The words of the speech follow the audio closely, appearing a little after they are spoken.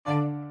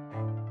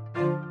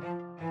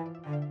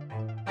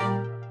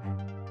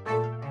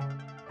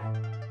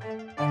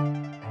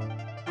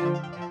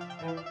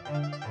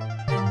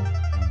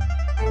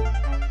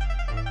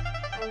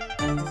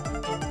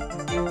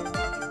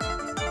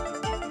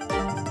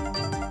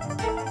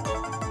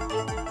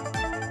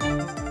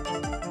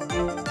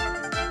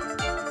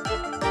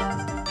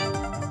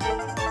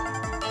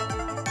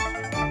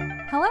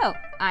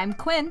I'm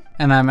Quinn.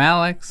 And I'm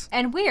Alex.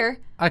 And we're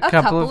a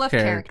couple of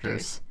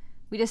characters.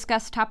 We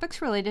discuss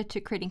topics related to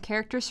creating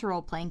characters for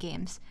role-playing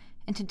games.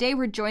 And today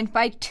we're joined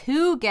by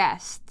two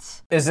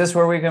guests. Is this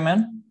where we come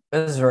in?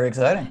 This is very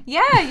exciting.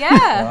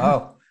 Yeah.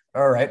 Wow.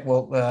 All right.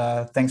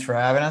 Well, thanks for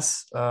having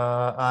us.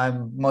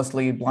 I'm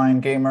mostly a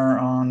blind gamer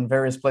on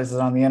various places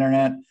on the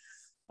internet,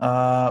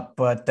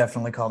 but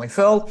definitely call me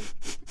Phil.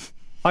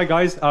 Hi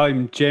guys,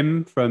 I'm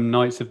Jim from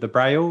Knights of the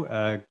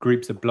Braille,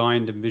 groups of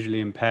blind and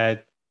visually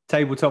impaired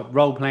tabletop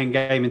role-playing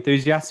game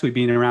enthusiasts. We've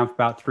been around for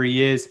about 3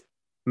 years,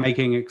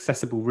 making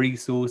accessible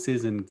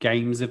resources and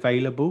games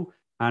available,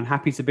 and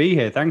happy to be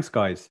here. Thanks,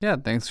 guys. Yeah,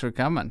 thanks for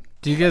coming.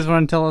 Do you guys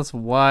want to tell us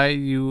why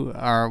you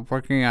are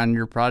working on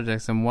your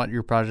projects and what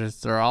your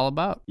projects are all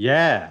about?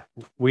 Yeah,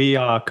 we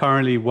are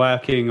currently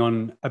working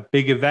on a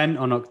big event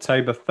on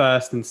October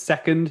 1st and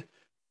 2nd,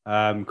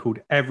 called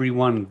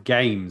Everyone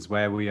Games,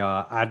 where we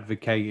are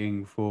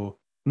advocating for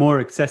more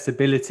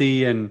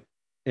accessibility and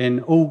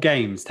in all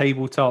games,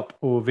 tabletop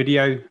or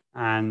video.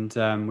 And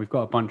we've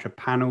got a bunch of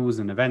panels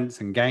and events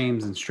and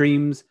games and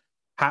streams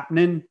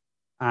happening.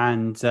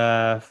 And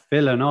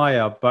Phil and I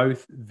are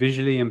both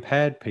visually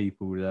impaired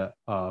people that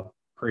are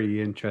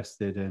pretty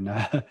interested in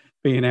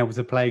being able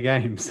to play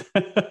games.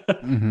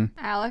 Mm-hmm.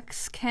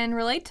 Alex can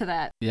relate to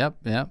that. Yep.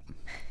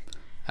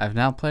 I've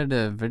now played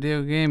a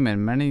video game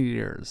in many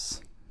years,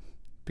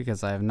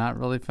 because I have not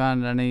really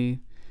found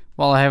any.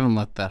 Well, I haven't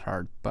looked that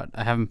hard, but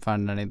I haven't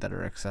found any that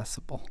are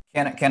accessible.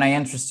 Can I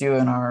interest you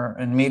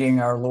in meeting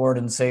our Lord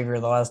and Savior,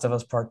 The Last of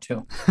Us Part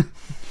 2?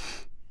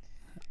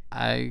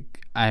 I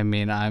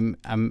mean,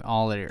 I'm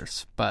all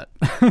ears, but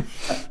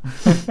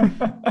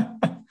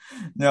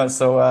no.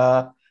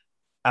 So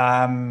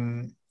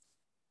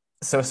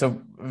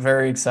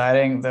very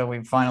exciting that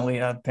we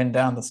finally pinned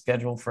down the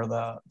schedule for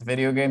the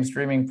video game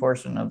streaming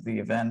portion of the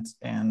event,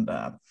 and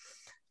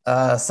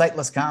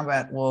Sightless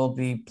Combat will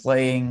be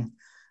playing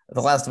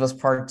The Last of Us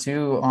Part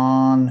 2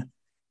 on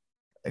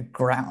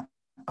permadeath,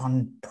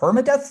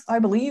 I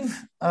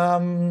believe.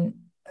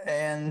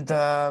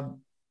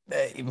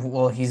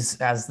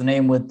 He's, as the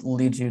name would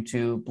lead you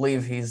to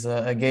believe, he's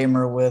a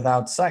gamer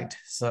without sight.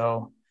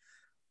 So,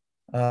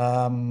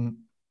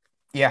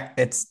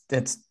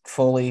 it's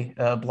fully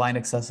blind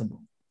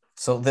accessible.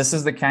 So this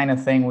is the kind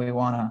of thing we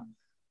want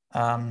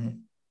to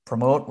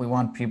promote. We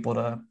want people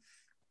to,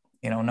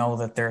 know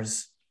that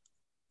there's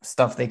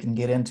stuff they can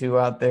get into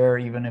out there,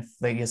 even if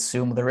they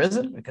assume there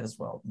isn't, because,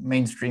 well,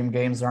 mainstream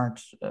games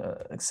aren't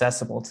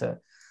accessible to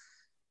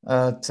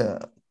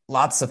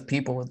lots of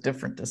people with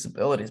different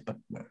disabilities. But,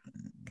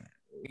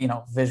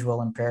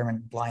 visual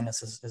impairment,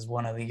 blindness is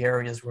one of the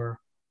areas where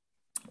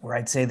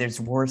I'd say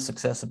there's worse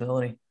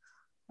accessibility.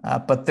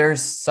 But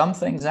there's some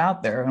things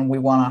out there, and we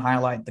want to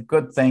highlight the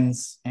good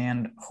things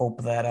and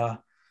hope that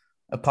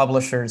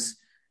publishers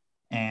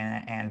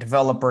and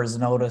developers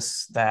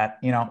notice that,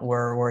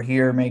 we're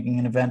here making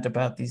an event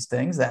about these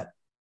things. That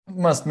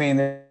must mean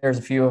that there's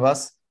a few of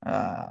us,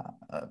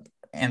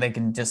 and they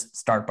can just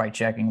start by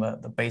checking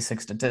the basic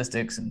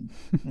statistics and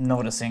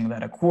noticing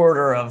that a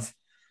quarter of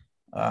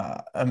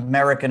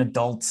American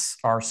adults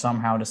are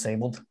somehow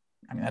disabled.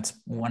 I mean, that's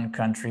one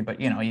country,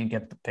 but you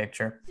get the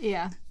picture.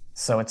 Yeah.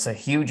 So it's a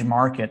huge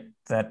market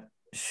that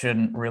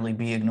shouldn't really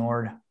be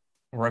ignored,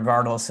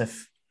 regardless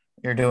if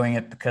you're doing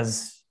it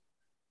because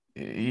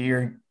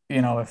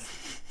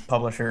if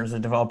publishers or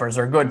developers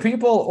are good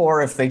people,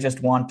 or if they just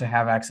want to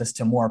have access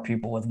to more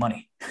people with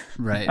money.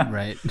 Right.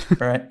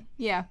 Right.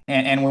 Yeah.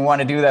 And we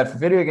want to do that for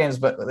video games,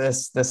 but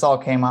this all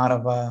came out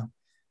of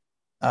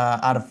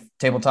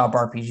tabletop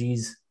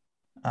RPGs.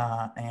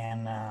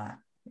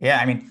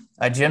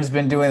 Jim's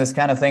been doing this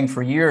kind of thing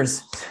for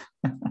years.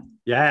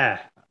 Yeah.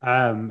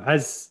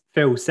 As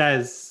Phil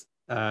says,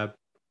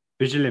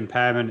 visual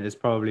impairment is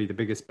probably the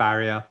biggest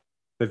barrier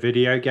for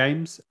video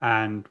games,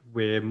 and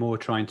we're more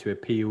trying to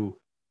appeal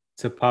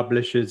to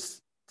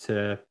publishers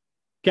to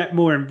get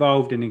more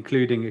involved in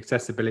including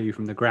accessibility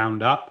from the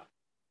ground up.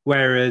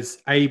 Whereas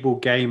Able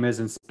Gamers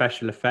and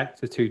Special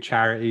Effects are two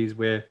charities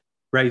we're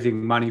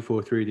raising money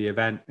for through the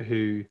event,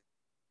 who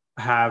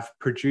have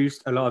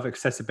produced a lot of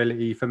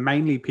accessibility for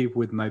mainly people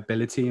with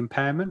mobility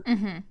impairment.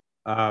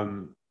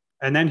 Mm-hmm.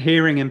 And then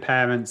hearing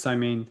impairments, I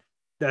mean,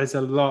 there's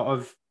a lot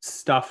of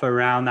stuff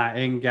around that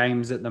in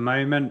games at the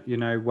moment,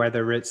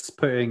 whether it's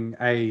putting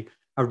a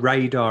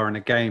radar in a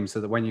game so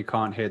that when you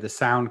can't hear the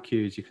sound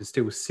cues, you can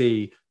still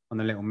see on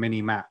the little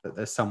mini map that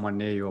there's someone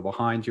near you or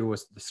behind you, or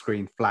the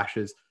screen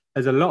flashes.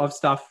 There's a lot of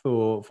stuff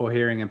for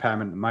hearing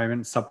impairment at the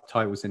moment,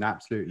 subtitles in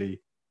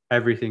absolutely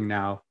everything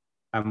now.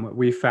 And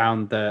we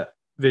found that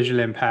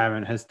visual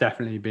impairment has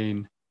definitely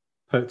been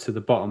put to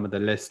the bottom of the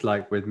list,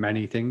 like with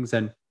many things.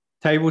 And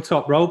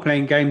tabletop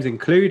role-playing games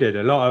included,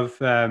 a lot of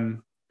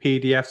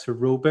PDFs for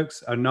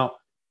rulebooks are not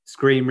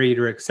screen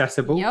reader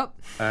accessible. Yep.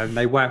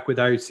 They work with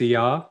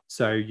OCR,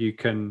 so you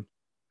can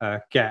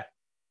get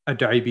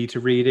Adobe to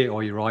read it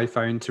or your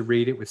iPhone to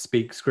read it with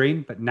Speak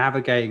Screen, but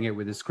navigating it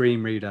with a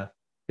screen reader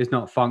is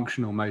not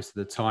functional most of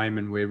the time.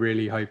 And we're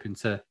really hoping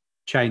to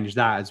change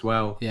that as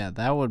well. Yeah,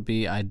 that would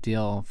be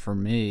ideal for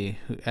me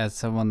as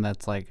someone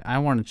that's like, I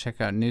want to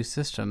check out new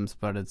systems,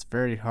 but it's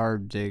very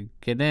hard to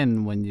get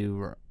in when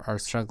you are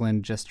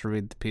struggling just to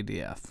read the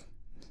PDF.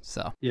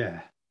 So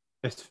yeah,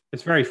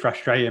 it's very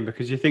frustrating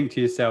because you think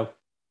to yourself,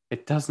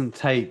 it doesn't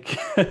take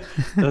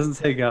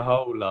a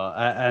whole lot.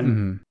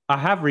 And I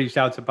have reached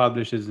out to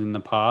publishers in the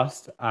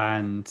past,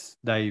 and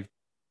they've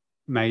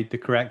made the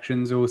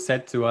corrections or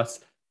said to us,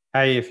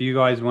 hey, if you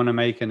guys want to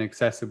make an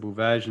accessible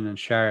version and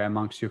share it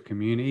amongst your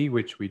community,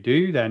 which we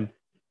do, then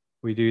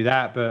we do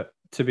that. But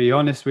to be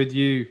honest with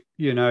you,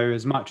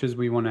 as much as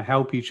we want to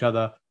help each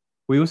other,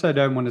 we also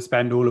don't want to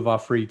spend all of our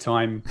free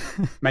time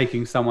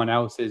making someone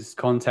else's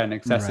content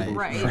accessible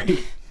for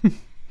free.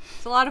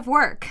 It's a lot of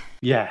work.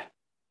 Yeah,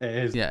 it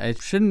is. Yeah,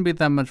 it shouldn't be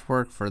that much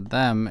work for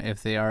them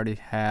if they already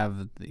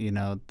have,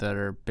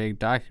 their big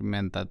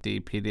document that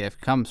the PDF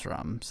comes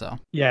from. So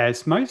yeah,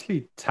 it's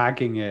mostly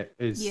tagging it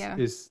is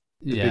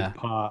the big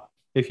part.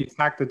 If you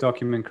tag the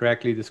document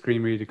correctly, the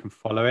screen reader can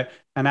follow it,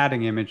 and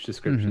adding image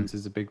descriptions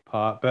is a big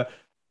part. But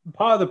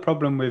part of the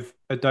problem with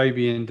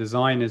Adobe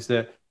InDesign is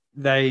that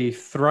they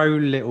throw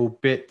little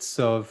bits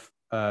of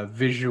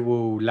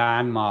visual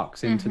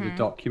landmarks into the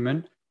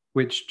document,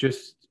 which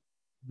just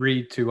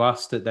read to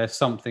us that there's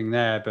something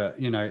there, but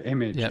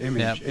image,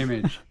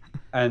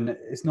 and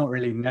it's not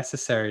really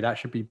necessary. That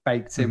should be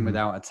baked in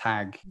without a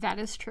tag. That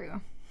is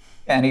true.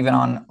 And even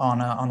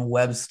on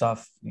web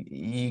stuff,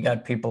 you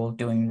got people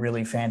doing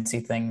really fancy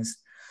things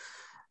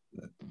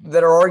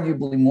that are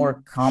arguably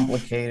more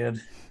complicated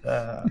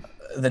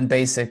than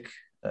basic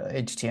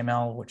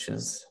HTML, which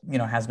is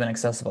has been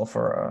accessible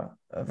for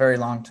a very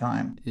long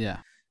time. Yeah,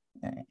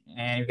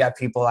 and you've got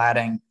people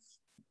adding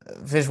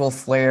visual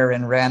flair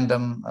in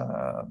random,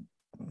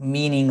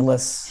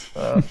 meaningless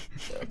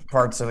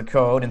parts of the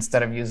code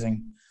instead of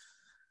using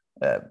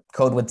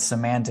code with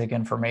semantic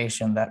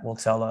information that will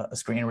tell a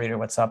screen reader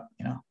what's up.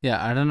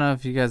 Yeah, I don't know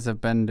if you guys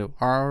have been to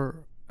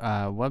our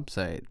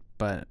website,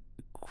 but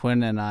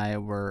Quinn and I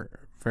were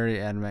very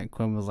adamant.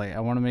 Quinn was like, I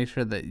want to make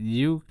sure that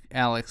you,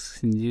 Alex,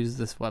 can use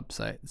this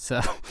website.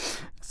 So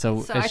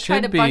I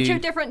tried a bunch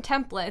of different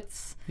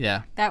templates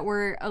Yeah. that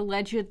were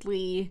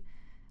allegedly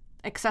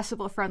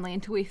accessible friendly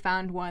until we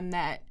found one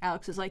that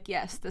Alex was like,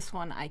 yes, this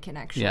one I can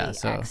actually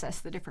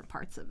access the different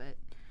parts of it.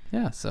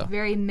 Yeah, so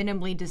very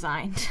minimally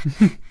designed.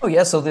 Oh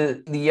yeah, so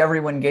the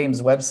Everyone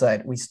Games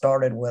website, we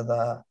started with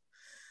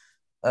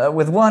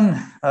one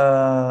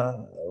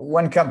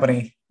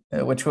company,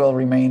 which will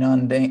remain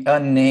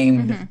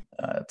unnamed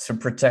to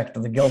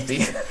protect the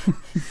guilty,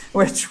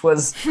 which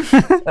was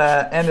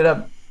ended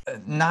up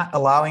not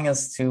allowing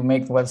us to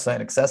make the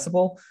website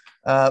accessible,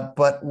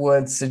 but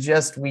would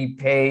suggest we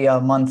pay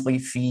a monthly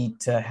fee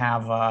to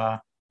have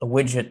a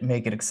widget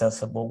make it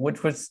accessible,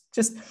 which was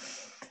just,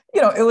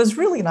 it was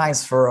really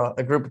nice for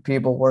a group of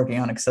people working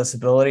on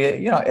accessibility.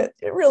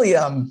 It really,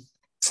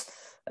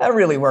 that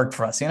really worked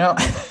for us,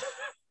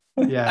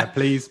 Yeah,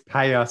 please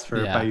pay us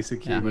for a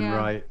basic human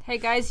right. Hey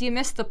guys, you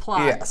missed the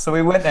plot. Yeah, so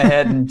we went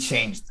ahead and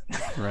changed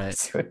right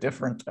to a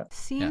different.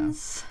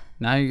 Seems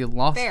now you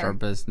lost fair. our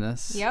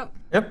business. Yep.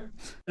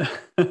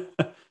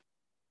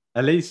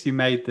 At least you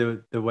made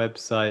the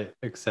website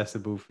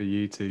accessible for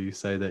you two,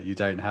 so that you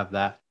don't have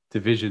that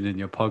division in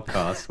your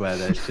podcast where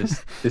there's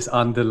just this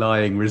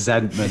underlying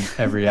resentment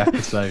every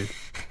episode.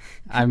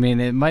 I mean,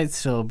 it might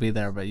still be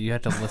there, but you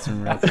have to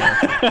listen real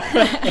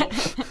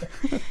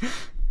carefully.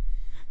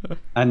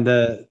 And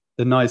the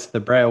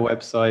Braille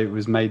website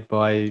was made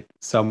by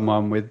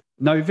someone with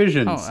no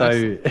vision, so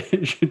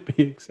it should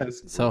be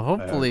accessible. So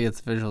hopefully it's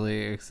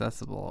visually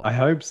accessible. I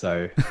hope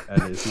so,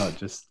 and it's not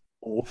just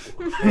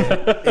awful.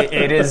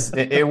 It is.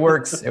 It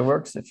works. It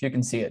works if you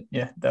can see it.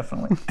 Yeah,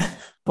 definitely.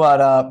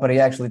 But he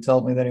actually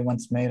told me that he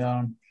once made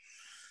a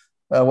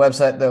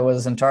website that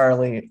was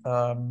entirely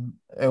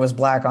it was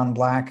black on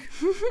black.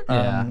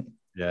 To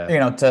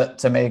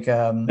make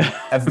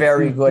a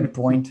very good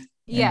point.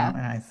 Yeah,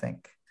 and I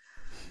think.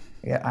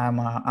 Yeah,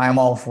 I'm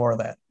all for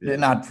that.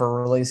 Not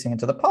for releasing it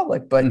to the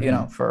public, but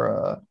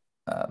for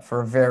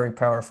a very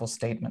powerful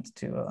statement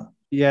to.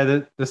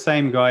 Yeah, the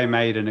same guy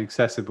made an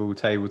accessible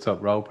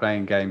tabletop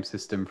role-playing game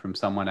system from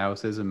someone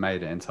else's and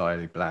made it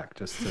entirely black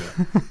just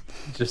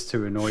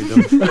to annoy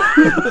them.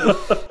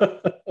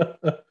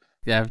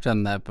 Yeah, I've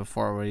done that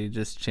before, where you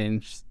just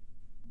change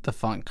the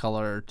font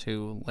color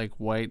to like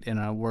white in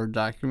a Word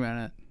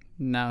document.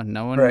 Now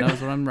no one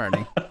knows what I'm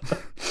writing.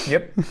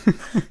 Yep.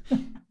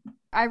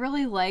 I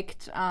really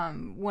liked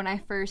when I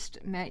first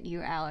met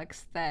you,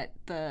 Alex, that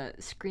the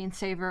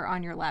screensaver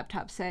on your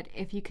laptop said,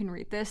 if you can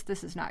read this,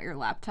 this is not your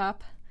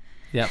laptop.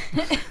 Yep.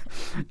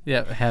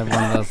 Yep, have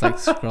one of those like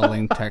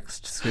scrolling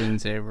text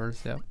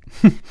screensavers. Yep.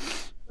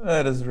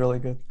 That is really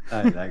good.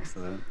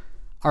 Excellent.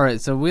 All right,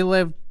 so we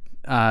live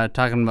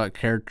talking about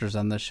characters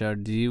on the show.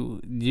 Do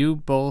you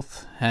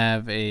both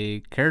have a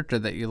character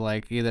that you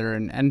like, either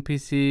an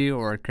NPC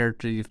or a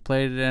character you've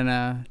played in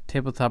a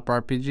tabletop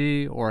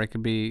RPG, or it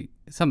could be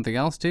something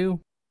else too?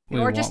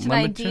 Or just an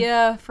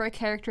idea for a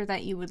character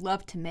that you would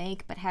love to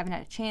make but haven't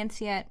had a chance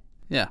yet.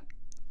 Yeah.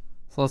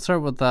 So let's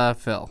start with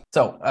Phil.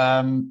 So,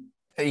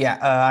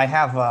 I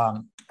have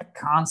a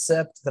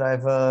concept that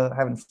I've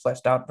haven't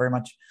fleshed out very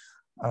much.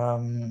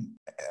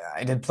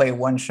 I did play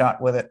one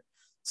shot with it.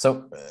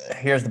 So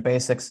here's the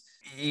basics.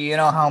 You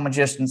know how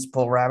magicians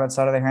pull rabbits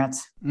out of their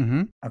hats?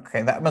 Mm-hmm.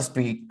 Okay, that must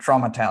be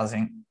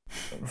traumatizing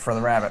for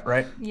the rabbit,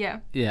 right? Yeah.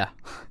 Yeah.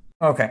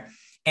 Okay.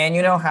 And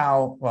you know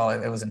how, well,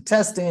 it was in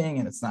testing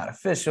and it's not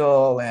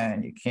official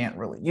and you can't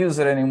really use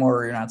it anymore,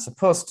 or you're not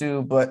supposed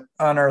to, but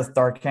Unearthed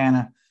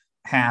Arcana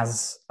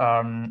has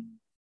a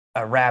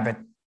rabbit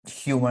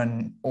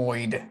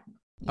humanoid.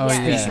 Oh,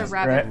 It's yeah. a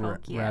rabbit Right?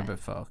 folk. Yeah. Rabbit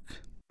folk.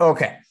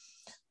 Okay.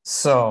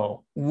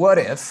 So what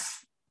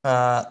if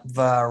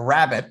the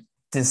rabbit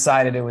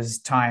decided it was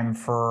time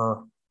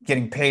for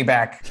getting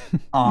payback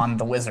on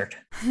the wizard?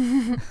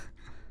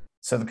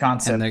 So the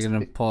concept, And they're going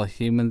to pull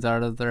humans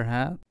out of their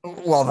hat?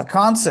 well, the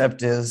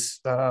concept is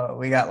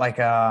we got like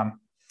a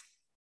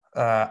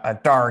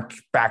dark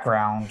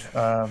background,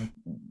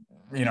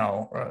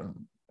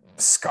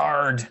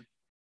 scarred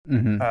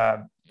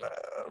Mm-hmm.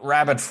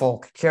 rabbit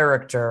folk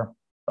character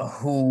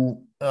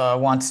who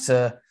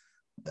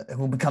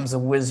becomes a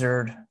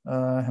wizard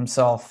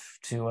himself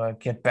to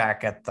get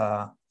back at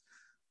the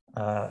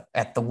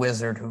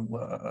wizard who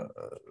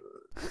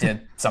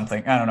did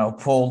something, I don't know,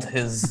 pulled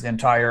his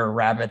entire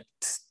rabbit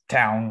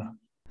town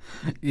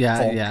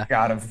Yeah.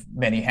 out of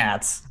many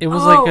hats. It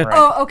was like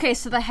okay.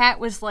 So the hat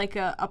was like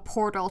a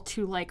portal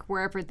to like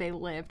wherever they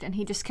lived, and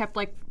he just kept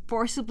like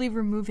forcibly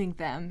removing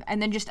them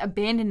and then just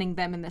abandoning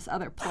them in this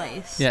other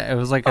place. Yeah, it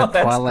was like a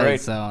that's Twilight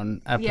great.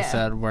 Zone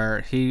episode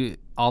where he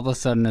all of a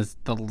sudden is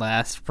the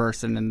last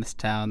person in this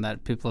town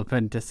that people have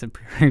been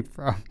disappearing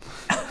from.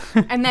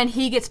 And then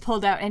he gets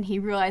pulled out and he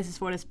realizes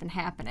what has been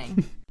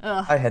happening.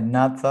 Ugh. I had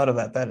not thought of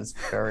that. That is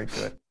very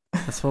good.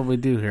 That's what we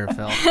do here,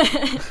 Phil.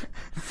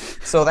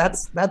 So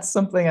that's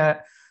something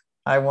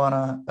I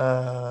want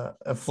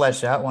to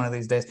flesh out one of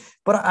these days.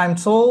 But I'm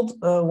told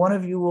one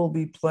of you will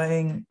be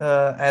playing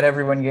at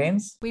Everyone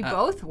Games. We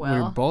both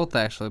will. We're both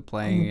actually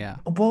playing, yeah.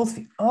 Both.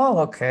 Oh,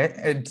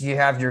 okay. Do you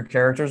have your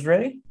characters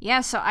ready?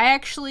 Yeah, so I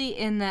actually,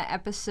 in the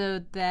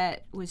episode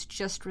that was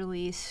just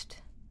released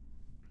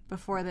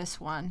before this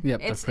one, Yep,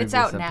 it's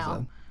out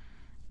now.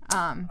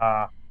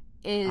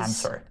 I'm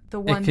sorry. The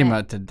one It came that-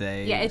 out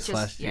today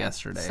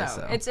yesterday.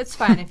 So It's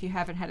fine if you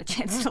haven't had a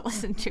chance to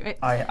listen to it.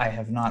 I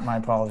have not. My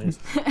apologies.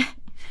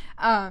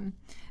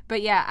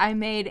 But yeah, I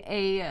made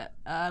a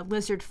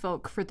lizard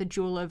folk for the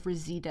Jewel of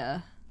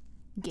Rosita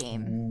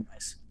game.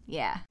 Nice.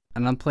 Yeah.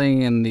 And I'm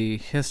playing in the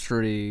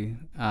history,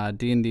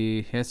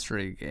 D&D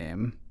history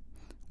game,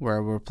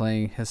 where we're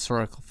playing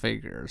historical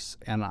figures.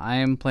 And I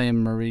am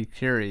playing Marie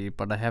Curie,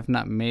 but I have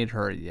not made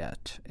her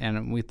yet.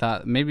 And we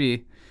thought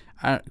maybe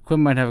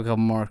Quinn might have a couple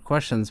more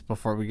questions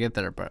before we get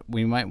there, but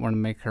we might want to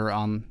make her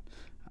on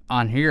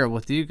here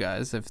with you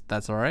guys, if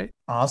that's all right.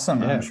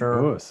 Awesome. Yeah, I'm of sure.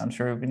 course. I'm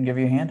sure we can give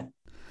you a hand.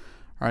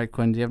 All right,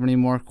 Quinn, do you have any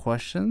more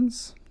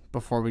questions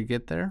before we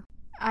get there?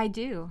 I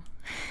do.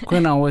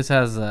 Quinn always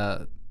has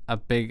a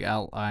big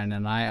outline,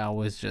 and I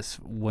always just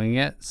wing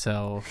it,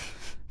 so,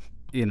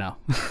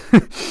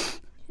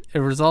 it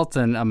results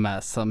in a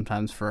mess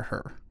sometimes for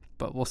her.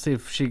 But we'll see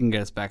if she can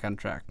get us back on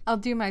track. I'll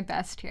do my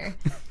best here.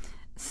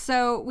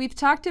 So we've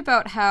talked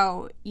about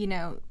how,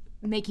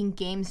 making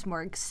games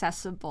more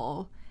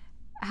accessible.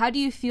 How do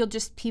you feel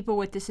just people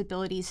with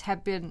disabilities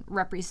have been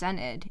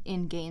represented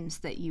in games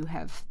that you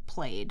have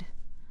played?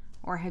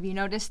 Or have you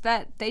noticed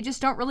that they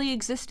just don't really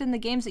exist in the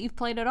games that you've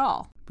played at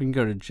all? We can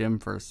go to Jim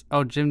first.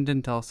 Oh, Jim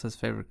didn't tell us his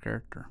favorite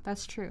character.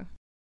 That's true.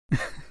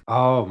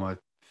 Oh, my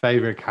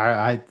favorite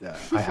character.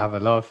 I have a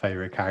lot of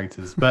favorite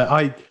characters, but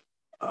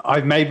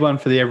I've made one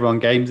for the Everyone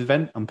Games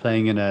event. I'm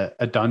playing in a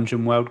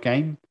Dungeon World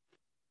game,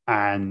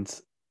 and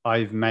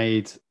I've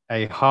made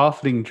a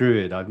halfling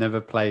druid. I've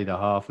never played a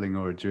halfling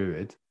or a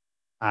druid,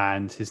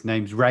 and his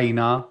name's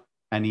Raynar,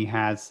 and he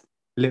has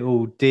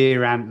little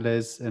deer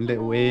antlers and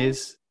little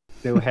ears,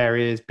 little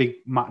hairy ears, big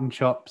mutton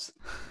chops,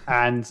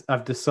 and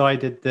I've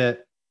decided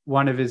that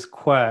one of his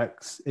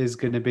quirks is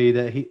going to be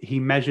that he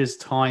measures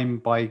time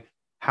by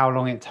how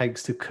long it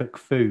takes to cook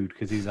food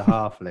because he's a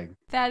halfling.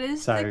 That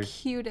is So- the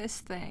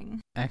cutest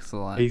thing.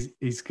 Excellent.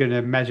 He's going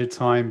to measure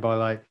time by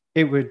like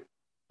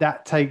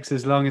that takes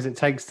as long as it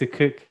takes to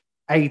cook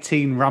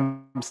 18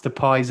 Rumster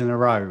pies in a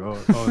row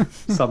or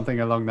something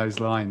along those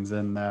lines,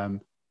 and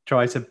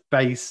try to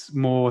base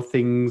more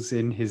things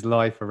in his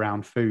life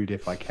around food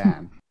if I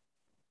can.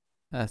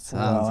 That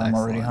sounds I'm excellent.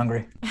 already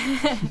hungry.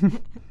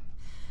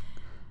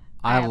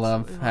 I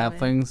love absolutely love it.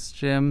 halflings,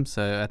 Jim,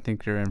 so I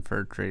think you're in for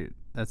a treat.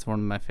 That's one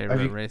of my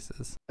favorite you-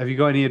 races. Have you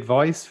got any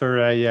advice for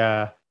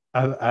a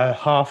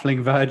halfling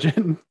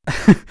virgin?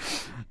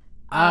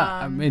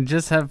 I mean,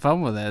 just have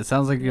fun with it. It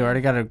sounds like you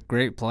already got a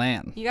great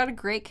plan. You got a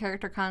great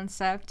character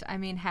concept. I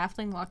mean,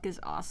 halfling luck is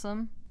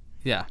awesome.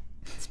 Yeah.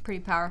 It's pretty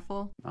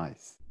powerful.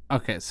 Nice.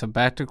 Okay, so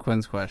back to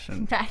Quinn's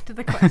question. Back to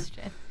the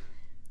question.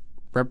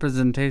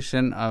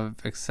 Representation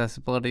of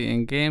accessibility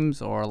in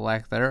games or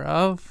lack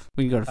thereof?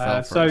 We can go to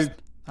Phil So- first.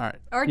 All right.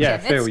 Or Yeah,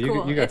 Jim. Phil, It's you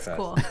cool. go It's first.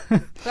 cool.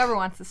 Whoever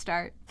wants to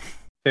start.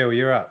 Phil,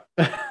 you're up.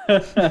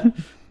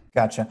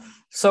 Gotcha.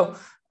 So,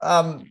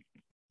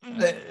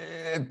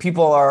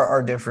 people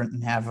are different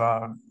and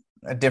have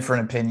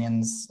different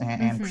opinions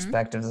and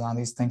perspectives on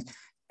these things.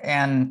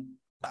 And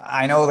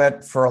I know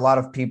that for a lot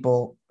of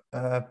people,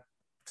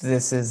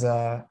 this is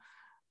a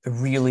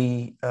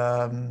really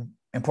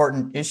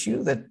important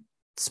issue that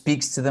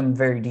speaks to them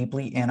very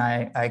deeply. And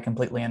I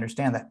completely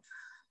understand that.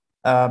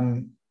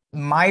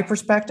 My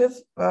perspective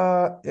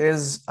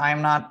is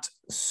I'm not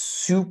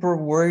super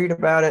worried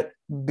about it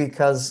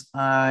because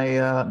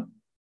I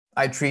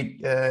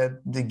treat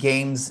the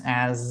games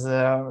as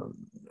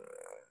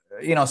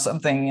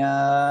something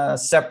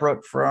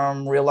separate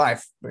from real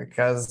life,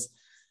 because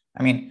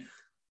I mean,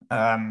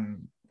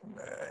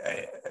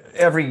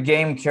 every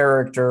game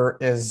character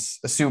is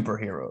a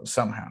superhero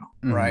somehow,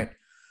 right?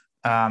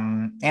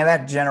 And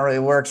that generally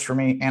works for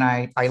me. And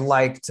I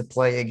like to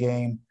play a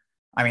game.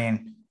 I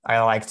mean, I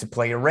like to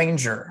play a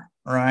ranger,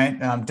 right?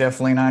 I'm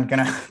definitely not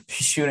going to be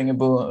shooting a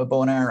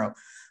bow and arrow.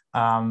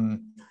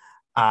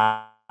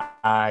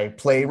 I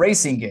play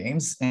racing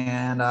games,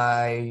 and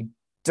I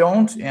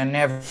don't and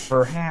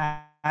never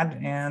had,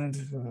 and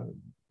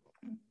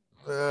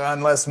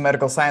unless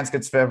medical science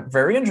gets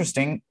very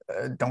interesting,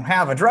 don't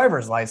have a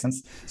driver's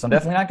license. So I'm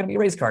definitely not going to be a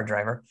race car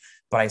driver,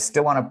 but I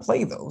still want to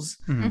play those.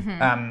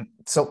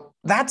 So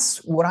that's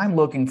what I'm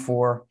looking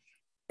for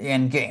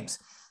in games.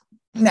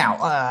 Now,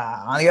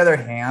 on the other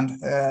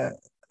hand,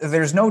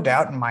 there's no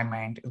doubt in my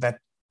mind that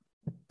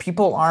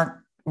people aren't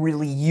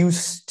really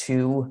used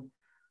to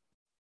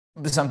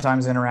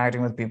sometimes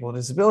interacting with people with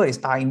disabilities.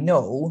 I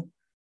know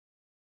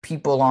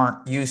people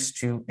aren't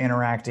used to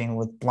interacting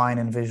with blind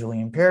and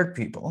visually impaired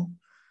people,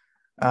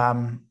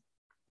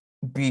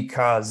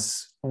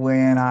 because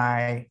when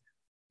I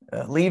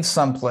leave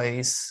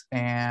someplace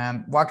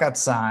and walk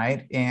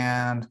outside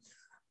and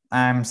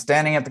I'm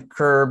standing at the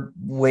curb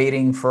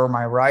waiting for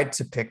my ride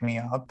to pick me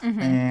up,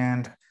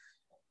 and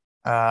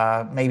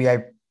maybe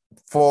I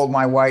fold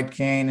my white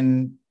cane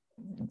and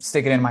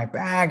stick it in my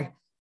bag,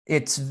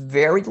 it's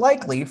very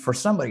likely for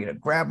somebody to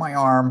grab my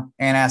arm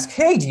and ask,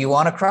 "Hey, do you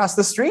want to cross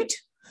the street?"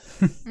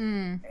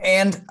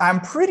 And I'm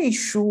pretty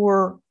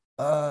sure,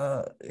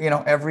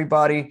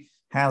 everybody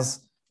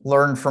has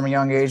learned from a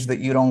young age that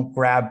you don't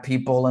grab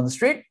people in the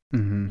street.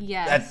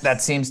 Yes.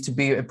 That seems to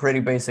be a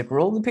pretty basic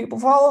rule that people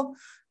follow.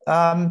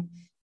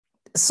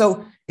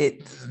 So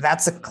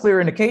that's a clear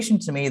indication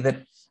to me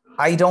that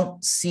I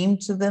don't seem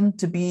to them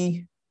to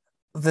be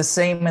the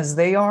same as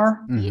they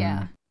are.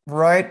 Yeah.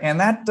 Right. And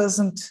that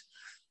doesn't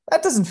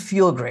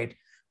feel great.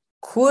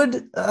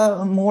 Could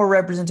more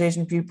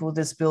representation of people with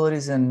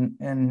disabilities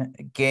in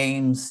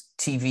games,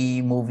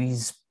 TV,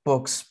 movies,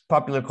 books,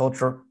 popular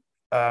culture,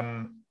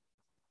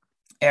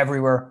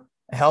 everywhere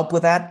help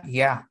with that?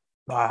 Yeah,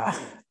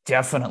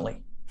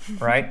 definitely.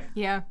 Right.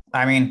 Yeah.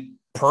 I mean,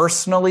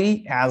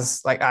 personally,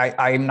 as like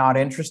I'm not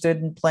interested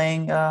in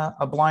playing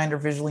a blind or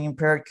visually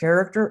impaired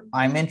character.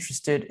 I'm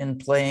interested in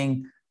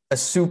playing a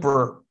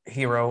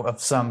superhero of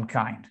some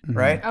kind,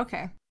 right?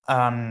 Okay.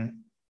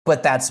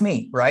 But that's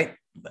me, right?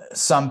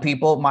 Some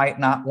people might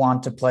not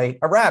want to play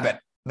a rabbit.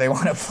 They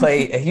want to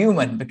play a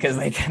human because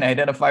they can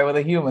identify with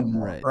a human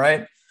more,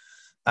 right?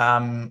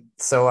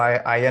 So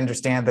I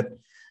understand that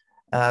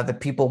that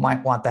people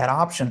might want that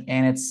option,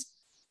 and it's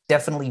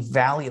definitely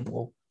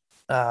valuable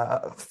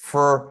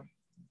for.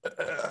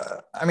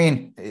 I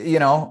mean,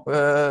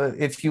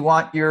 if you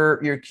want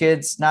your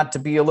kids not to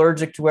be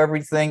allergic to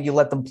everything, you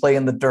let them play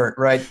in the dirt,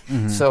 right?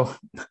 So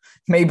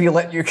maybe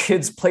let your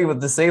kids play with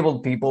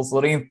disabled people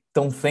so they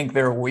don't think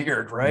they're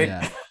weird,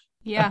 right?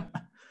 Yeah.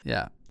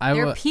 Yeah.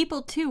 They're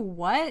people too.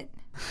 What?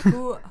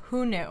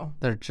 Who knew?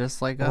 They're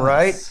just like us,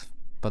 right?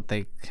 But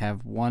they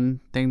have one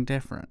thing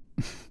different.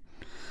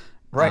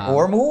 Right,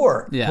 or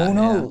more. Yeah, who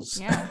knows?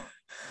 Yeah.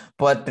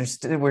 But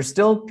we're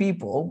still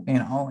people,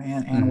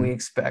 and we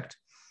expect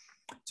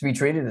to be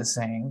treated the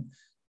same,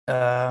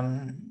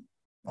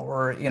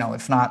 or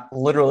if not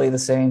literally the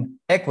same,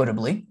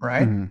 equitably,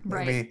 right?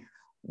 Right.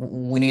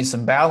 We need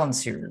some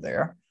balance here or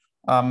there.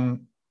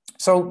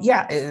 So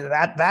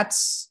yeah,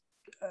 that's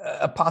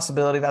a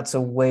possibility. That's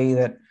a way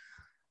that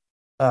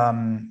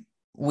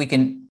we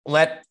can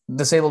let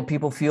disabled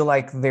people feel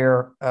like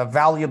they're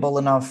valuable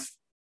enough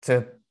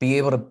to be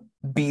able to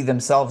be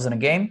themselves in a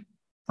game,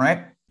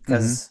 right?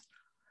 Because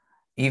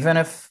even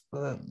if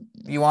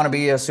you want to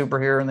be a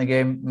superhero in the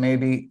game,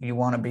 maybe you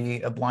want to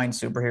be a blind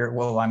superhero.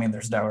 Well, I mean,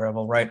 there's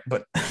Daredevil, right?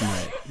 But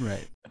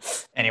right.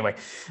 Anyway,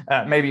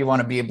 maybe you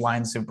want to be a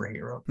blind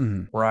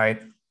superhero,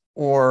 right?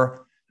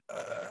 Or,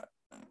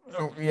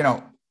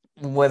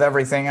 with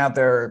everything out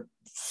there,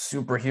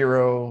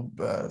 superhero,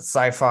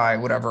 sci-fi,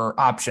 whatever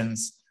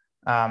options,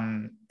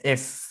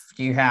 if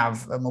you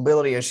have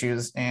mobility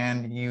issues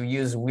and you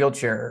use a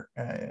wheelchair,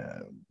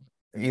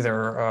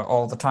 either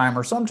all the time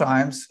or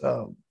sometimes,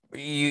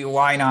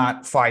 why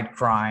not fight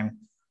crime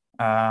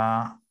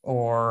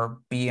or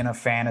be in a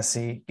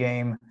fantasy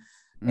game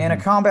in a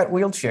combat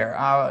wheelchair?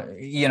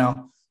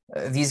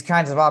 These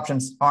kinds of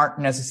options aren't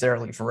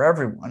necessarily for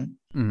everyone,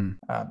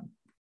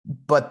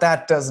 but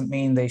that doesn't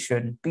mean they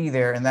shouldn't be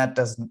there, and that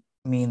doesn't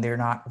mean they're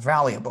not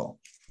valuable.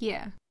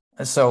 Yeah.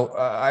 So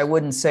I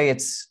wouldn't say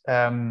it's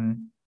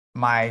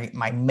my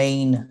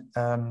main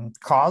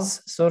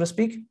cause, so to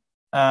speak.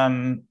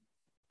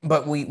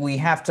 But we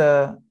have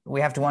to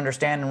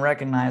understand and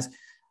recognize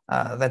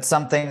that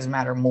some things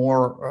matter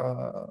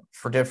more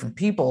for different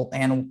people,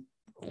 and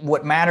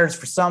what matters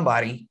for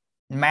somebody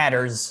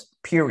matters.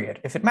 Period.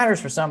 If it matters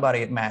for somebody,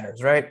 it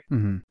matters, right?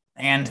 Mm-hmm.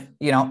 And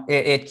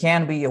it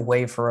can be a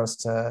way for us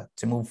to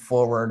move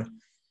forward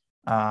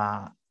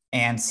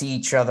and see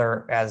each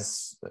other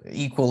as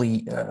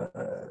equally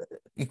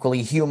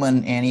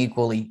human and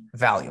equally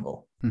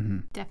valuable.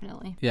 Mm-hmm.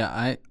 Definitely.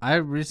 Yeah, I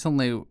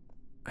recently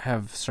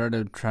have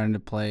started trying to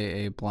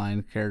play a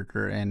blind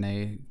character in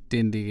a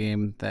D&D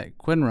game that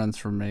Quinn runs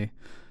for me,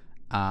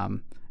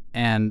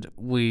 and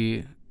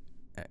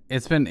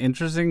it's been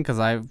interesting because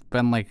I've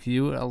been like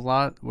you a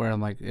lot, where I'm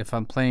like, if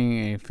I'm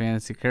playing a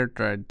fantasy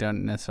character, I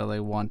don't necessarily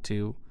want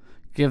to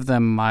give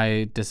them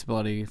my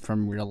disability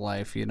from real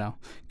life,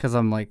 because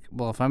I'm like,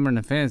 well, if I'm in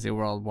a fantasy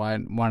world, why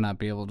not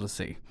be able to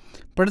see?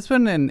 But it's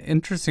been an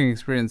interesting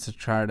experience to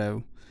try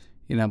to,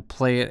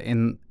 play it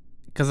in,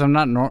 because I'm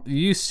not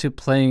used to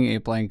playing a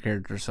blind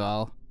character, so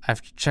I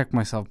have to check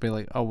myself, be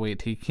like, oh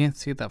wait, he can't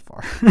see that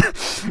far,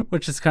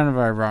 which is kind of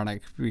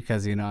ironic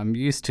because I'm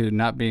used to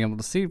not being able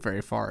to see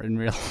very far in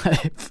real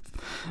life.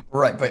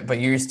 Right, but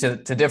you're used to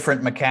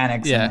different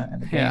mechanics in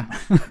the game. Yeah.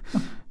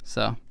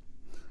 So.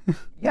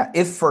 Yeah,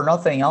 if for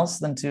nothing else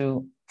than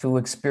to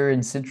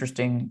experience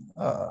interesting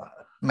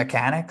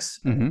mechanics,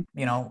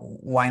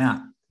 why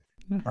not?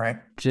 Right.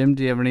 Jim,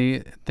 do you have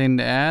anything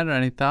to add or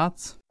any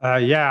thoughts?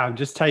 Yeah, I'm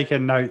just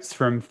taking notes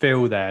from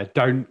Phil there.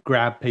 Don't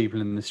grab people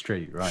in the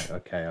street. Right.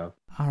 Okay. All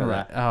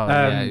right. Oh,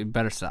 yeah. You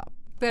better stop.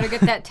 Better get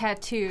that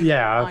tattoo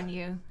on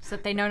you so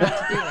that they know not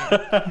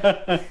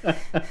to do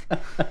it.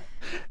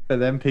 But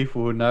then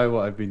people will know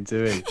what I've been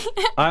doing.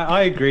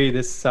 I agree.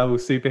 This whole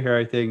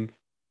superhero thing.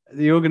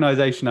 The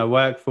organization I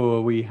work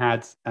for, we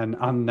had an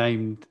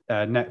unnamed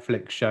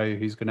Netflix show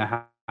who's going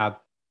to have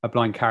a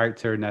blind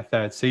character in their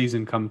third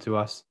season come to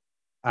us.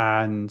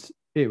 And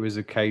it was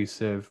a case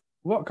of,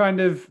 what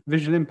kind of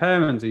visual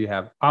impairment do you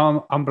have?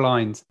 I'm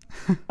blind.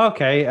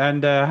 Okay,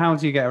 and how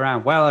do you get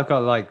around? Well, I've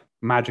got like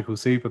magical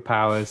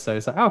superpowers. So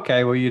it's like,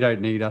 okay, well, you don't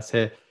need us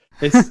here.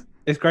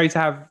 It's great to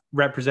have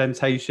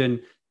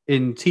representation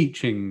in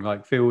teaching,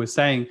 like Phil was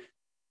saying.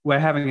 We're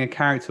having a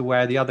character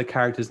where the other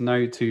characters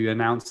know to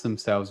announce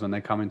themselves when they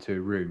come into a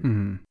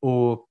room,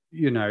 or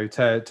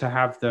to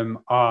have them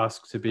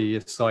ask to be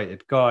a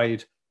sighted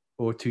guide,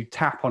 or to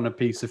tap on a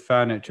piece of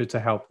furniture to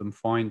help them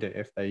find it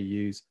if they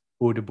use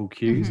audible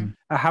cues.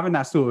 Having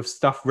that sort of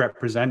stuff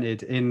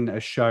represented in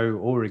a show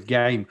or a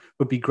game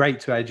would be great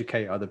to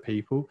educate other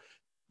people.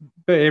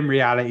 But in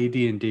reality,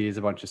 D&D is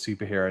a bunch of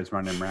superheroes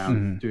running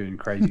around doing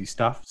crazy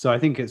stuff. So I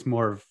think it's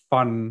more of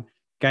fun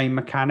game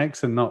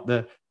mechanics and not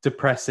the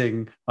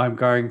depressing, I'm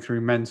going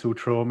through mental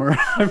trauma,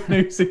 I'm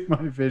losing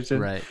my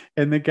vision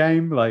in the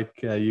game, like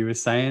you were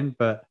saying.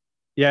 But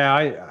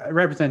yeah,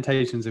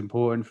 representation is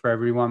important for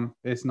everyone.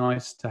 It's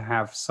nice to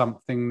have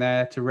something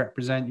there to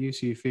represent you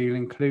so you feel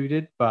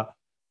included. But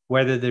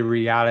whether the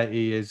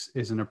reality is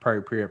an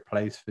appropriate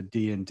place for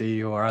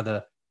D&D or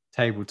other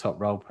tabletop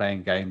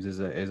role-playing games is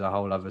a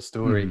whole other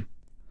story.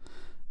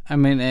 I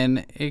mean,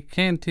 and it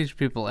can teach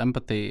people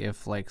empathy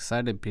if like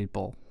sighted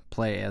people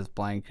play as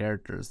blind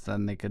characters.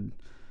 Then they could,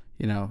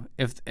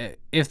 if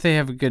they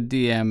have a good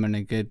DM and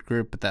a good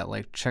group that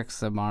like checks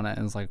them on it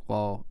and is like,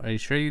 well, are you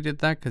sure you did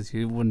that? Because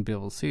you wouldn't be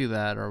able to see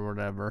that or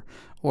whatever.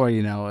 Or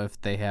if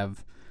they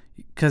have,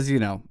 because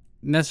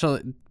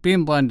necessarily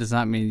being blind does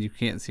not mean you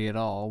can't see at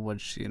all,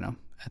 which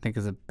I think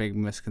is a big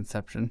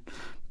misconception.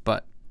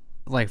 But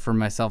like for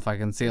myself, I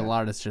can see a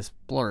lot. It's just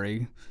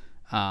blurry.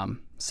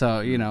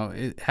 So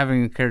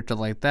having a character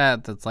like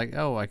that's like,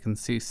 oh, I can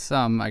see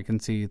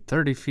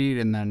 30 feet,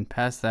 and then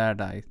past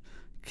that I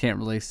can't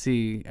really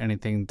see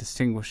anything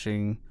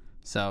distinguishing.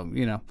 So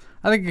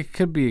I think it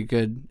could be a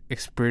good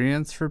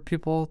experience for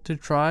people to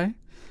try.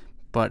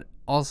 But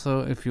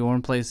also, if you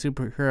want to play a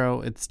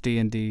superhero, it's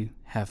D&D.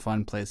 Have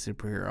fun, play a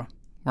superhero.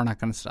 We're not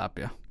going to stop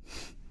you.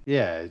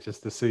 Yeah,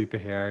 just a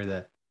superhero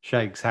that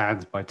shakes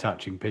hands by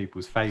touching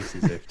people's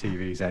faces if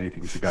TV's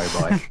anything to go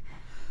by.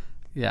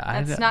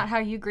 Yeah, that's not how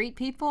you greet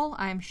people.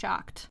 I'm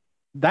shocked.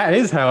 That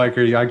is how I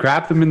greet. I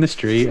grab them in the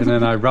street and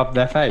then I rub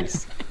their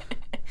face.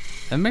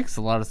 That makes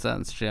a lot of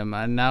sense, Jim.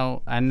 I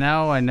know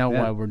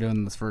why we're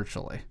doing this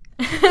virtually.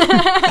 All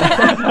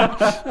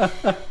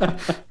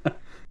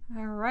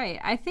right.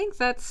 I think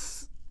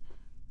that's.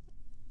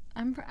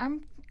 I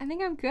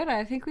think I'm good.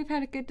 I think we've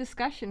had a good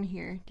discussion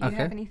here. Do you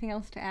have anything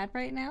else to add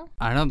right now?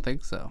 I don't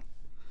think so.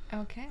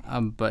 Okay.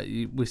 But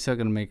we still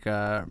gonna make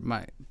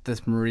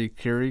this Marie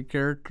Curie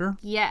character?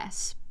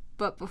 Yes.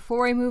 But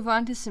before we move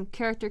on to some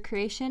character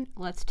creation,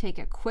 let's take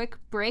a quick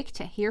break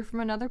to hear from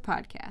another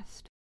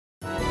podcast.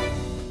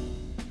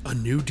 A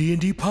new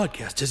D&D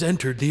podcast has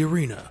entered the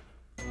arena.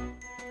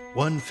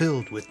 One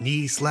filled with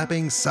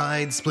knee-slapping,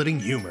 side-splitting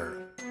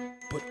humor,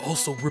 but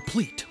also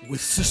replete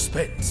with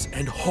suspense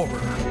and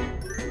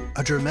horror.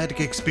 a dramatic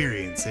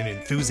experience in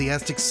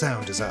enthusiastic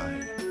sound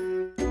design.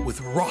 With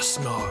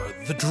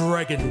Rosnar, the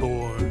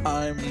Dragonborn.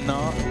 I'm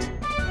not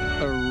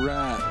a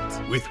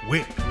rat. With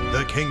Whip,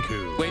 the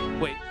Kenku.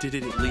 Wait, did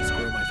it at least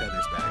grow my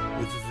feathers back?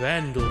 With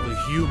Vandal, the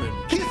Human.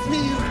 Kiss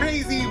me, you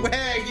crazy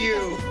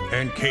wagyu!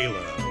 And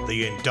Kayla,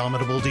 the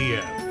Indomitable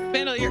DM.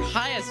 Vandal, you're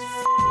high as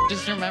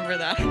just remember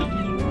that.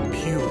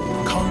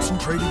 Pure,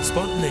 concentrated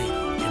spontaneity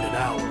in an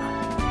hour.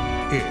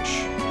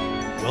 Ish.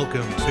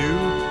 Welcome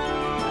to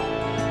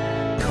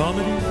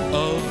Comedy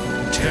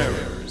of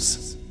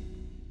Terrors.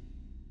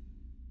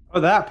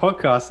 Oh, that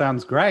podcast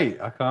sounds great.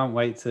 I can't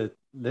wait to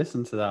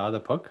listen to that other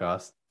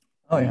podcast.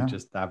 Oh, yeah. You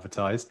just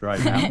advertised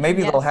right now.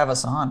 Maybe Yes. they'll have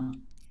us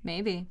on.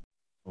 Maybe.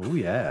 Oh,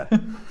 yeah.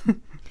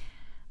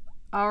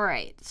 All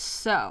right.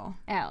 So,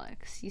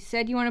 Alex, you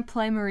said you want to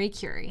play Marie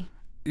Curie.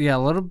 Yeah, a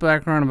little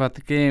background about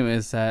the game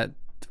is that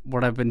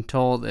what I've been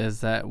told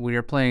is that we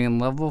are playing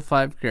level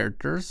 5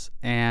 characters,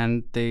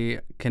 and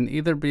they can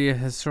either be a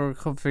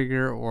historical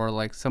figure or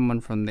like someone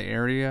from the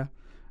area.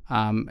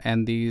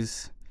 And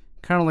these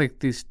kind of like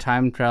these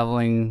time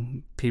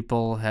traveling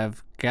people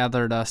have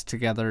gathered us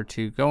together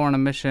to go on a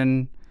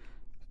mission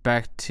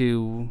back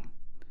to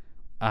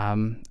I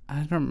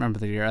don't remember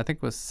the year. I think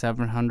it was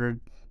 700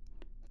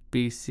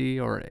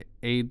 BC or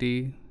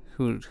AD.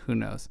 Who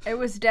knows? It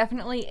was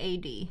definitely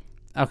AD.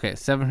 Okay,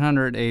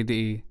 700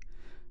 AD,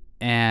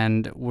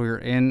 and we're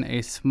in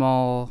a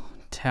small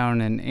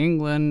town in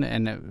England,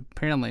 and it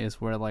apparently is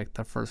where like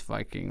the first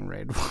Viking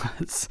raid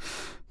was.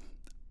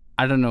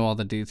 I don't know all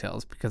the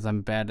details because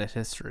I'm bad at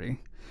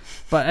history.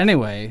 But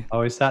anyway. Oh,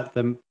 is that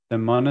the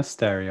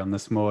monastery on the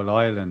small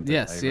island? that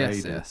Yes, they yes,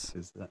 raided? yes.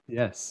 Is that,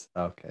 yes,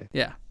 okay.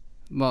 Yeah.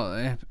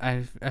 Well,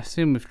 I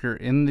assume if you're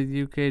in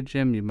the UK,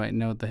 Jim, you might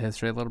know the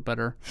history a little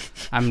better.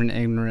 I'm an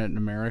ignorant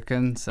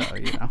American, so,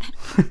 you know.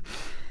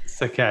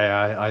 It's okay.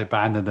 I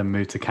abandoned and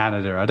moved to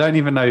Canada. I don't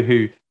even know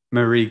who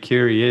Marie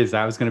Curie is.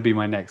 That was going to be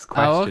my next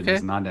question okay.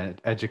 as an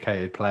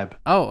uneducated pleb.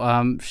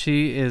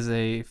 She is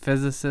a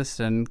physicist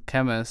and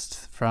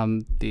chemist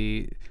from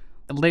the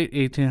late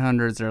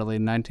 1800s, early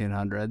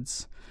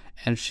 1900s,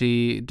 and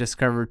she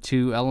discovered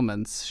 2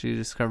 elements. She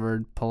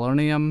discovered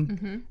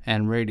polonium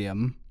and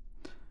radium,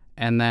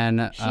 and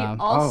then She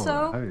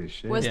also holy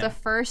shit. was Yeah. the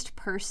first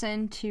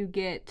person to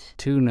get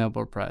 2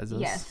 Nobel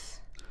Prizes. yes.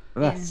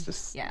 That's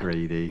just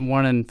greedy.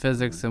 One in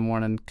physics and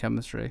one in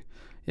chemistry.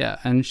 Yeah,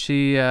 and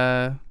she,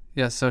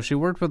 so she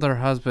worked with her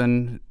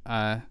husband,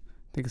 I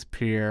think it's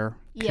Pierre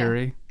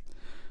Curie.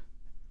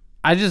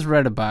 I just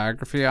read a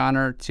biography on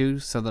her, too,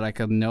 so that I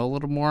could know a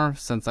little more.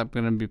 Since I'm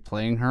going to be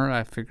playing her,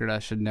 I figured I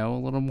should know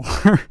a little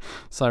more.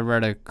 So I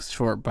read a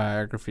short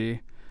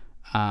biography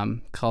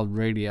called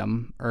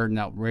Radiation.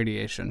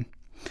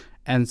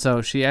 And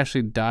so she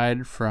actually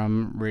died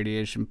from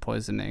radiation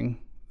poisoning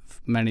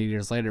many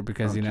years later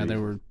because, they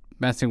were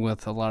messing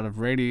with a lot of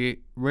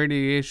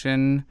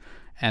radiation,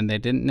 and they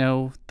didn't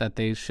know that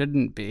they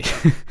shouldn't be.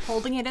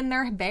 Holding it in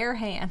their bare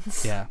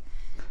hands. Yeah.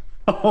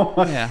 Oh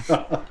my Yeah.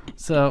 God.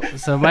 So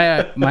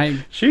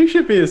my She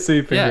should be a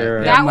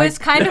superhero. That was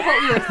kind of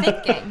what we were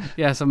thinking.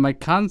 yeah, so my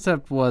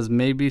concept was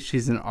maybe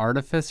she's an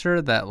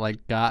artificer that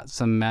like got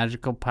some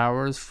magical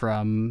powers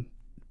from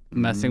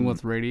messing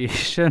with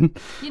radiation.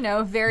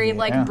 Very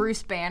like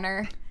Bruce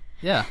Banner.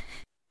 Yeah.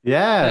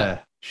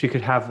 Yeah. She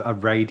could have a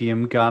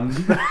radium gun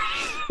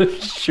that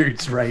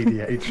shoots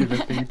radiation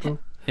at people.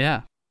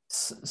 Yeah.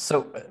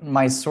 So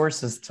my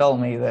sources tell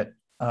me that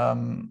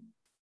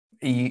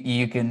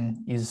you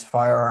can use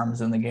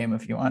firearms in the game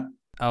if you want.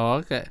 Oh,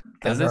 okay.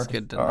 That is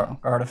good to know.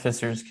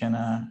 Artificers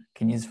can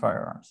use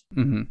firearms.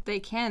 Mm-hmm. They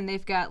can.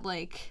 They've got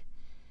like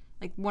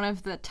one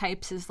of the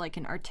types is like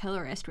an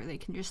artillerist where they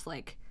can just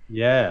like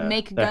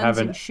make they guns have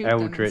and an shoot them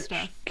and eldritch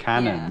stuff.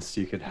 cannon,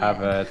 so you could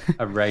have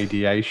a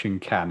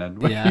radiation cannon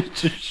where you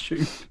just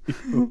shoot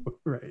people with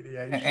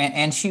radiation.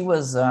 And she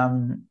was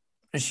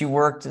she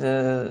worked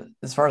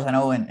as far as I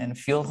know in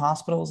field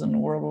hospitals in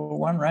World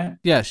War I, right?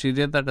 Yeah, she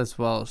did that as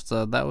well.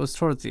 So that was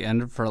towards the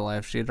end of her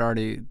life. She had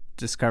already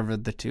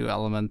discovered the 2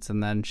 elements,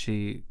 and then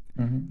she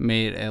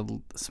made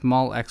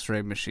small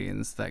X-ray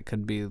machines that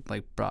could be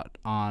like brought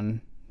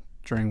on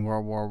during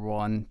World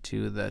War I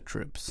to the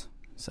troops.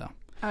 So.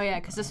 Oh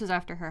yeah, because this was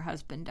after her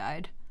husband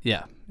died.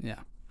 Yeah.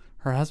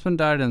 Her husband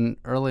died in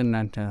early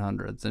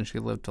 1900s, and she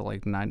lived to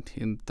like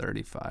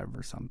 1935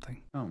 or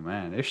something. Oh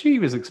man, if she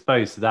was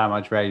exposed to that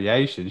much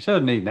radiation, she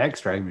doesn't need an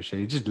X-ray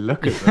machine. Just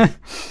look at them.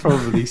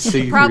 Probably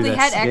see. Probably through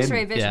their had skin.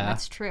 X-ray vision. Yeah.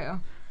 That's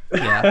true.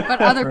 Yeah. But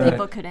other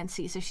people couldn't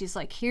see, so she's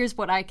like, "Here's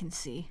what I can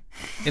see."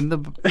 In the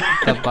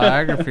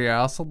biography, I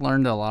also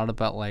learned a lot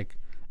about like,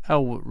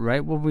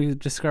 right when we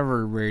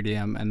discovered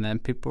radium, and then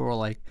people were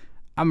like,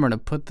 I'm going to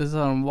put this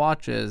on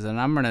watches, and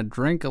I'm going to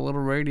drink a little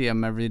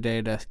radium every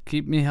day to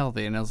keep me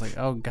healthy. And I was like,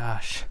 oh,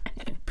 gosh,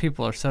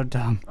 people are so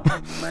dumb.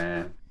 Oh,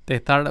 man. They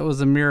thought it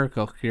was a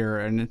miracle cure,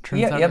 and it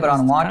turns out but it was on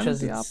kind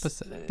watches, of the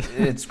opposite.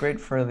 It's great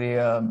for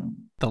the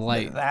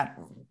light.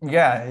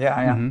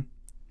 Mm-hmm.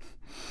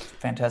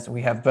 Fantastic.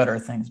 We have better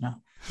things now.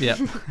 Yep.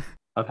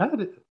 I've heard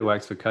it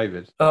works for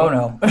COVID. Oh,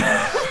 no.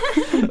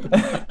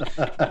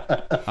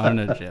 Oh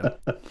no, Jim.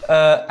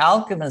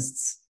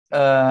 Alchemists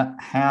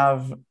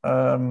have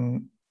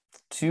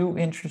two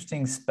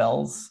interesting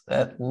spells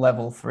at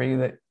level 3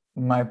 that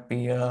might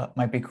be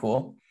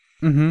cool.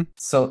 Mm-hmm.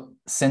 So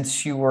since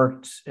she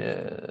worked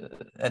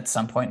at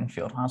some point in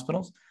field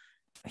hospitals,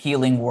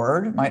 healing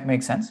word might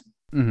make sense.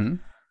 Mm-hmm.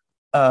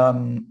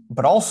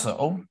 But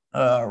also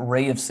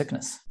ray of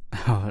sickness.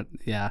 Oh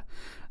yeah.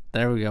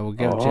 There we go. We'll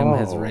give Jim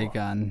his ray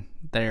gun.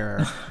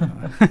 There.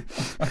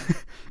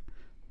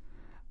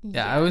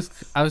 Yeah, I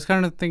was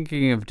kind of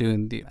thinking of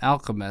doing the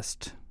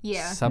alchemist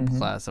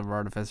subclass of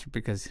artificer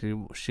because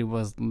she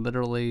was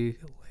literally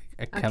like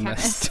a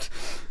chemist.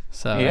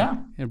 So yeah,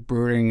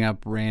 brewing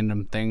up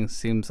random things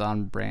seems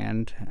on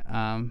brand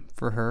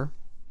for her.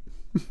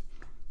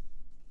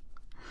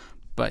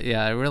 But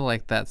yeah, I really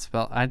like that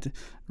spell.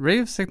 Ray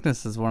of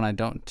Sickness is one I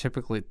don't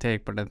typically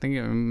take, but I think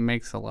it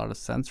makes a lot of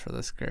sense for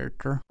this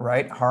character.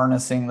 Right,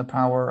 harnessing the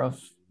power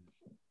of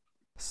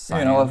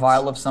Science. a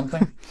vial of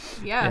something.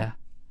 Yeah.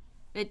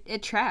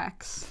 It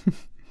tracks.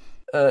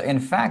 In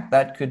fact,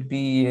 that could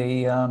be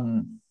a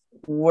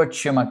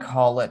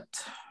whatchamacallit,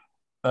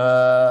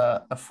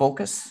 a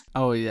focus.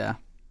 Oh yeah,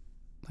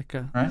 like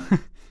a right.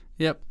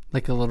 Yep,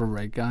 like a little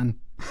ray gun.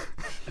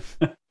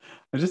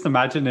 I just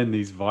imagining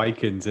these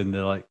Vikings in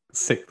the like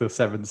 6th or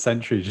 7th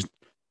century just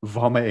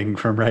vomiting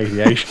from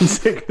radiation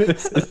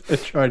sickness as they're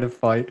trying to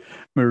fight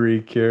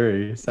Marie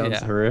Curie.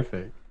 Sounds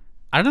horrific.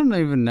 I don't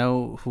even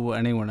know who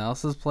anyone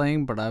else is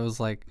playing, but I was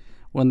like,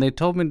 when they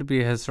told me to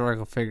be a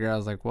historical figure, I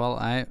was like, well,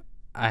 I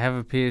have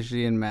a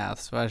PhD in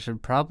math, so I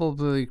should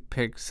probably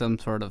pick some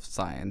sort of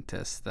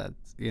scientist that,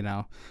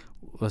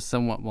 was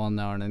somewhat well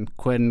known. And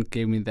Quinn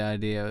gave me the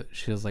idea.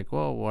 She was like,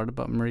 well, what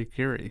about Marie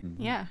Curie?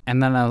 Yeah.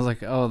 And then I was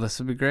like, oh, this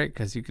would be great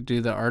because you could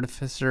do the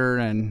artificer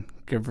and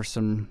give her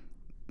some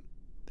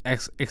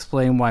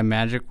explain why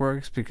magic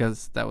works,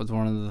 because that was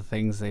one of the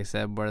things they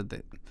said where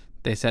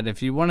they said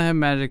if you want to have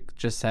magic,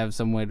 just have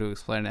some way to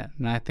explain it.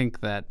 And I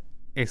think that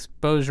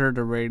exposure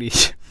to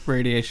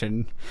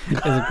radiation is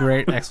a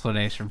great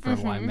explanation for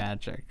why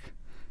magic.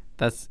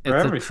 It's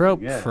a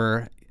trope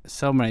for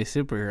so many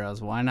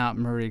superheroes. Why not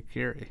Marie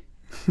Curie?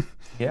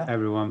 Yeah,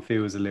 everyone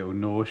feels a little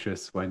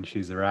nauseous when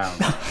she's around.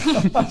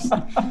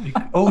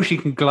 She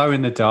can glow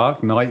in the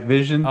dark, night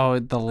vision. Oh,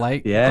 the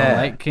light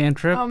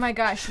cantrip. Oh my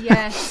gosh,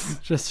 yes.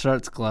 Just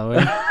starts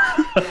glowing.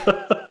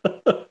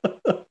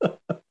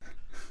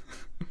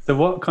 So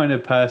what kind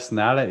of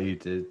personality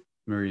did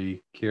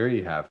Marie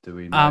Curie have? Do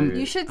we know?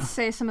 You should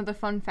say some of the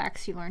fun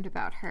facts you learned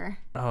about her.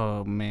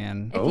 Oh,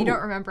 man. If you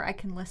don't remember, I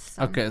can list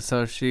some. Okay,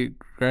 so she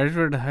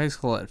graduated high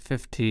school at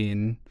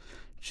 15.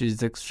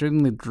 She's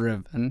extremely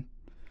driven.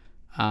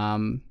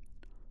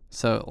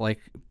 So,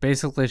 like,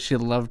 basically she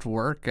loved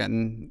work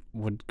and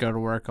would go to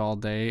work all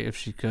day if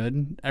she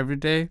could, every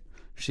day.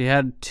 She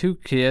had 2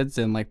 kids,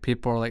 and, like,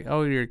 people were like,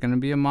 oh, you're going to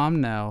be a mom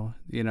now.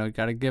 You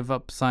got to give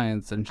up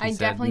science. And she said,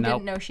 definitely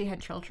nope. didn't know she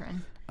had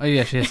children. Oh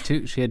yeah, she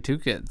had 2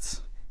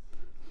 kids.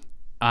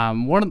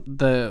 One of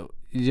the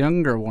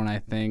younger one, I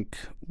think,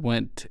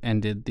 went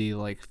and did the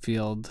like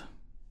field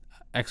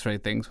X-ray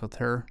things with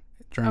her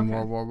during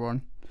World War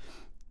One.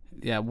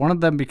 Yeah, one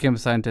of them became a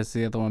scientist.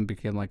 The other one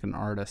became like an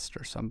artist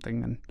or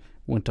something, and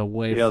went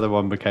away. The other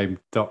one became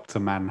Dr.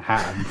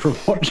 Manhattan from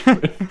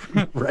watching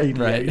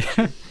radiation.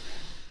 Right.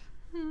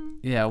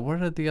 Yeah,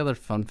 what are the other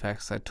fun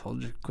facts I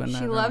told you, Gwen?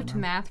 She loved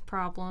math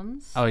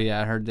problems. Oh,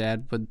 yeah, her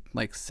dad would,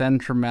 like,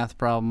 send her math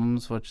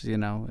problems, which,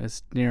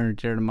 is near and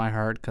dear to my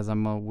heart because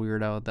I'm a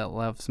weirdo that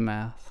loves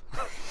math.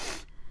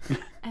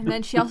 And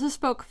then she also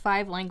spoke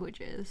 5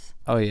 languages.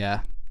 Oh,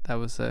 yeah, that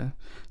was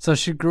So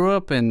she grew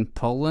up in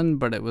Poland,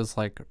 but it was,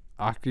 like,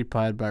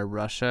 occupied by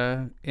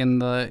Russia in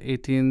the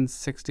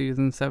 1860s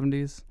and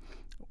 70s.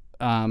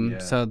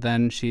 So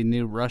then she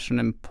knew Russian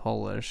and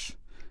Polish.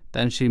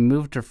 Then she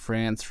moved to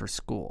France for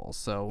school,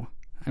 so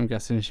I'm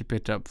guessing she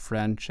picked up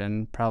French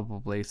and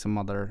probably some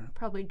other...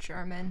 Probably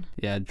German.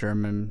 Yeah,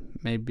 German,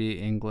 maybe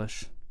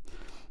English.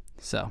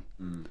 So,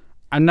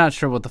 I'm not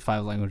sure what the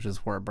 5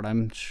 languages were, but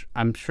I'm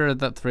sure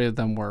that 3 of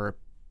them were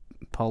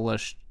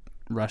Polish,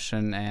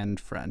 Russian, and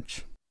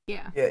French.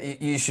 Yeah. Yeah,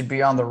 you should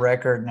be on the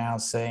record now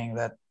saying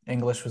that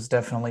English was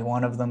definitely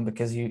one of them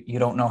because you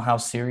don't know how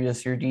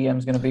serious your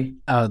DM's going to be.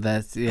 Oh,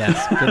 yes,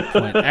 good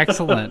point.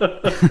 Excellent.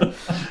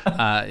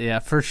 Yeah,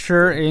 for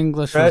sure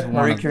English was one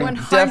Marie of Curie them.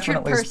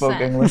 definitely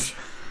spoke English.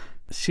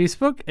 She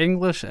spoke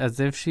English as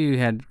if she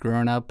had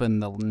grown up in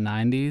the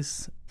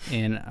 90s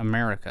in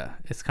America.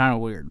 It's kind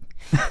of weird.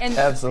 And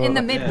Absolutely. in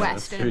the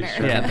Midwest in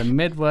America. Yeah, the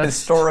Midwest.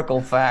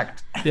 Historical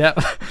fact. Yep.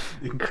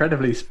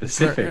 Incredibly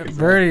specific.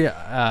 Very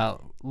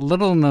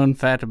little known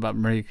fact about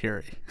Marie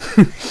Curie.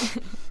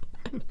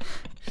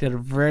 She had a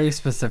very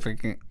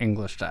specific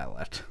English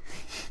dialect.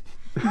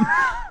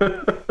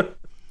 But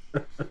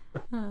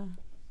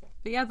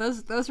yeah,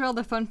 those are all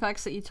the fun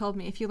facts that you told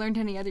me. If you learned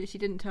any others, you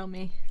didn't tell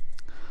me.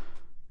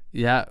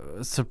 Yeah,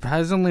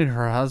 surprisingly,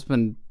 her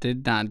husband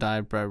did not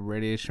die by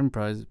radiation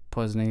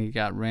poisoning. He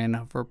got ran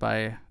over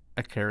by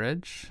a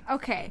carriage.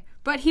 Okay,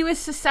 But he was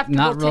susceptible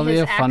Not to really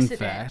his a fun accident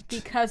fact.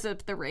 because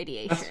of the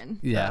radiation.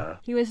 Yeah.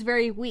 He was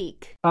very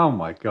weak. Oh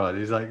my god,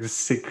 he's like a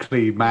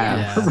sickly man.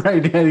 Yeah.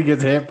 Right now he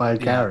gets hit by a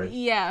carriage.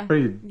 Yeah.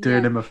 Pretty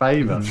doing him a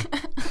favor.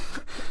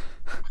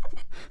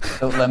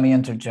 So let me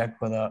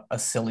interject with a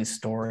silly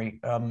story.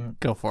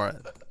 Go for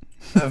it.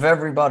 Of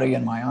everybody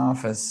in my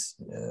office,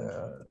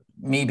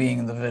 me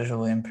being the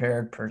visually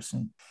impaired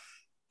person,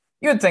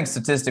 you would think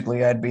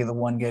statistically I'd be the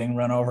one getting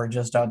run over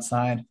just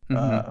outside,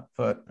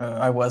 but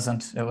I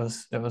wasn't. It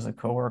was a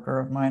coworker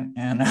of mine,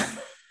 and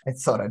I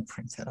thought I'd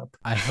bring that up.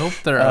 I hope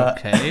they're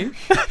okay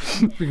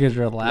because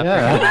you're laughing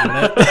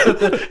Yeah. at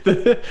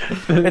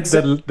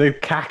it. The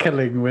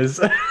cackling was.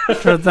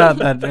 Turns out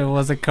that it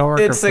was a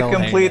coworker. It's a Phil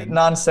complete hated.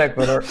 non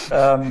sequitur.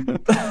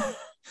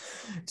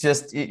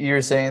 Just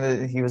you're saying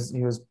that he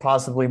was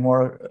possibly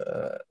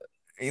more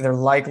either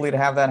likely to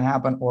have that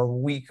happen or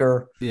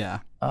weaker. Yeah.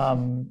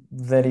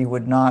 That he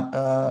would not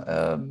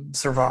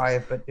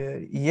survive. But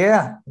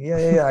yeah,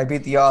 I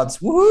beat the odds.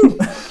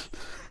 Woohoo!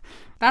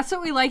 That's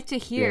what we like to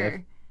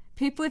hear.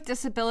 People with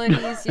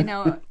disabilities,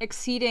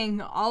 exceeding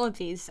all of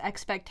these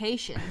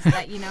expectations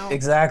that,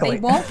 Exactly. they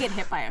won't get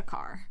hit by a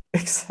car.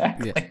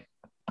 Exactly. Yeah.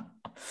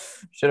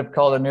 Should have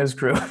called a news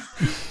crew.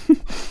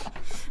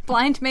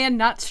 Blind man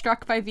not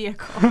struck by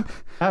vehicle.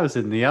 That was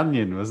in The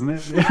Onion,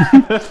 wasn't it?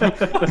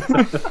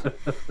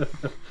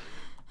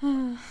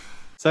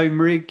 So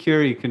Marie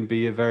Curie can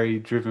be a very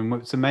driven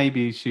woman. So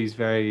maybe she's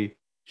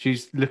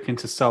looking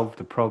to solve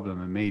the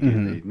problem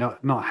immediately,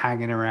 not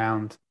hanging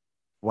around,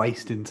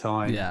 wasting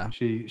time. Yeah.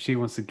 She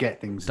wants to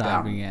get things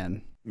Diving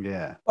done. in.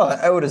 Yeah. Well,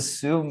 I would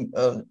assume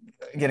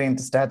getting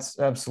to stats,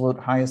 absolute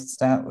highest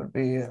stat would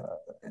be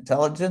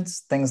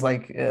intelligence. Things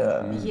like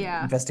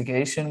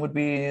investigation would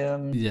be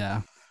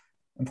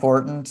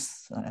important.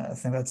 I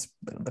think that's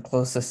the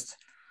closest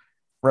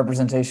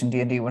representation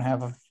D&D would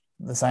have of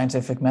the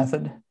scientific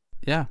method.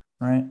 Yeah.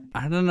 Right.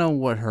 I don't know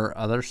what her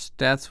other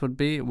stats would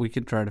be. We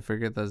could try to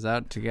figure those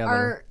out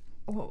together.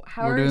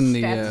 How We're are doing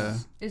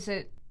stats? Is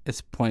it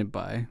It's point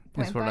by.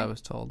 That's what by? I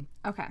was told.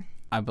 okay?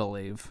 I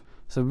believe.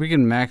 So we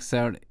can max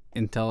out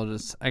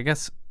intelligence. I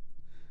guess,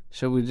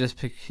 should we just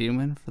pick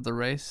human for the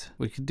race?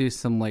 We could do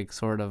some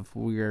sort of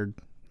weird,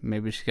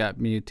 maybe she got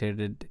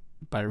mutated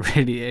by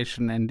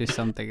radiation and do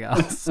something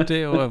else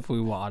too if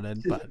we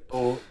wanted. But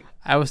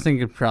I was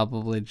thinking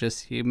probably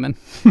just human.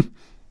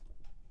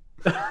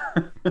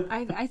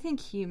 I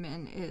think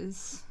human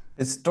is.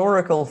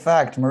 Historical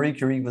fact: Marie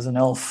Curie was an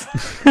elf.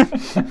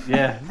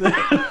 Yeah.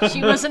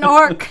 She was an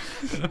orc.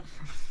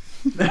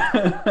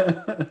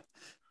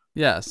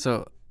 Yeah,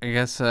 so I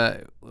guess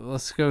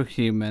let's go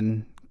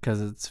human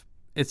because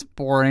it's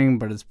boring,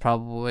 but it's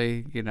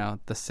probably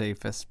the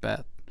safest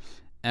bet.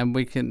 And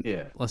we can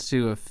let's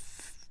do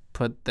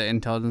put the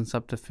intelligence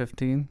up to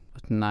 15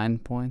 with 9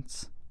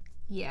 points.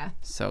 Yeah.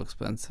 So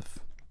expensive.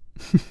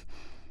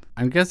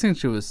 I'm guessing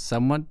she was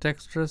somewhat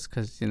dexterous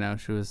because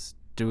she was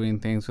doing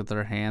things with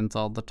her hands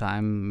all the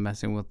time,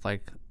 messing with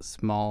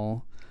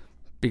small,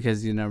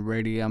 because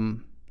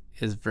radium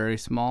is very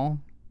small,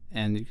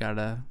 and you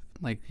gotta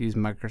use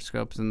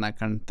microscopes and that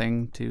kind of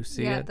thing to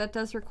see it. Yeah, that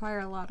does require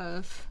a lot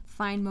of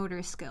fine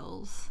motor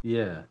skills.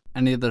 Yeah.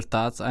 Any other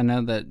thoughts? I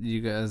know that you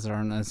guys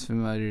aren't as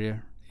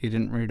familiar. You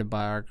didn't read a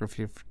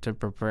biography to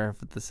prepare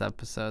for this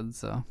episode,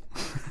 so.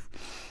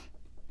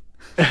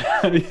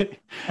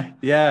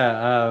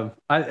 Yeah,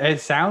 it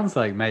sounds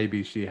like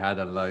maybe she had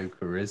a low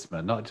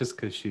charisma, not just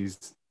because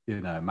she's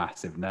a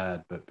massive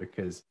nerd, but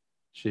because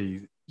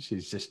she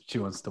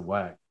wants to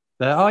work.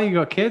 You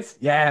got kids?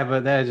 Yeah,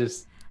 but they're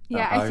just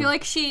I feel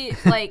like she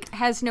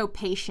has no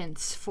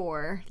patience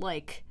for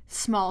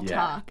small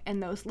talk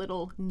and those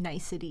little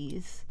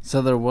niceties.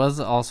 So there was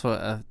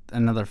also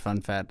another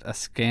fun fact: a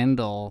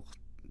scandal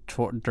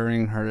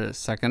during her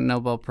second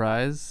Nobel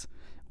Prize,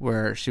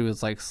 where she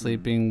was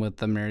sleeping with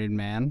the married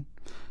man,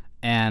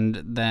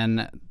 and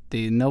then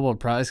the Nobel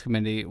Prize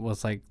committee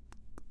was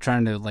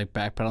trying to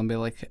backpedal and be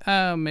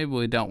oh, maybe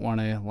we don't want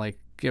to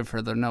give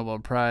her the Nobel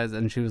Prize,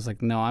 and she was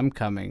no, I'm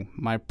coming.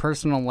 My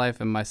personal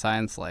life and my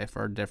science life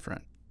are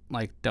different.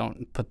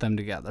 Don't put them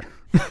together.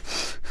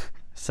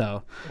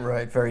 So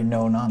Right, very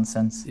no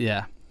nonsense.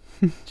 yeah.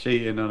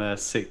 cheating on her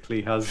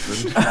sickly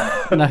husband.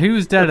 No, he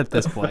was dead at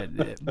this point,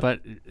 but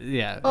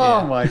yeah.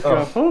 Oh my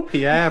god, poor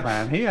Pierre,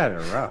 man, he had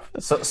it rough.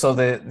 So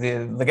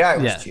the guy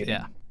was cheating.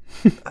 Yeah.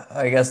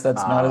 I guess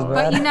that's not as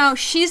bad. But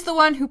she's the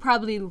one who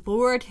probably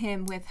lured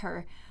him with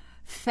her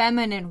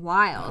feminine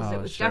wiles. It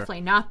was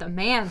definitely not the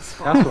man's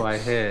fault. That's what I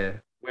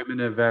hear.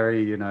 Women are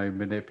very,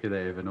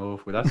 manipulative and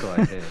awful. That's what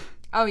I hear.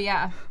 Oh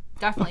yeah,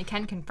 definitely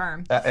can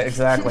confirm.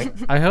 Exactly.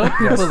 I hope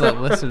people that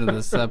listen to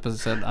this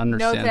episode Know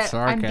understand that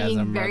sarcasm. I'm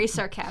being very but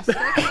sarcastic.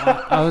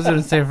 I was going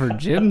to say for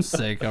Jim's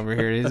sake over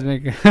here, he's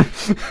making I'm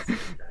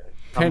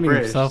painting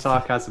British. himself.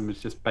 Sarcasm is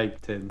just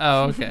baked in.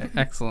 Oh, okay,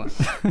 excellent.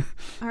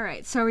 All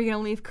right, so are we gonna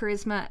leave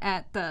charisma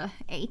at the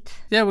 8?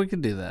 Yeah, we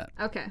could do that.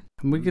 Okay.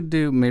 We could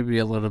do maybe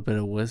a little bit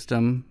of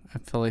wisdom. I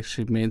feel like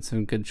she made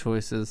some good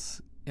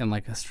choices in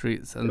a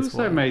street sense.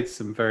 Also made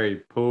some very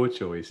poor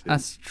choices.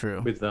 That's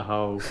true. With the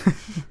whole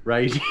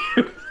radio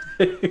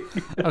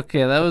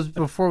Okay, that was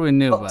before we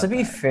knew Well, about to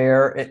be that.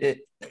 fair,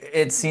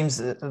 it seems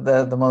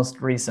the most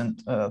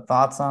recent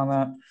thoughts on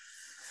that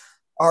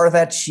are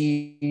that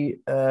she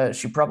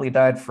probably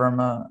died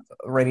from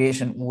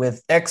radiation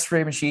with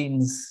X-ray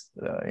machines,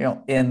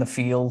 in the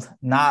field,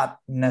 not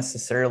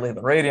necessarily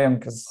the radium,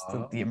 because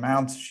the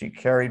amounts she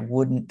carried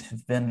wouldn't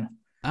have been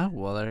Oh,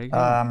 well, there you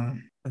go.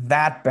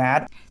 that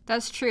bad.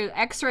 That's true.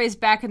 X-rays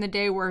back in the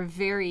day were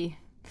very,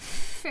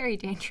 very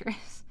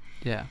dangerous.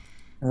 Yeah.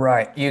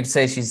 Right. You'd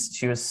say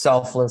she was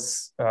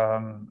selfless,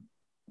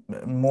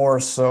 more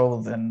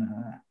so than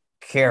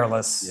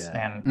careless.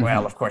 Yeah. And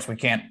well, of course, we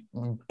can't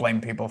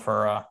blame people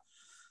for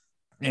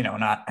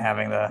not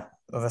having the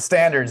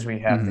standards we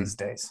have these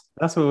days.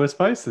 That's what we're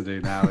supposed to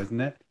do now, isn't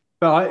it?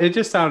 But it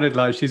just sounded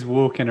like she's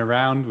walking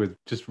around with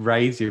just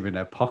radium in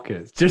her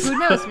pockets. Just Who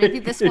knows? Maybe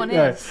this one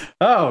is.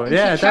 Oh, And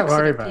yeah, she don't chucks it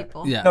worry at about it.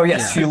 people. Yeah. No,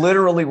 yes, she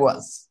literally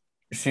was.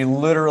 She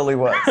literally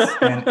was,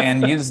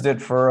 and used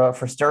it for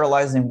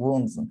sterilizing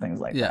wounds and things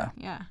like that.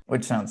 Yeah.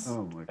 Which sounds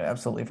Oh my God.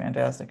 absolutely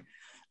fantastic.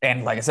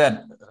 And like I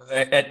said,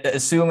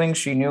 assuming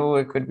she knew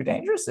it could be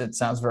dangerous, it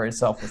sounds very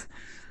selfless.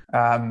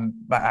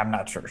 But I'm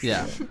not sure.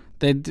 Yeah.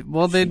 They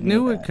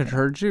knew it that, could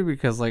hurt you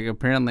because, like,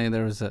 apparently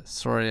there was a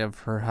story of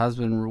her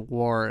husband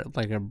wore,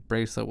 like, a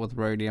bracelet with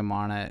radium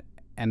on it,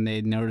 and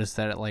they noticed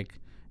that it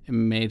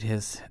made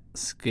his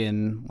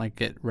skin, like,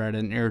 get red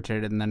and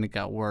irritated, and then it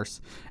got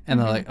worse. And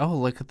they're like, oh,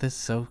 look at this,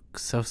 so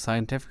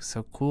scientific,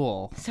 so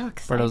cool. So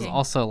exciting. But it was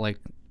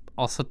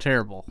also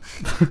terrible.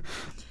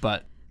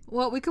 But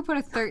Well, we could put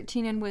a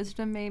 13 in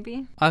wisdom,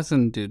 maybe. I was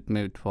going to do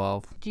maybe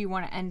 12. Do you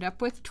want to end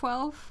up with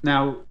 12?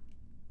 Now,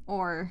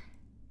 Or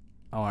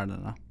Oh, I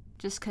don't know.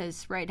 just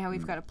because right now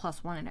we've got a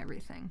 +1 and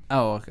everything?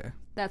 Oh, okay.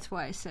 That's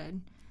why I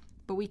said.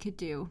 But we could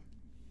do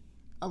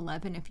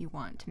 11 if you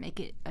want to make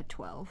it a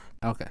 12.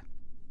 Okay.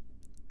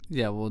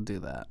 Yeah, we'll do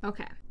that.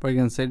 Okay. What are you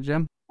going to say,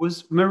 Jim?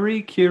 was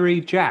Marie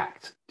Curie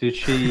jacked? Did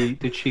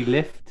she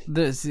lift?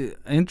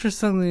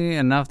 Interestingly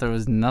enough, there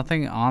was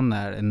nothing on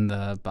that in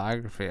the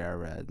biography I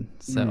read.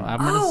 So I'm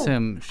going to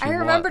assume she I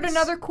remembered was.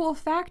 another cool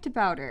fact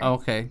about her.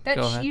 Okay, That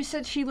go ahead. you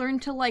said she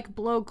learned to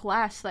blow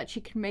glass so that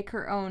she could make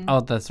her own Oh,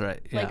 that's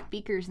right. Yeah.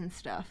 beakers and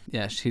stuff.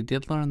 Yeah, she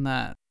did learn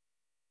that.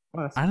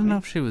 Well, that's I don't know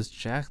if she was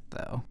jacked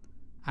though.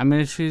 I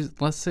mean,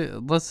 let's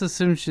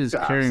assume she's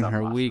Got carrying some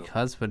her muscle. weak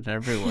husband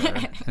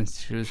everywhere, and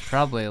she was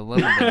probably a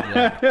little bit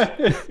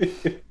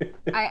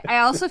jacked. I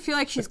also feel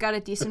like she's got a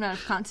decent amount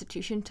of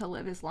constitution to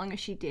live as long as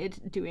she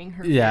did doing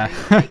her Yeah.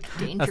 very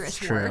dangerous That's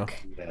true.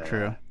 work. Yeah,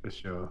 True. for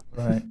sure.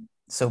 Right.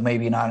 So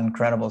maybe not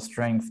incredible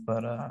strength,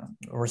 but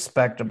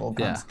respectable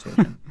Yeah.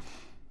 constitution.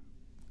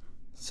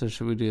 So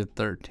should we do a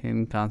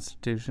 13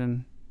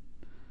 Constitution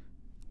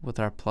with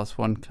our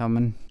 +1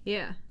 coming?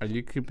 Yeah. Are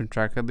you keeping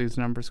track of these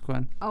numbers,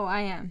 Quinn? Oh,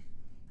 I am.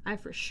 I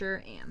for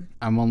sure am.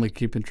 I'm only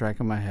keeping track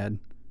in my head.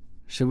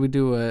 Should we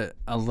do a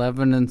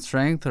 11 in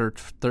strength or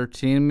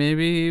 13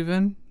 maybe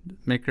even?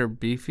 Make her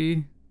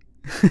beefy?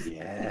 Make her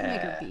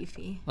Yeah.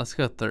 beefy. Let's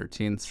go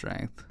 13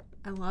 strength.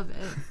 I love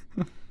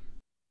it.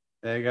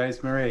 There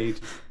goes Marie,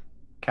 just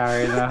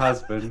carrying her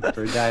husband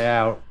for a day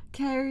out.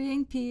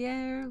 Carrying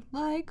Pierre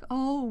like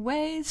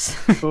always.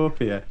 Poor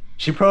Pierre.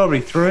 She probably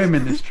threw him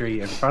in the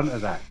street in front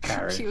of that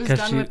carriage. She was 'Cause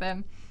done she- with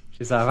him.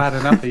 She's like, I've had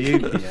enough of you,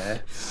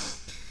 Pierre.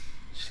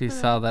 She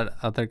saw that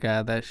other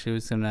guy that she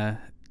was gonna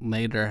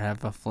later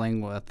have a fling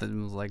with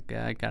and was like,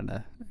 yeah, I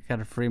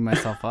gotta free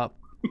myself up.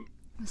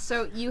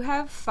 So you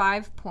have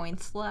 5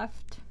 points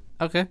left.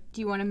 Okay.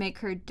 Do you want to make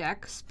her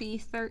dex be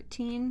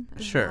 13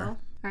 as Sure. well?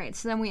 All right,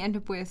 so then we end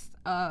up with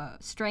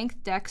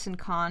strength, dex, and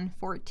con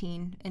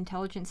 14,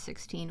 intelligence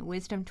 16,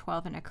 wisdom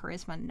 12, and a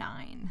charisma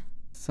 9.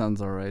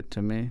 Sounds alright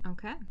to me.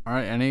 Okay.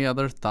 Alright, any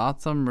other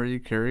thoughts on Marie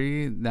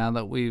Curie now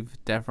that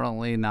we've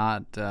definitely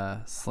not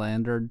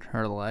slandered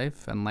her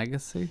life and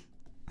legacy?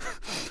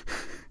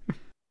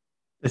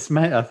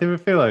 I think we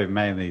feel like we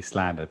mainly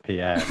slandered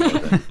Pierre more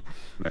than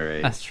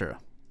Marie. That's true.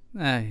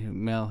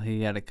 Well,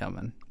 he had it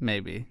coming.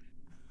 Maybe.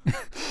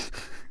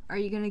 Are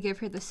you going to give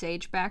her the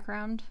sage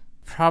background?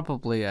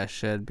 Probably I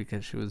should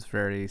because she was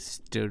very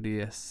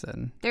studious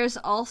and... There's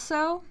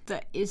also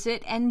the is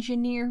it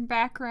engineer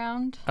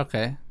background.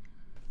 Okay.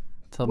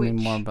 Tell me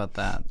Which, more about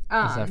that.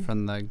 Is that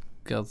from the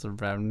Guilds of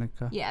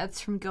Ravnica? Yeah,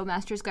 it's from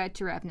Guildmaster's Guide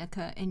to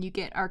Ravnica, and you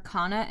get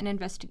Arcana and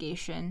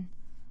Investigation,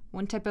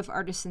 one type of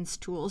artisan's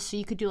tools, so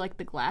you could do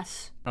the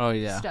glass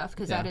stuff,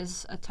 because that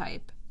is a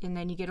type, and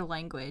then you get a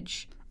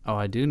language. Oh,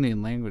 I do need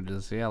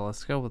languages. Yeah,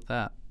 let's go with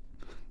that.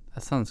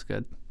 That sounds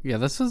good. Yeah,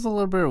 this was a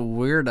little bit of a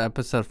weird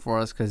episode for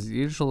us because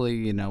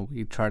usually,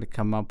 we try to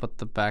come up with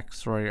the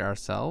backstory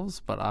ourselves,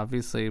 but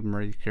obviously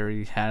Marie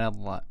Curie had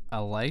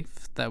a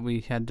life that we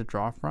had to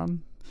draw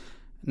from.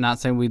 Not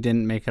saying we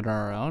didn't make it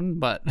our own,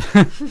 but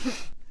a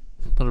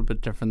little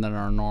bit different than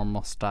our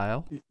normal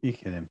style. You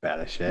can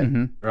embellish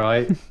it,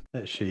 right?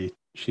 That she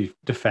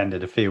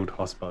defended a field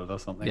hospital or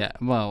something. Yeah,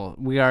 well,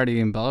 we already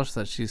embellished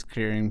that she's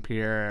carrying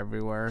Pierre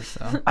everywhere,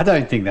 so... I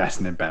don't think that's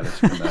an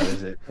embellishment, though,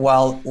 is it?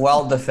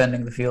 While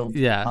defending the field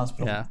Yeah,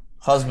 hospital. yeah.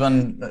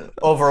 husband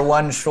over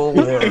one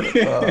shoulder,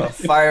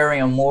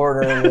 firing a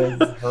mortar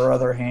with her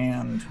other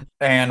hand,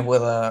 and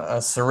with a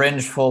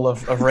syringe full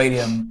of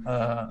radium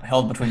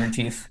held between her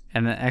teeth.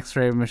 And an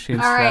X-ray machine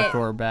All strapped right. to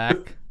her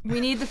back. We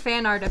need the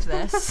fan art of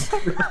this.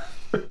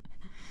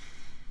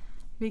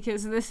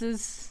 Because this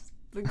is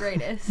the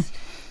greatest.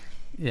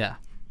 Yeah.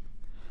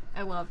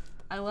 I love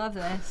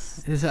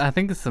this. I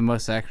think it's the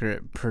most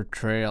accurate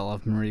portrayal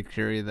of Marie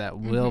Curie that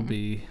will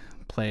be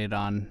played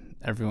on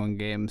Everyone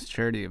Games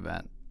charity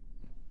event.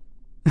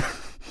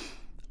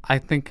 I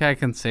think I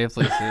can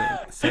safely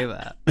say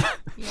that.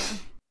 Yeah.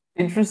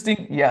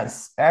 Interesting.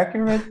 Yes.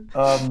 Accurate.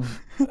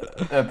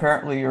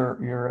 Apparently your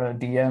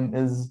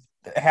DM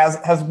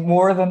has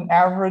more than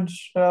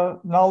average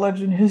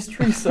knowledge in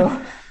history.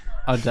 So.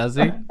 Oh, does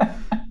he?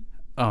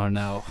 Oh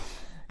no.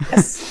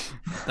 Yes.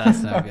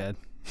 That's no good.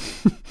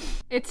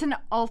 It's an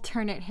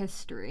alternate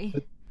history.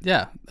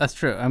 Yeah, that's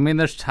true. I mean,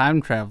 there's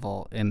time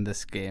travel in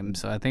this game,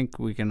 so I think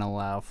we can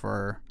allow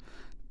for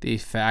the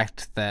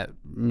fact that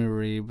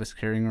Marie was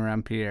carrying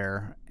around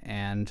Pierre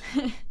and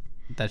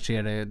that she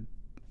had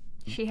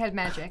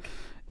magic.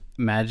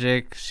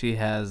 Magic. She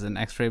has an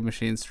X-ray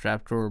machine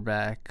strapped to her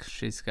back.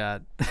 She's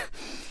got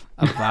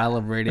a vial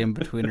of radium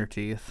between her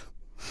teeth.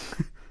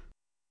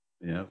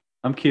 Yeah.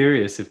 I'm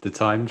curious if the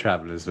time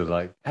travelers were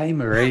like, "Hey,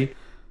 Marie,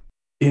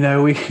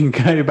 we can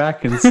go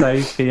back and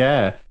save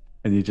Pierre."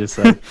 And you just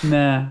like,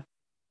 "Nah,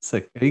 it's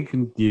like you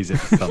can use it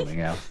for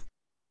something else."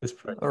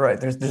 All right,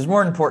 there's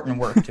more important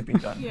work to be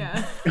done.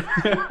 Yeah.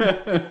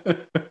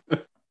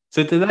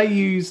 So do they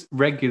use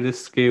regular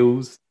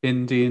skills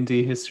in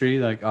D&D history,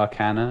 like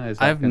Arcana?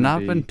 I've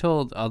not been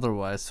told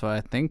otherwise, so I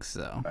think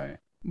so. Right.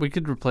 We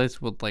could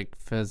replace with like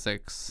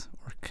physics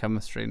or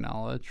chemistry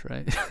knowledge,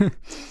 right?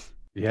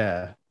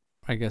 Yeah.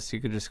 I guess you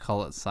could just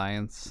call it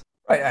science.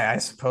 I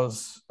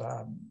suppose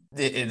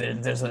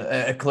there's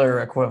a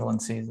clear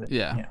equivalency that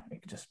we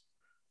could just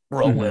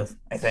roll with,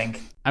 I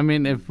think. I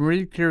mean, if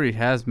Marie Curie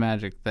has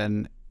magic,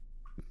 then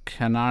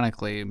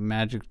canonically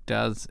magic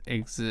does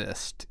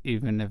exist,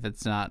 even if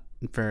it's not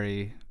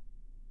very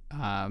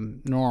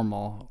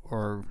normal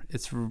or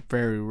it's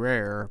very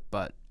rare,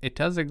 but it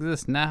does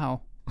exist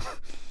now.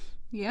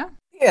 Yeah.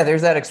 Yeah,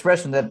 there's that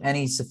expression that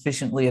any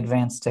sufficiently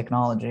advanced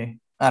technology,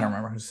 I don't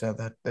remember who said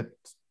that,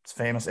 it's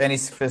famous, any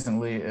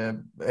sufficiently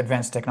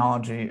advanced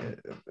technology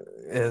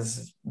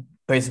is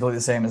basically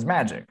the same as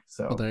magic.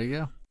 So Well, there you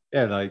go.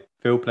 Yeah, like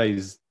Phil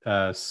plays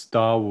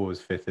Star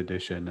Wars 5th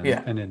edition,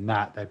 and in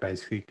that they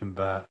basically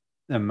convert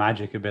the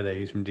magic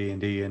abilities from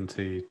D&D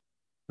into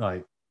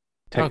like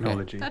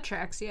technology. That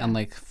tracks, yeah. And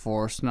like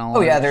force knowledge.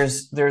 Oh yeah,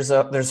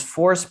 there's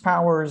force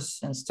powers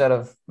instead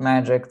of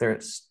magic.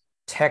 There's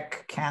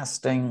tech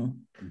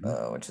casting,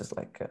 which is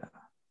like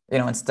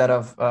instead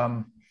of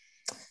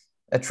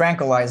a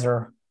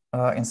tranquilizer,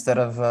 instead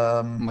of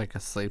like a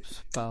sleep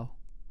spell.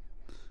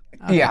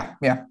 Okay.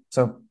 Yeah.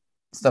 So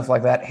stuff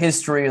like that.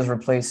 History is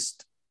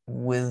replaced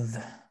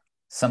with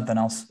something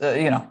else.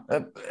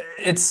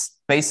 It's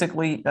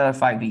basically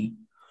 5e,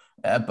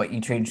 but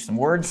you change some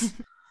words,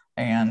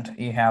 and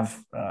you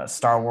have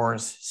Star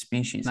Wars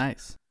species.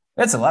 Nice.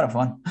 It's a lot of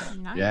fun.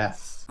 Nice. Yeah.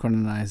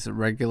 Quintonized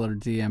regular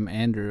DM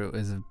Andrew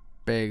is a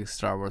big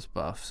Star Wars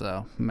buff,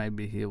 so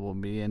maybe he will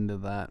be into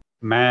that.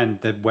 Man,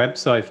 the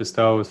website for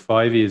Star Wars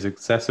 5e is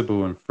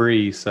accessible and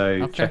free,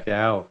 so check it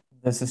out.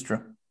 This is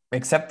true.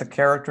 Except the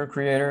character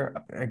creator,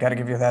 I got to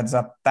give you a heads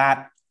up.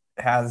 That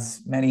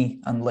has many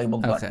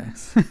unlabeled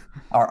buttons.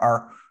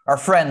 Our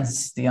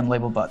friends, the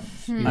unlabeled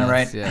buttons. Am I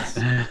right? Yes.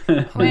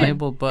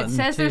 Unlabeled button. It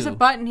says there's a too.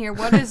 button here.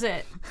 What is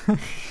it?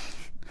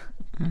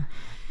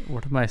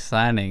 What am I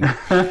signing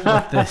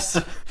with this?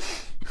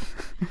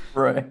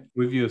 Right.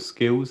 With your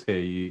skills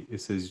here,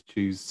 it says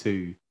choose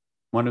two.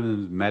 One of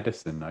them is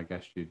medicine. I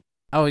guess you'd.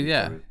 Oh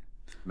yeah.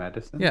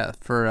 Medicine. Yeah,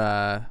 for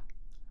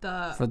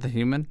the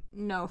human.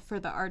 No, for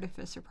the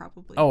artificer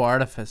probably. Oh,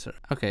 artificer.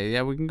 Okay,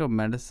 yeah, we can go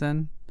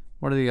medicine.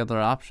 What are the other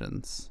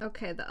options?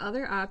 Okay, the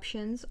other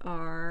options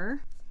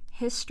are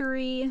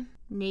history,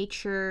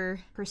 nature,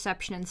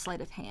 perception, and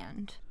sleight of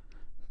hand.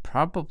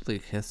 Probably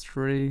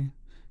history,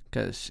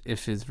 because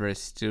if she's very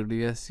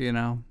studious,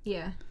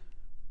 Yeah.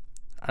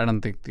 I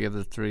don't think the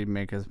other three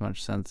make as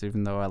much sense,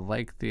 even though I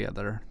like the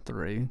other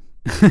three.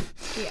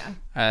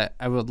 Yeah.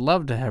 I would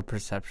love to have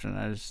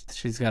perception.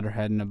 She's got her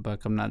head in a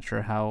book. I'm not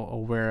sure how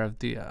aware of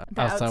the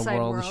outside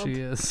world she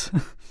is.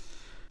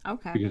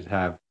 Okay. You could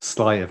have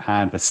sleight of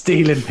hand for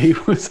stealing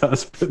people's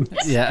husbands.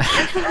 Yeah.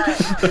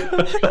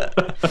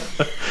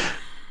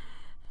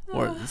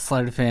 Or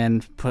sleight of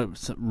hand, put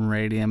some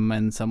radium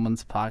in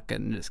someone's pocket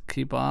and just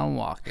keep on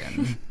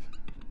walking.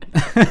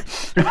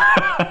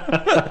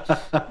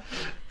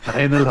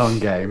 Playing the long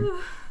game.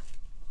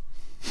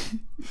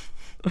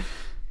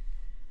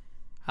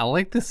 I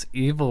like this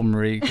evil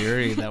Marie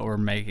Curie that we're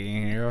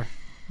making here.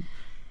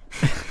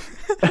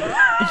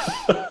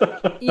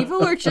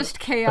 Evil or just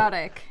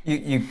chaotic?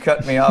 You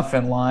cut me off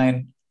in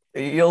line.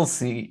 You'll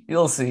see.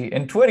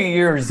 In 20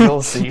 years,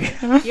 you'll see.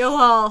 You'll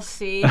all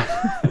see.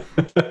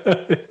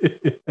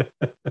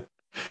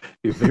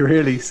 You'd be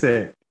really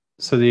sick.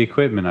 So the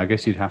equipment, I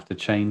guess you'd have to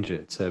change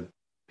it to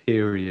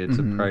periods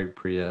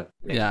appropriate.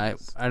 Yeah,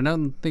 I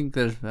don't think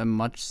there's been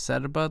much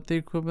said about the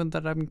equipment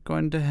that I'm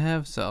going to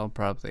have, so I'll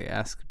probably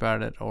ask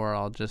about it, or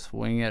I'll just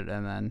wing it,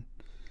 and then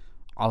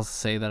I'll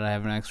say that I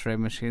have an X-ray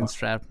machine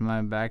strapped to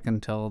my back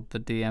until the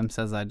DM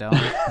says I don't.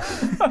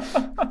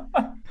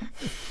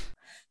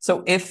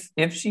 So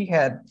if she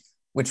had,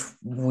 which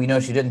we know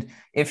she didn't,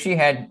 if she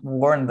had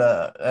worn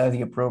the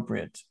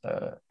appropriate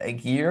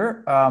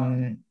gear,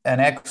 an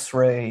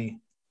X-ray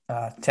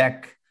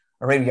tech,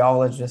 a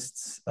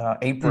radiologist's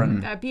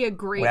apron That'd be a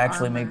great would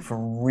actually armor. make for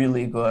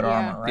really good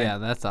armor, right? Yeah,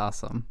 that's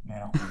awesome. You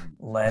know,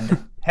 lead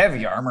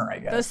heavy armor, I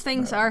guess. Those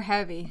things are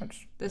heavy.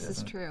 Which This is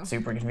isn't true.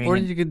 Super Or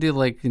convenient. you could do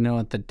like,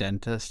 at the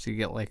dentist, you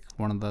get like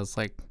one of those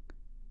like,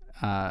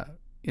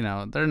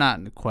 they're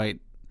not quite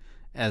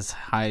as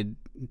high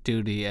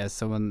duty as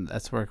someone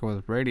that's working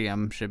with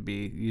radium should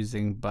be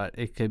using, but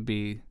it could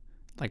be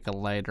like a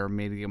light or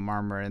medium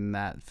armor in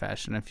that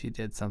fashion if you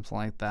did something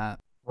like that.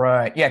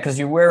 Right. Yeah, because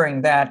you're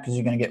wearing that because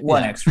you're going to get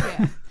one Yeah.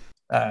 X-ray.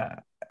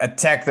 A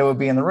tech that would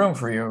be in the room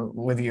for you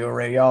with you, a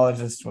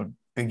radiologist, would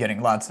be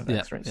getting lots of Yep,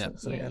 X-rays. yep.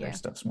 So Yeah. their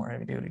stuff's more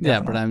heavy duty.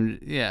 Yeah, but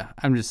definitely.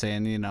 I'm just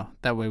saying,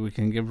 that way we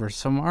can give her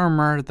some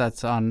armor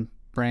that's on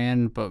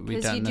brand, but we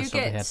Because don't you do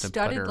necessarily get have to put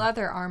studded her.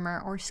 leather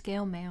armor or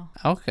scale mail.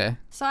 Okay.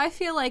 So I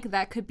feel like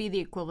that could be the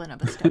equivalent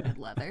of a studded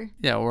leather.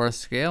 Yeah, or a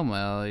scale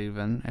mail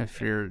even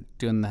if you're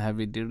doing the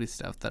heavy duty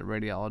stuff that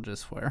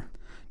radiologists wear.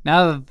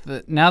 Now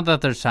that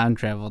there's time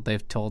travel,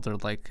 they've told her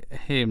like,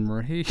 "Hey,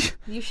 Marie,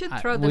 You should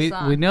throw this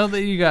on. we know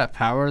that you got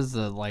powers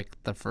the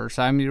first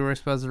time you were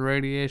exposed to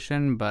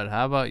radiation, but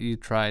how about you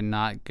try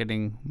not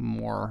getting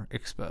more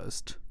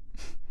exposed?"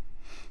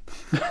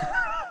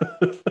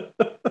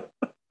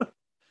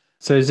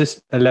 So is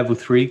this a level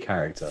 3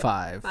 character?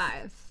 5.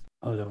 5.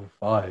 Oh, level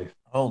 5.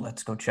 Oh,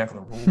 let's go check the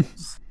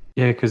rules.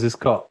 Yeah, because it's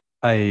got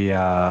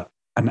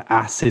an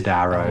acid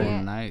arrow Oh,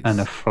 Yeah. nice. and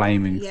a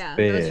flaming Yeah,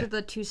 spear. those are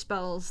the 2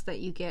 spells that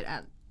you get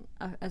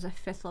as a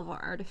 5th level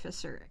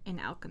artificer in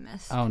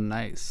Alchemist. Oh,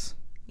 nice.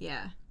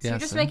 Yeah. So Yeah, you're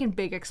just so- making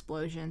big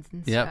explosions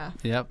and Yep, stuff.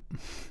 yep.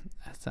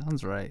 That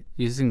sounds right.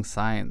 Using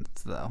science,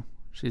 though.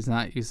 She's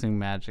not using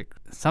magic.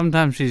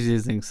 Sometimes she's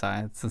using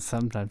science, and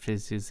sometimes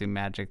she's using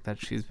magic that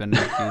she's been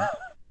imbued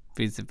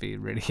vis-a-vis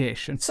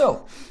radiation.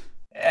 So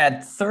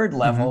at third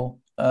level,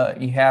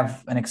 you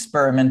have an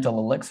experimental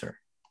elixir,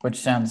 which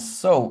sounds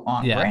so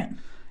on Yeah. brand.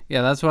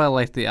 Yeah, that's why I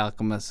like the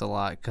Alchemist a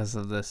lot, because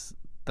of this.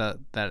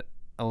 That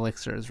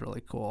elixir is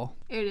really cool.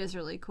 It is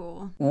really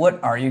cool.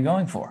 What are you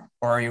going for?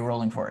 Or are you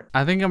rolling for it?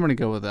 I think I'm going to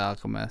go with the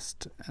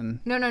Alchemist. And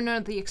No,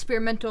 the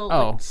experimental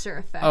Oh. elixir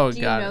effect. Oh, Do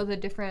you got know it. the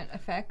different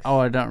effects?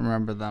 I don't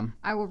remember them.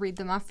 I will read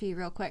them off for you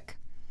real quick.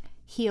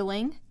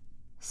 Healing,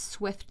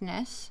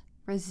 swiftness,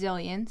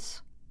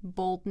 resilience,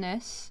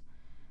 boldness,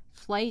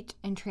 flight,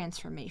 and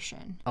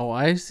transformation. Oh,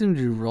 I assumed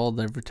you rolled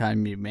every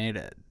time you made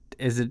it.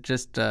 Is it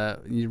just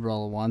you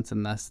roll once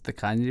and that's the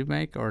kind you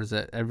make, or is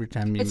it every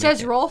time you make it? It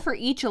says roll for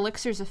each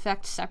elixir's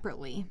effect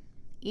separately.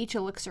 Each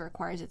elixir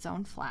requires its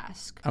own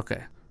flask.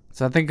 Okay.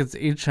 So I think it's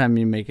each time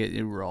you make it,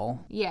 you roll.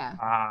 Yeah.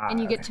 And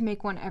you get to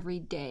make one every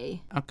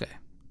day. Okay.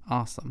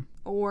 Awesome.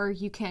 Or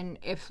you can,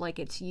 if like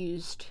it's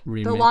used,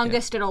 Remake the it.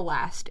 longest it'll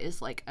last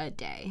is like a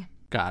day.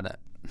 Got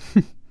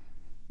it.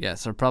 Yeah,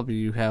 so probably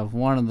you have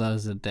one of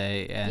those a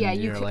day, and Yeah,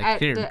 you you're can- like, at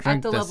here, the- at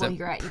drink the this. level It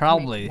you're at, you can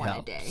probably make one a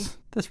helps. day.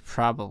 This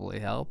probably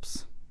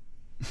helps.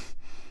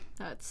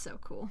 That's so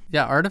cool.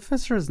 Yeah,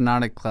 Artificer is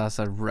not a class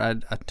I've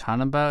read a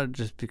ton about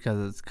just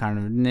because it's kind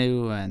of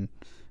new and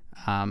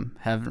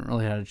haven't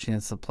really had a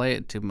chance to play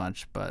it too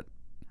much, but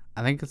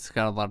I think it's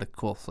got a lot of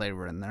cool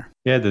flavor in there.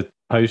 Yeah, the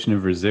potion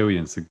of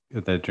resilience,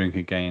 their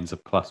drinker gains a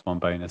 +1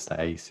 bonus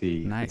to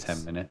AC Nice. for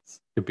 10 minutes.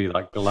 Could be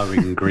like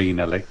glowing green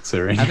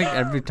elixir. I think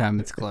every time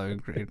it's glowing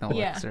green Yeah.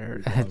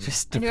 elixir, it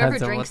just And whoever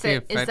depends on what drinks the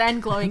it is effect. then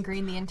glowing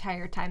green the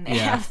entire time they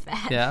Yeah. have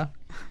that. Yeah.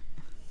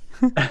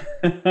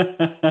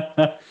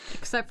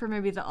 Except for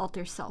maybe the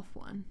alter self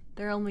one.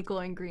 They're only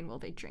glowing green while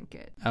they drink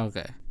it.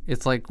 Okay.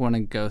 It's like when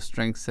a ghost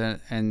drinks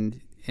it, and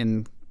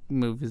in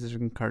movies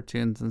and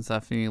cartoons and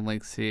stuff, and you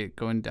like see it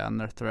going down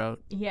their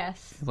throat.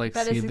 Yes. You, like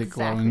that see is the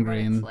exactly glowing what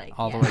it's green like,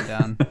 all yeah. the way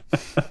down.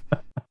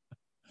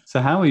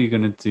 So how are you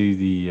going to do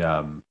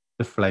the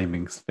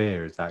flaming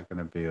sphere? Is that going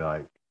to be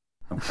like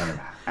some kind of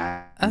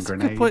hand That's a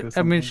grenade good or point. something?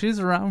 I mean, she's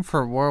around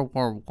for World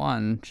War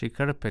One. She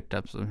could have picked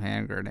up some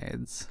hand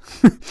grenades.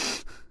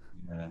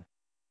 Yeah.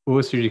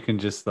 Also, you can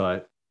just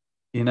like,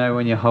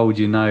 when you hold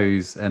your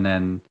nose and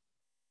then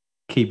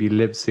keep your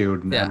lips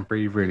sealed and, Yeah. and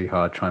breathe really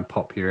hard, try and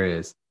pop your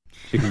ears.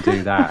 You can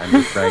do that and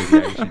just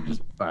radiation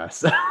just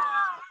bursts.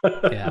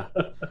 Yeah.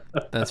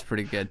 That's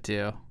pretty good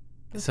too.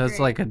 That's So it's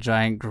great. like a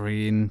giant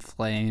green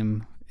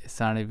flame. It's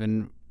not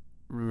even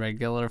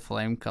regular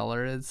flame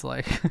color. It's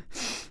like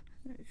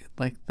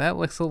that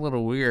looks a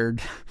little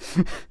weird.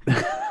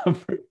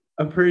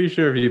 I'm pretty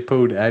sure if you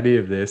pulled any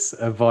of this,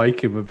 a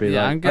Viking would be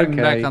Yeah, like, I'm getting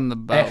okay, back on the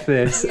boat. F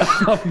this,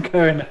 I'm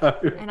going home.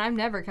 And I'm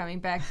never coming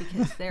back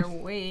because they're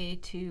way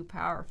too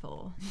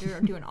powerful.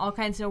 They're doing all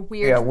kinds of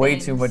weird Yeah, things. way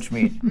too much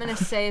meat. I'm going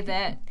to say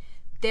that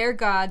their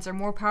gods are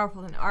more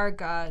powerful than our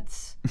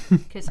gods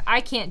because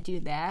I can't do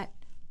that.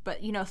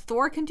 But, you know,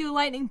 Thor can do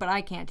lightning, but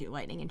I can't do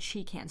lightning, and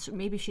she can, so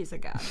maybe she's a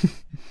god.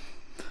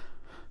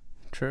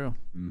 True.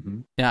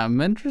 Mm-hmm. Yeah,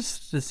 I'm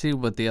interested to see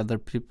what the other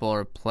people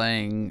are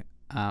playing,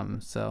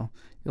 so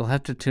you'll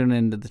have to tune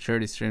into the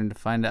charity stream to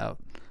find out.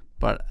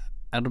 But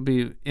it'll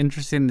be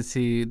interesting to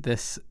see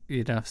this,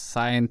 you know,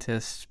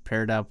 scientist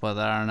paired up with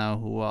I don't know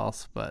who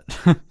else, but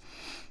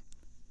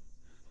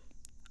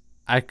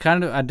I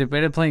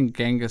debated playing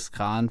Genghis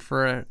Khan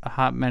for a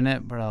hot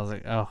minute, but I was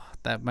like, oh,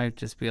 that might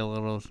just be a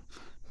little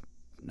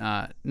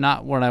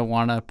not what I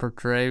want to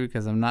portray,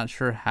 because I'm not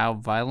sure how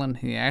violent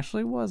he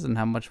actually was and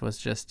how much was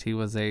just he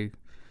was a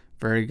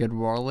very good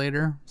war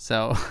leader.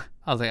 So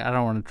I was like, I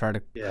don't want to try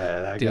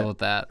to deal with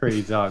that.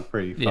 Pretty dark,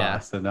 pretty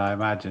fast, and I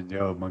imagine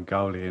your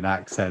Mongolian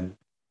accent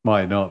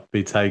might not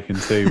be taken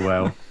too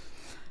well.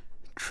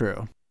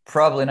 True.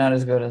 Probably not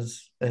as good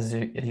as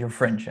your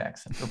French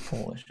accent or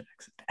Polish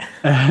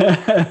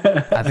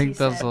accent. I think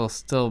those will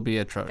still be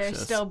atrocious.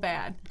 They're still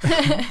bad.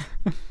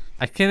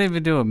 I can't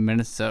even do a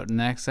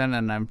Minnesotan accent,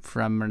 and I'm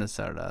from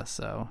Minnesota,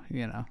 so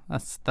you know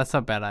that's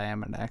how bad I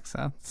am at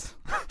accents.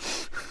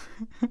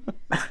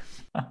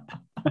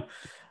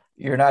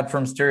 You're not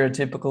from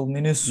stereotypical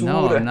Minnesota.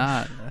 No, I'm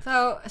not.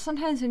 So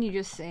sometimes when you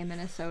just say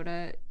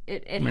Minnesota,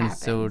 it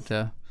Minnesota.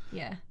 Happens.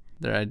 Yeah.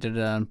 There, I did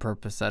it on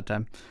purpose that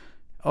time.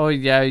 Oh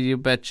yeah, you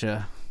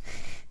betcha.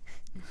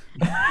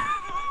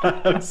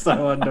 That's so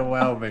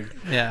underwhelming.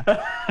 Yeah.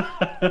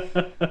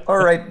 All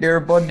right, dear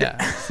bud. Yeah.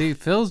 See,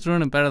 Phil's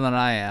doing it better than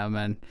I am,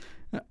 and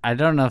I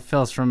don't know if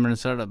Phil's from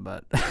Minnesota,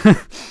 but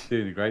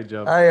doing a great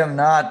job. I am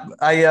not.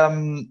 I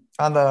am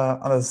on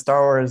the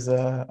Star Wars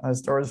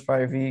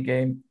 5e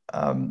game.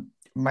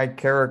 My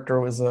character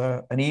was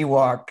an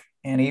Ewok,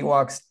 and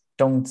Ewoks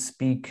don't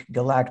speak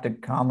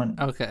Galactic Common.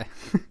 Okay.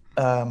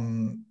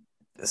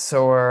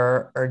 So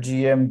our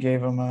GM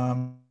gave him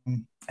a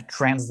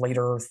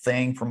translator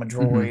thing from a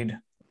droid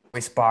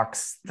voice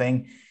box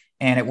thing,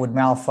 and it would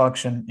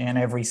malfunction. And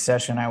every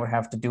session, I would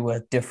have to do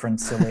a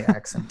different silly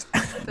accent.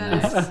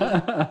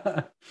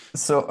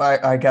 So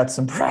I got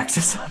some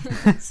practice on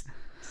this.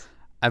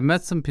 I've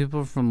met some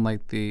people from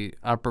like the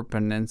Upper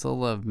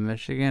Peninsula of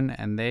Michigan,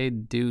 and they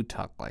do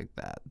talk like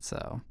that.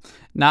 So,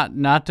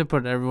 not to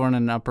put everyone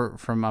in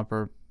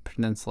Upper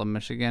Peninsula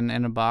Michigan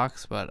in a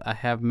box, but I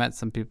have met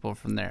some people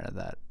from there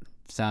that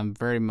sound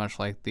very much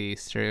like the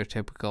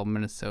stereotypical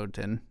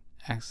Minnesotan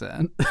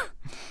accent.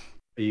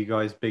 Are you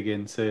guys big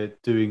into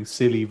doing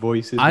silly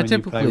voices when you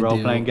play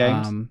role-playing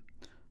games?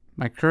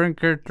 My current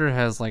character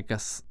has like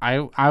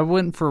I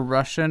went for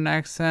Russian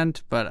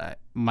accent, but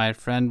my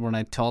friend, when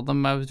I told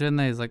him I was doing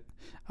that, he's like,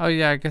 oh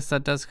yeah, I guess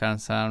that does kind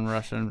of sound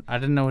Russian. I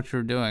didn't know what you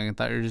were doing. I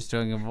thought you were just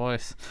doing a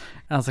voice.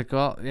 And I was like,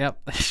 well,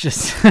 yep, it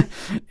just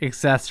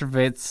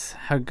exacerbates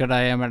how good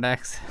I am at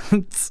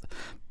accents.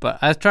 But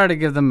I try to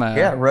give them a...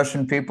 Yeah,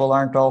 Russian people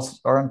aren't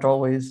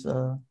always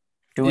doing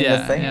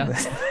the thing.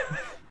 Yeah.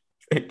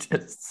 It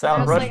just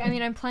sounds Russian. Like, I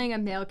mean, I'm playing a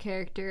male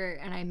character,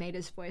 and I made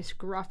his voice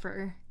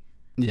gruffer.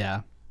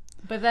 Yeah.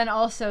 But then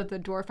also the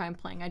dwarf I'm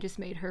playing, I just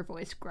made her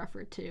voice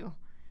gruffer too.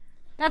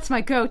 That's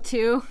my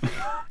go-to.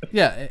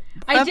 Yeah.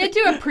 I did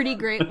do a pretty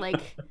great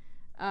like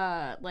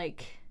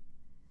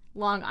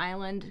Long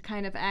Island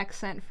kind of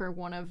accent for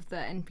one of the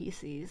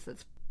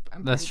NPCs.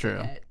 That's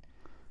true.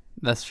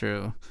 That's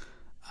true.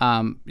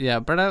 Yeah,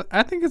 but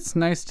I think it's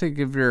nice to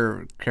give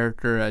your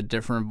character a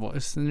different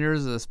voice than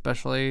yours,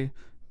 especially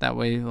that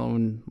way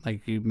when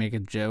like you make a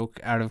joke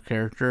out of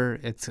character,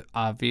 it's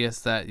obvious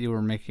that you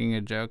were making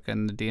a joke,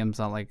 and the DM's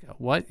not like,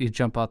 what? You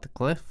jump off the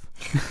cliff?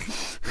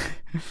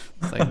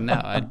 It's like, no,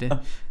 I did.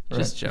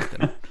 Just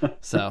joking.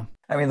 So,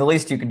 I mean, the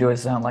least you can do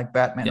is sound like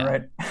Batman,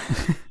 right?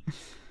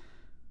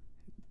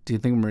 Do you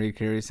think Marie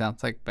Curie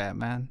sounds like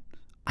Batman?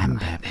 I'm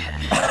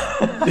Batman.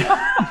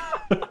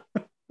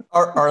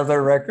 Are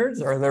there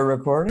records? Are there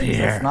recordings?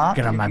 Pierre, if not,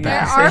 get on my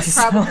back. There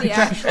are probably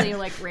actually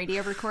like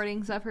radio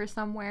recordings of her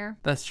somewhere.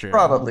 That's true.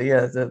 Probably,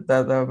 yeah.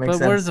 That would make sense.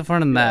 But where's the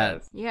fun in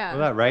that? Yeah. Well,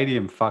 that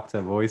Radium fucked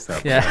her voice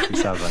up. Yeah. She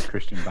sounds like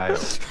Christian Bale.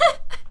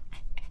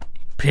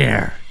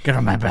 Pierre, get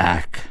on my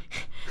back.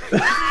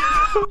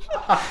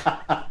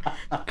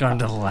 Going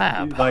to the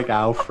lab. He's like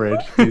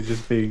Alfred. He's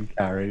just being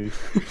carried.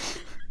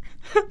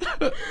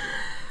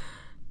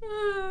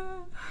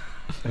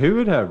 Who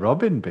would her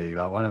Robin be?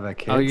 Like one of her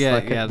kids? Oh, yeah,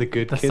 like yeah. The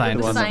good the kid?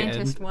 Scientist,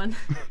 scientist one.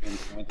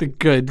 The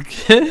good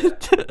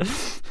kid.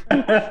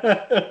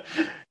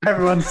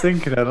 Everyone's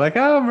thinking of like,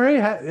 oh, Marie,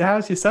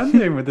 how's your son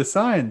doing with the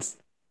science?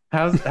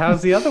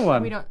 How's the other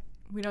one?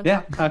 We don't.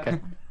 Yeah. Talk Okay.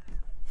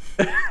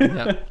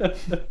 Yep.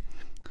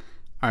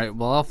 All right.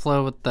 Well, I'll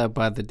flow with that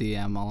by the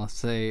DM. I'll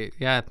say,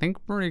 yeah, I think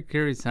Marie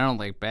Curie sounded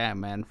like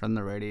Batman from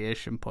the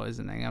radiation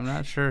poisoning. I'm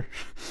not sure.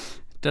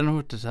 Don't know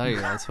what to tell you.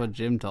 That's what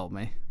Jim told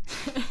me.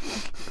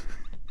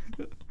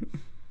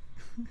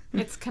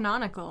 It's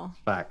canonical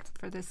Fact.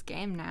 for this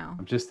game now.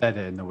 I'm just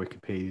editing the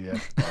Wikipedia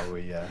while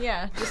we.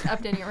 Yeah, just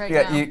updating it right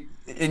Yeah, now.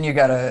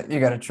 you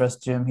gotta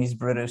trust Jim. He's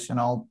British, and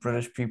all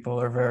British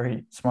people are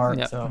very smart.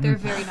 Yep. So They're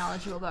very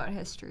knowledgeable about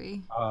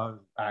history. Our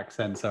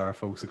accents are a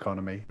false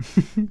economy.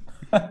 You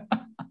have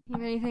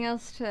anything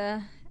else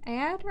to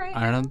add right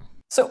I now? don't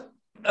So,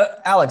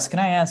 Alex, can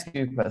I ask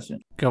you a question?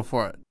 go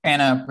for it.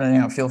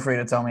 Anna, feel free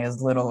to tell me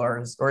as little or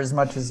as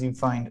much as you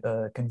find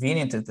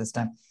convenient at this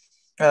time.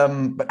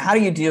 But how do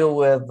you deal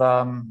with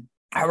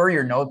how are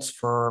your notes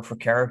for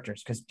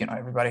characters? Because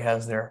everybody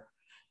has their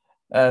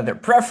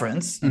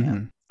preference.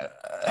 Mhm.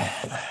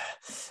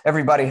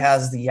 Everybody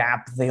has the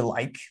app they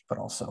like, but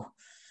also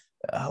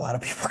a lot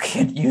of people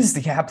can't use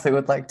the app they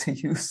would like to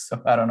use. So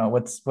I don't know.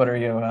 What are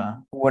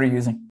you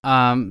using?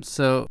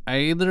 So I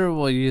either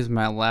will use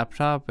my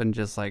laptop and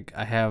just like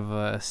I have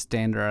a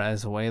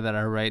standardized way that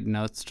I write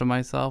notes to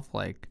myself.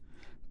 Like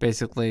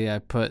basically I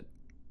put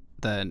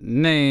the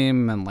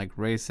name and like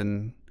race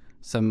and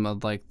some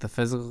of like the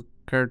physical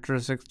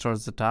characteristics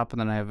towards the top, and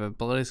then I have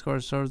ability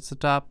scores towards the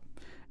top.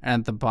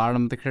 And at the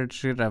bottom of the character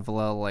sheet, I have a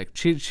little like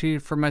cheat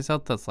sheet for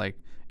myself that's like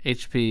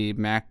HP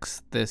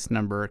max this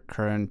number,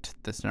 current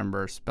this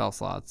number, spell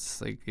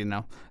slots, like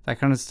that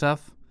kind of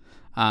stuff.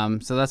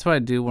 So that's what I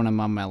do when I'm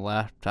on my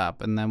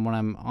laptop, and then when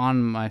I'm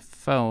on my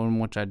phone,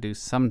 which I do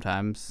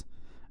sometimes,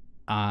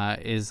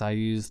 is I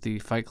use the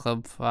Fight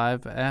Club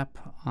 5 app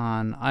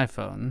on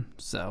iPhone.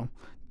 So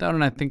that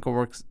one I think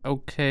works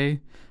okay.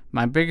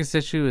 My biggest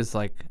issue is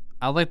like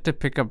I like to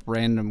pick up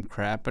random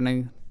crap in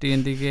a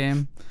D&D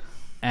game.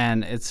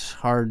 And it's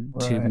hard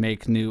to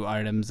make new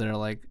items that are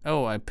like,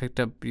 oh, I picked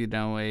up,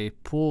 a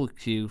pool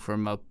cue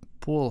from a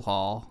pool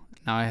hall.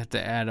 Now I have to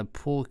add a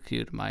pool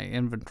cue to my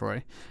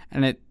inventory.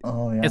 And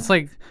it's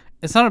like,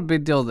 it's not a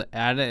big deal to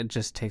add it. It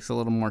just takes a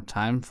little more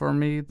time for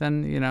me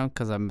than,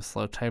 because I'm a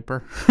slow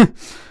typer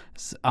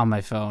on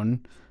my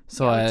phone.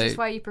 So which is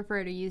why you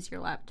prefer to use your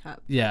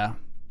laptop. Yeah.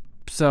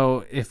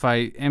 So if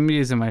I am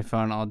using my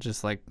phone, I'll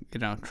just like,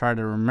 try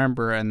to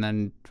remember and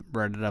then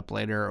write it up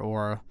later,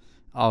 or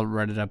I'll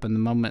write it up in the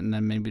moment and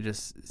then maybe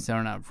just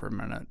zone out for a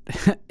minute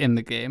in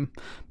the game.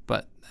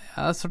 But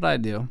that's what I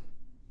do.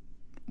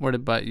 What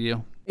about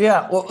you?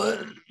 Yeah,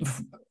 well,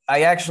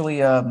 I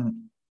actually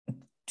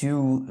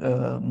do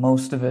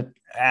most of it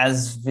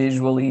as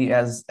visually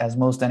as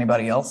most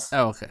anybody else.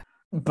 Oh, okay.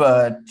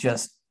 But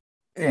just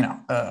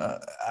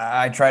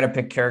I try to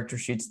pick character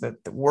sheets that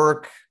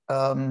work.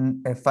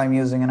 If I'm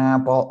using an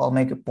app, I'll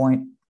make a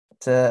point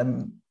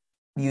to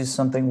use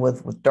something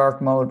with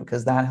dark mode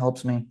because that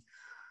helps me.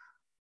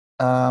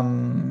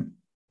 I'll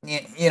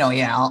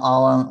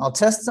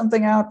test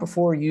something out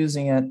before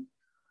using it,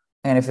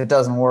 and if it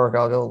doesn't work,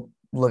 I'll go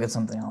look at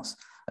something else.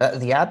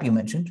 The app you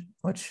mentioned,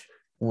 which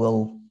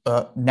will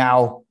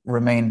now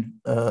remain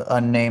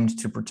unnamed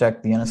to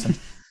protect the innocent,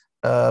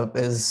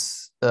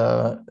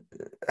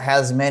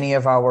 has many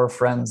of our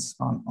friends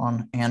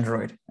on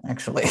Android,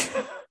 actually.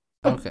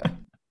 Okay.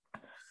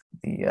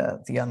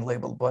 The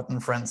unlabeled button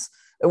friends,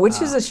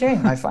 which is a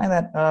shame. I find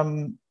that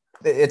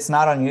it's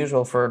not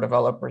unusual for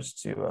developers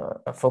to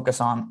focus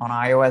on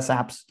iOS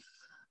apps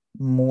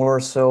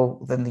more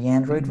so than the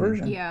Android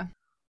version. Yeah.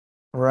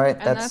 Right.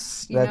 And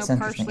that's interesting.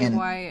 partially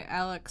why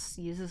Alex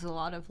uses a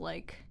lot of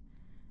like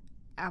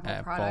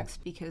Apple products,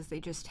 because they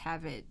just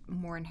have it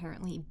more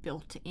inherently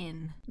built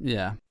in.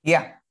 Yeah.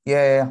 Yeah.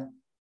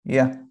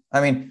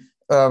 I mean,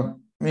 I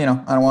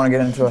don't want to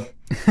get into a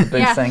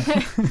big thing,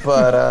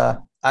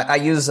 but I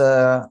use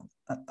a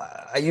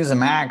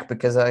Mac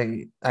because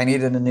I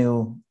needed a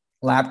new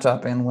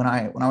laptop, and when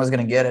I was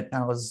going to get it,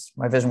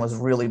 my vision was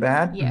really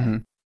bad. Yeah. Mm-hmm.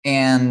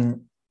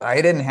 And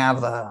I didn't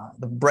have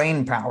the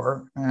brain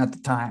power at the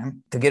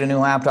time to get a new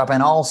laptop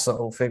and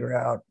also figure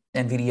out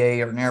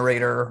NVDA or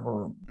narrator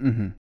or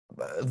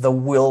the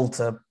will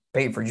to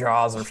pay for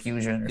JAWS or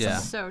Fusion or something.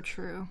 So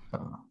true.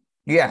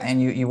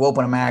 And you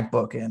open a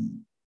MacBook and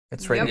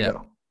it's ready to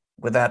go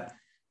with that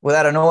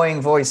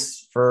annoying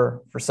voice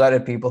for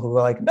sighted people who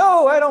are like,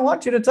 no, I don't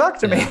want you to talk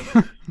to me.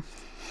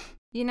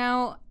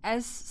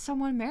 As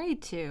someone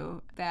married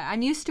to that,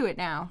 I'm used to it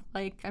now.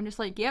 Like, I'm just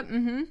like, yep,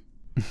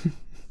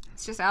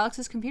 It's just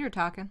Alex's computer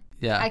talking.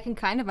 Yeah. I can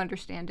kind of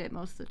understand it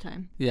most of the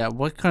time. Yeah,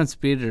 what kind of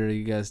speed are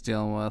you guys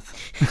dealing with?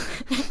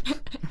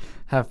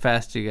 How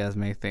fast do you guys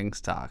make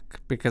things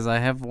talk? Because I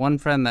have one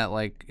friend that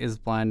like is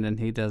blind and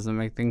he doesn't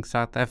make things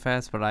talk that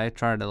fast, but I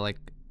try to like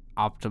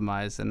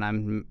optimize and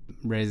I'm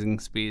raising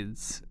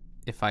speeds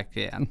if I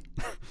can.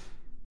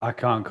 I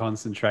can't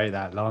concentrate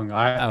that long,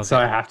 so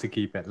I have to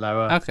keep it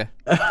lower. Okay.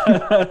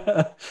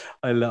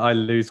 I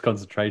lose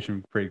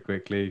concentration pretty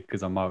quickly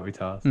because I'm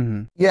multitask.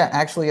 Mm-hmm. Yeah,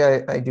 actually,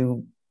 I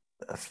do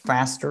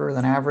faster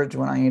than average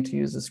when I need to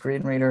use a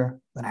screen reader.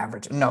 Than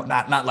average? No,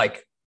 not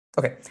like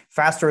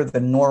faster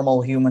than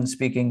normal human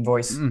speaking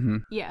voice. Mm-hmm.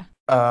 Yeah.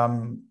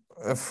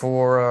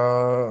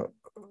 For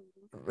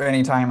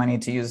any time I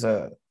need to use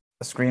a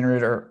screen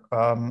reader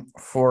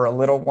for a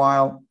little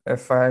while,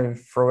 if I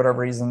for whatever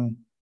reason,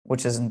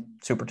 which isn't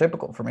super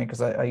typical for me because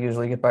I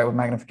usually get by with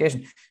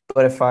magnification.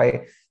 But if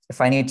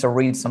if I need to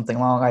read something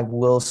long, I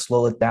will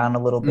slow it down a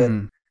little bit.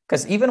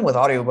 Because even with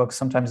audiobooks,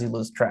 sometimes you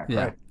lose track,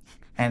 right?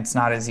 And it's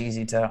not as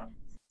easy to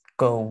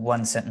go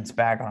one sentence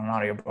back on an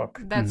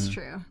audiobook. That's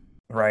true.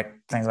 Right.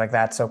 Things like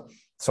that. So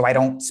I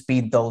don't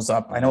speed those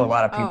up. I know a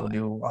lot of people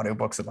do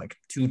audiobooks at like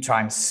 2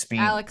 times speed.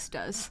 Alex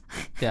does.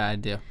 Yeah, I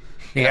do.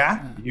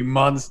 Yeah? You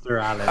monster,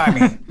 Alex. I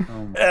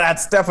mean,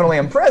 that's definitely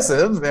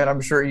impressive, and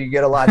I'm sure you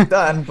get a lot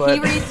done, but...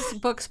 He reads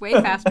books way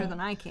faster than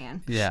I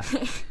can. Yeah.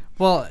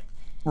 Well,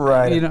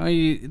 right. You know,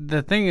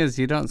 the thing is,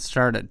 you don't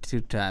start at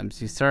 2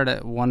 times. You start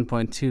at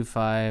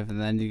 1.25,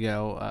 and then you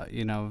go,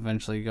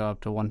 eventually you go up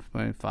to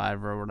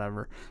 1.5 or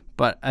whatever.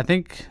 But I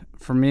think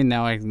for me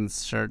now, I can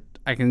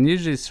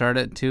usually start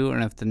at 2,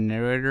 and if the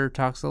narrator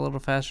talks a little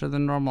faster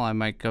than normal, I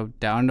might go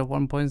down to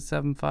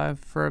 1.75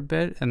 for a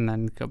bit and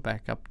then go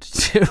back up to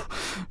 2.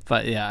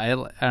 But yeah, I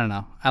don't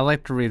know. I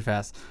like to read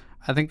fast.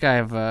 I think I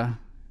have a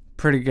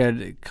pretty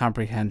good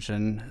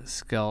comprehension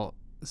skill,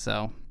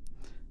 so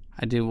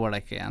I do what I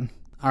can.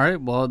 All right,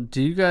 well,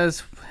 do you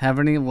guys have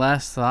any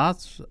last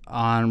thoughts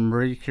on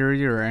Marie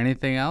Curie or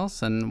anything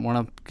else, and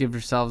want to give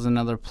yourselves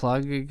another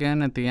plug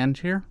again at the end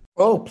here?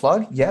 Oh,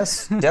 plug?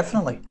 Yes,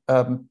 definitely.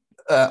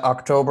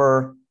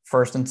 October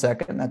 1st and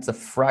 2nd, that's a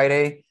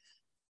Friday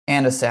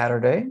and a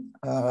Saturday,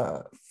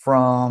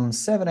 from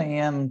 7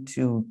 a.m.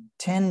 to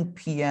 10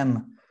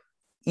 p.m.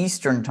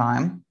 Eastern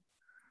time,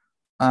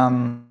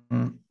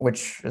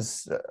 which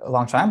is a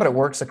long time, but it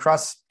works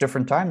across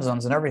different time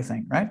zones and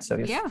everything, right? So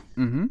if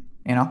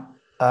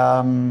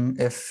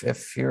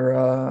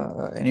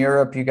you're in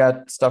Europe, you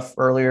got stuff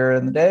earlier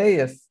in the day.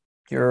 If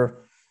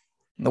you're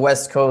on the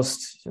West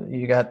Coast,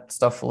 you got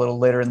stuff a little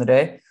later in the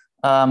day.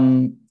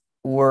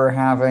 We're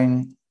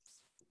having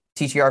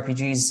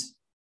TTRPGs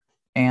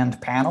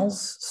and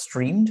panels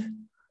streamed.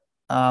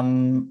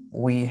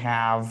 We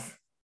have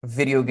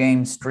video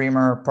game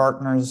streamer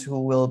partners who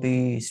will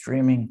be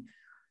streaming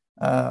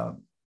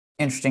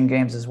interesting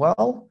games as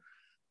well.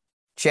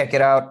 Check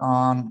it out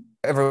on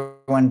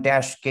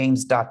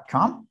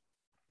everyone-games.com.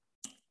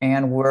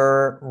 And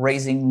we're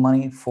raising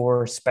money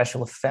for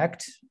Special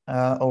Effect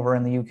over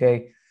in the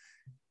UK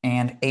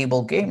and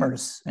Able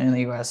Gamers in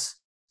the US,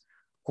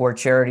 who are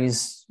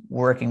charities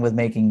working with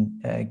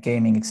making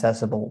gaming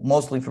accessible,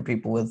 mostly for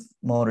people with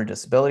motor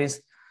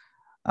disabilities.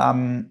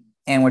 And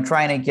we're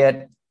trying to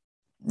get,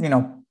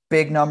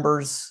 big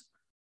numbers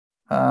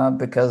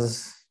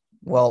because,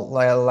 well,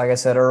 like I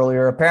said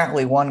earlier,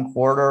 apparently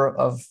 1/4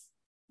 of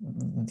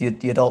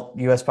the adult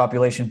U.S.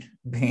 population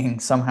being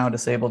somehow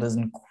disabled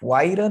isn't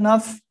quite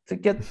enough to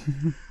get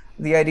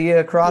the idea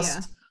across.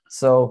 Yeah.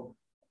 So,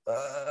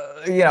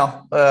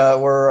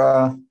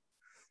 we're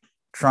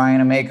trying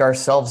to make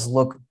ourselves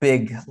look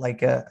big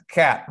like a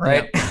cat,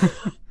 right? Yep.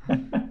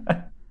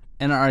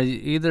 And are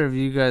either of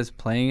you guys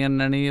playing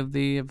in any of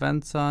the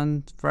events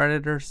on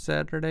Friday or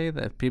Saturday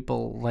that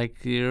people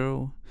like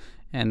you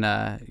and,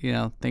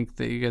 think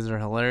that you guys are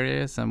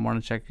hilarious and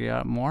want to check you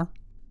out more?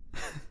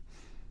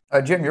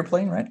 Jim, you're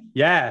playing, right?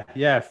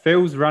 Yeah.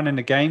 Phil's running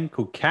a game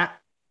called Cat,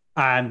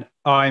 and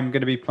I'm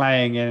going to be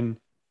playing in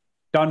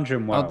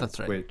Dungeon World, that's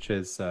right. which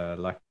is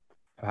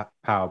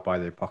powered by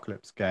the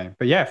Apocalypse game.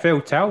 But yeah,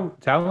 Phil, tell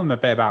them a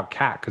bit about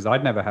Cat, because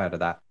I'd never heard of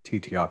that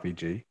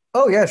TTRPG.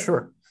 Oh yeah,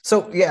 sure.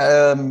 So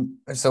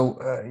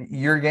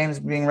your game's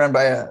being run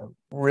by a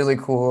really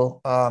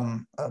cool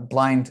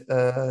blind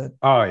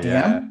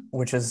DM,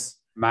 which is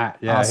Matt.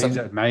 Yeah, awesome. He's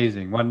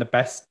amazing. One of the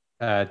best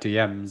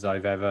DMs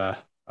I've ever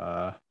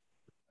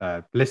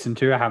listened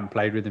to. I haven't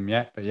played with him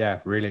yet, but yeah,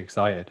 really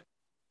excited.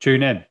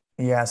 Tune in.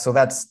 Yeah, so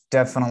that's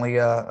definitely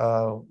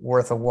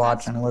worth a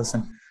watch and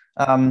listen.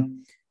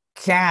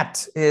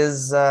 Cat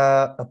is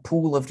a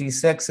pool of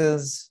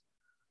D6s.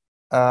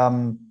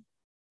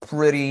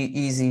 Pretty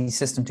easy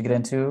system to get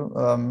into.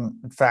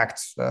 In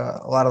fact,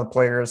 a lot of the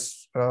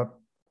players don't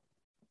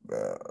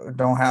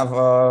have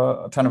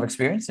a ton of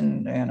experience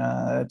in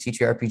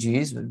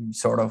TTRPGs. We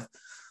sort of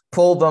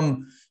pulled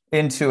them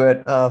into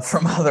it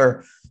from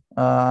other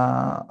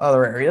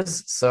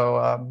areas.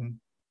 So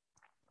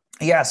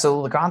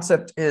so the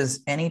concept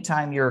is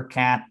anytime your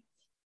cat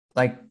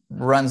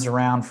runs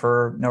around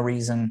for no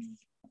reason,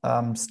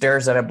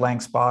 stares at a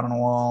blank spot on a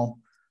wall,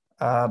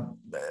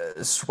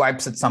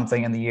 swipes at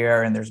something in the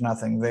air and there's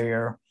nothing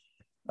there,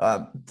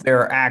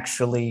 they're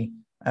actually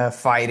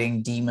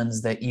fighting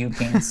demons that you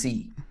can't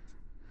see.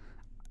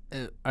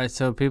 All right,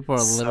 so people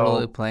are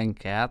literally playing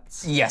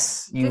cats?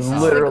 Yes, this is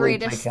the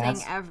greatest thing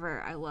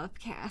ever. I love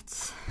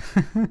cats.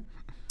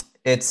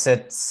 It's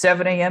at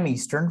 7 a.m.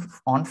 Eastern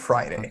on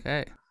Friday.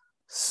 Okay.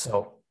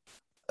 So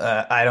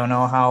I don't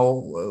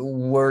know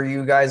where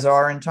you guys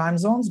are in time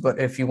zones, but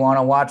if you want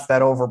to watch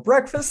that over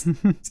breakfast,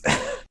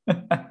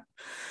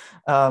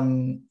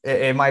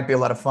 it might be a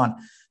lot of fun.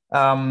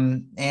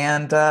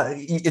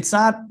 It's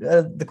not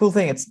the cool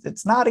thing.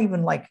 It's not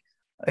even like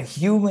a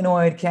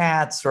humanoid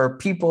cats or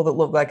people that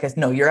look like cats.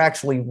 No, you're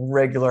actually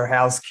regular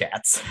house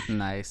cats.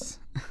 Nice.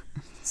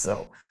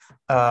 So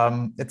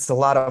It's a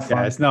lot of fun.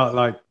 Yeah, it's not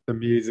like the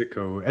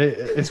musical.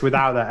 It's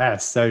without the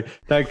S, so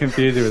don't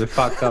confuse it with the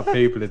fucked up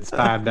people in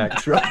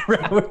spandex. Right?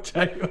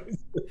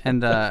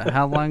 And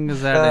how long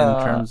is that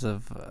in terms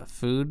of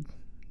food,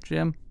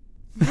 Jim?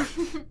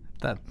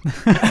 That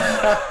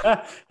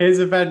his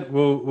event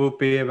will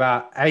be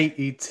about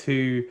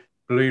 82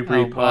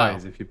 blueberry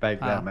pies if you bake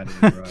that many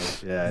in a row.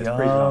 Yeah, it's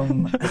pretty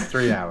long. It's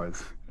 3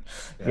 hours.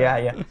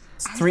 Yeah.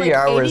 It's 3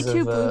 hours of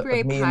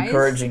me pies?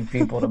 encouraging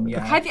people to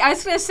meow. I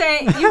was gonna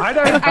say,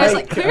 I was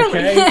like, clearly.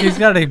 Okay. he's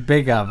got a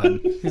big oven.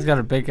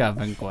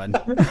 Gwen.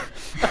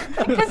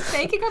 Because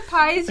baking a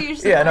pie is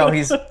usually. Yeah, no,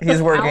 he's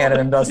working at an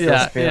industrial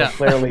scale,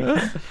 clearly.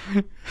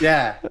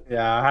 Yeah.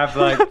 I have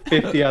like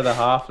 50 other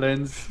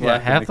halflings.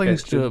 Yeah,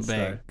 halflings kitchen, do it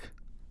big.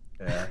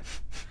 Yeah.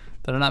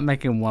 They're not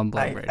making one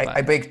blueberry pie.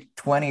 I baked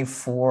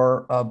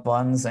 24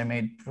 buns. I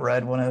made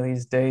bread one of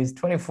these days.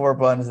 24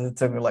 buns. It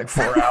took me like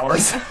 4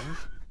 hours.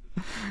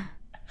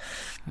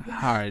 All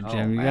right,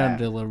 Jim, you gotta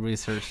do a little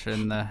research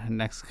in the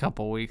next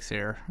couple weeks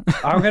here.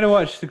 I'm gonna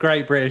watch the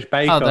Great British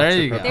Bake Off. There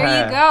you go.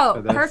 There you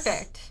go.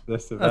 Perfect.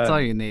 That's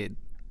all you need.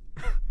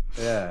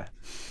 Yeah.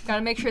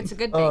 Gotta make sure it's a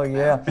good bake. Oh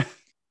yeah.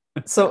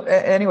 So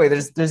anyway,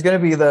 there's going to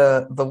be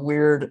the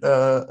weird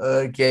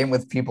game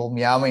with people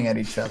meowing at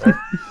each other.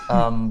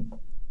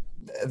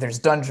 There's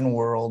Dungeon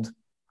World.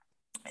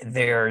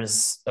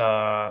 There's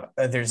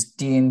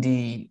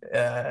D&D.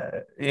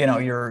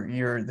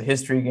 Your the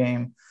history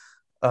game.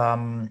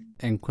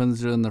 And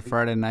Quinn's doing the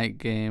Friday night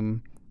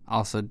game,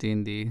 also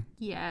D&D.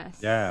 Yes.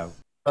 Yeah.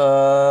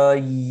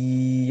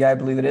 Yeah, I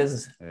believe it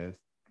is. It is.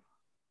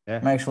 Yeah.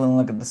 I'm actually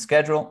looking at the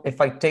schedule. If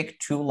I take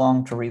too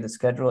long to read the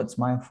schedule, it's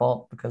my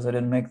fault because I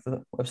didn't make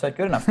the website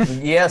good enough.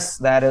 Yes,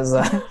 that is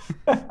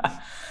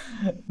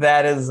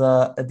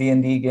a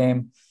D&D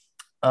game.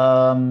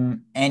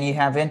 And you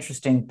have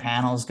interesting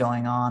panels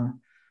going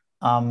on,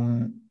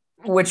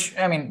 which,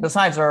 I mean,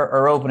 besides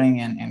our opening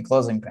and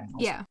closing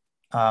panels. Yeah.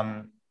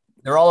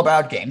 They're all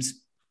about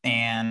games,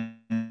 and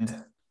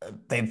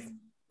they've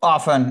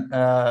often,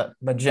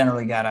 but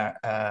generally got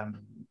an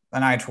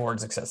eye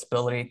towards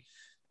accessibility.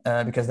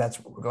 Because that's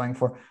what we're going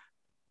for.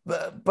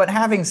 But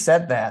having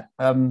said that,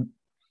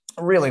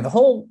 really the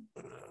whole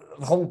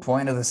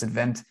point of this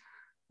event,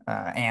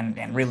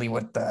 and really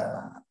what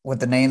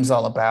the name's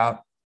all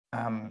about,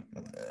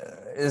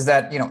 is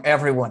that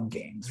everyone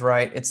games,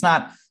 right? It's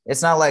not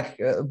like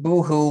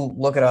boo-hoo,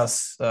 look at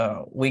us,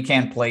 we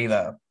can't play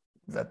the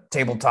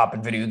tabletop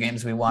and video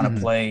games we want to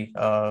play.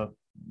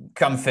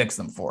 Come fix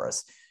them for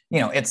us.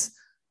 It's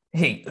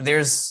hey,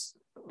 there's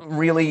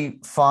really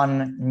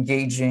fun,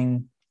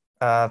 engaging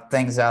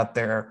things out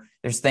there.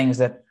 There's things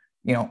that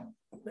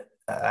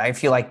I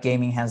feel like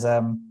gaming has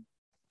a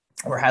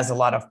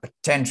lot of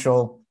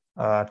potential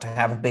to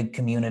have a big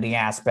community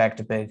aspect,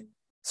 a big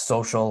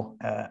social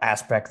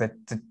aspect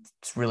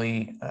that's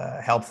really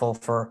helpful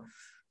for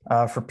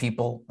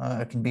people.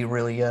 It can be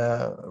really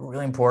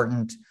really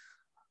important.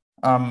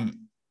 And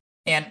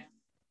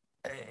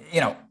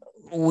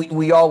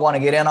we all want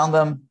to get in on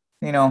them.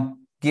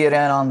 Get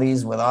in on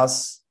these with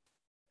us,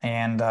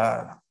 and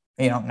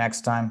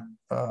next time.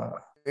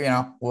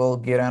 We'll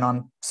get in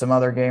on some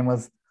other game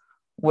with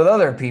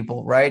other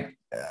people, right?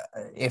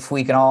 If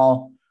we can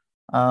all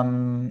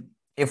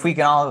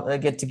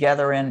get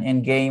together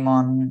and game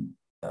on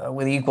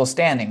with equal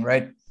standing,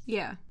 right?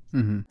 Yeah.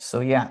 Mm-hmm.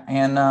 So yeah,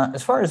 and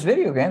as far as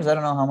video games, I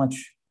don't know how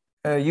much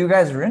you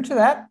guys are into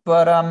that,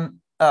 but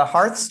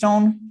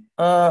Hearthstone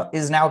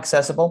is now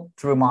accessible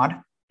through a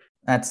mod.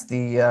 That's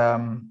the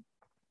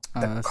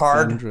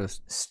card.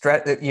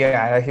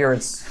 Yeah, I hear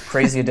it's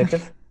crazy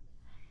addictive.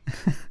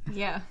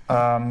 Yeah.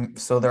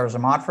 So there's a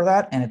mod for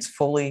that, and it's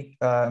fully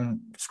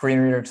screen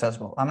reader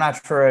accessible. I'm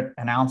not sure it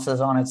announces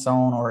on its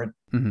own or it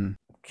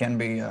can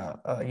be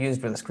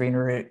used with a screen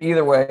reader.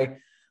 Either way,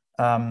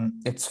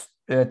 it's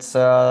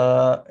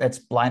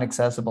blind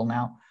accessible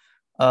now.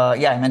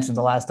 I mentioned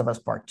The Last of Us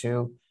Part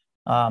 2,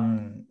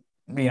 and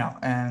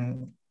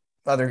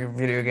other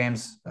video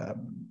games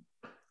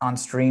on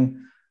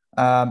stream.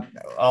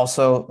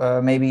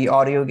 Also, maybe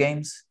audio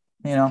games.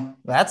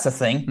 That's a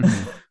thing.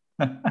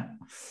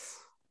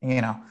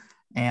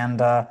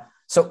 And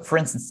so for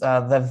instance,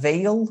 the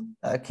Veil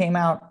came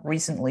out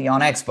recently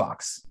on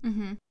Xbox,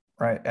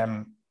 right?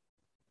 I'm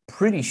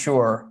pretty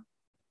sure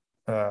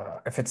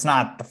if it's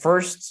not the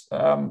first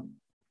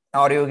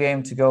audio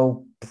game to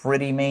go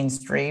pretty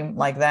mainstream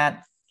like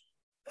that,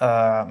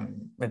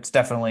 it's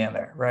definitely in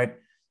there, right?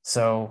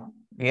 So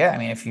yeah, I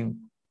mean, if you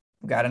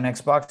got an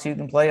Xbox, you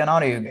can play an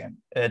audio game.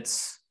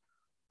 It's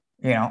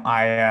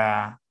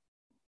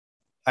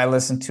I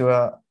listened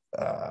to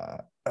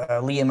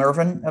Liam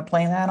Irvin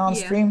playing that on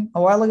stream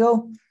a while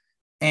ago,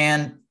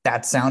 and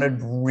that sounded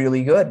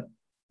really good,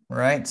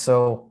 right?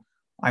 So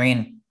I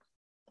mean,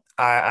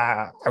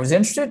 I was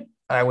interested.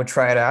 I would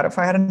try it out if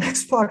I had an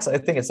Xbox. I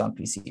think it's on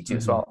PC too,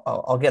 so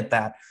I'll get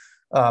that.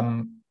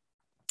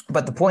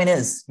 But the point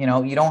is, you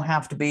don't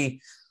have to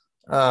be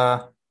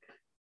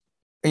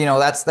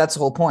that's the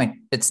whole point.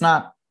 It's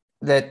not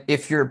that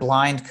if you're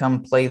blind,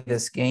 come play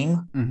this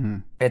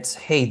game. It's,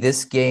 hey,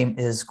 this game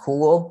is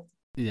cool.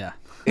 Yeah.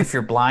 If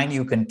you're blind,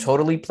 you can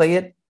totally play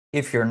it.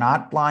 If you're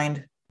not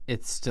blind,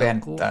 It's still then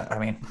cool. I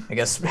mean, I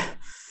guess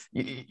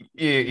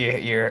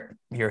your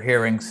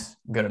hearing's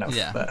good enough.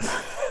 Yeah. But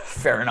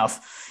fair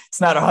enough.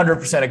 It's not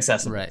 100%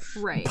 accessible. Right.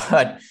 Right.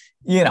 But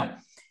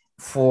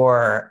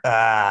for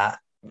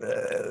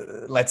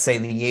let's say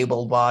the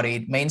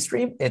able-bodied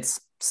mainstream, it's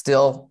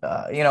still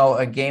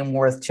a game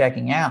worth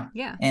checking out.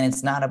 Yeah. And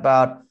it's not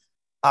about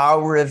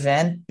our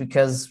event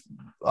because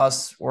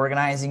us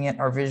organizing it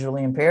are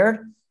visually impaired.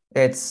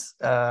 It's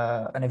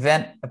an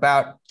event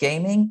about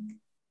gaming,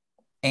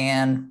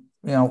 and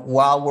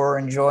while we're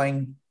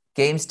enjoying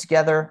games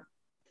together,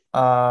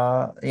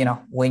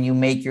 when you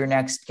make your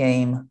next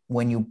game,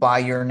 when you buy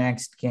your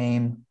next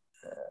game,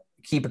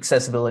 keep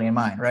accessibility in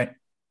mind, right?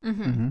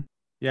 Mm-hmm.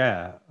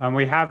 Yeah, and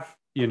we have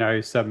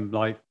some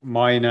like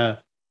minor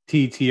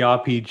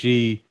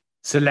TTRPG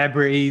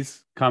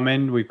celebrities come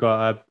in. We've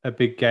got a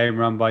big game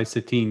run by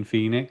Satine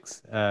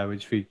Phoenix,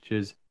 which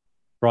features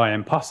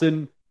Brian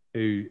Posson,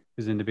 who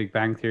is in The Big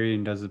Bang Theory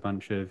and does a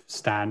bunch of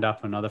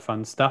stand-up and other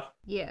fun stuff.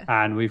 Yeah.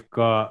 And we've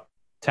got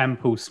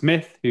Temple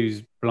Smith,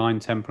 who's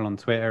Blind Temple on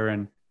Twitter,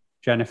 and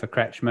Jennifer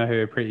Kretschmer, who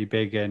are pretty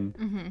big in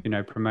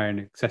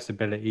promoting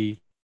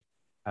accessibility.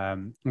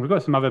 We've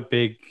got some other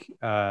big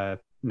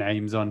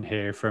names on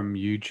here from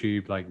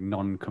YouTube, like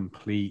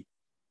Non-Complete,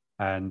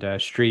 and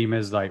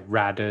streamers like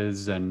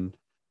Radders and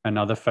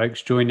other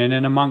folks joining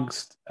in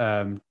amongst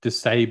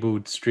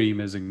disabled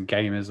streamers and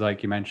gamers,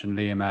 like you mentioned,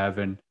 Liam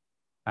Irvin.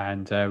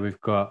 And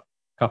we've got a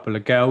couple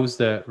of girls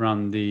that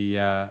run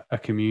a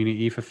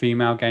community for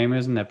female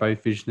gamers, and they're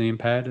both visually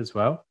impaired as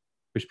well,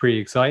 which is pretty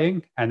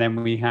exciting. And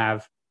then we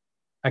have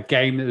a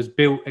game that was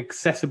built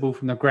accessible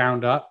from the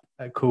ground up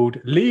called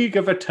League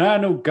of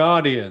Eternal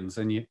Guardians.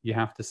 And you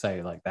have to say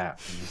it like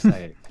that when you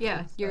say it.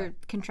 Yeah, you're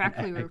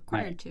contractually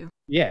required to.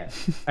 Yeah.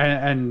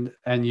 and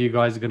you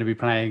guys are going to be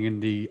playing in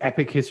the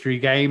Epic History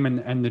game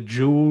and the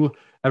Jewel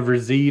of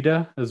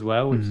Reseda as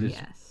well, which is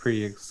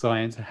pretty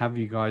exciting to have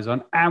you guys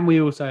on. And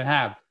we also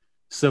have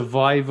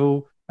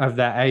Survival of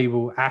the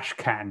Able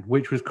Ashcan,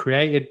 which was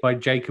created by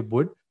Jacob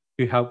Wood,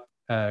 who helped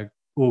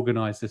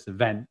organize this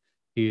event.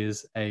 He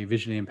is a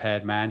visually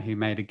impaired man who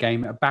made a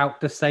game about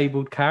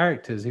disabled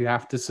characters who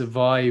have to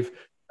survive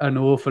an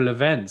awful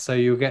event. So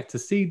you'll get to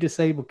see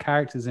disabled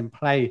characters in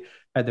play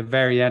at the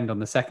very end on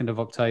the 2nd of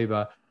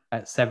October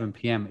at 7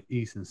 p.m.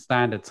 Eastern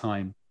Standard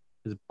Time.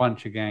 There's a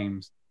bunch of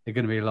games. They're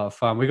going to be a lot of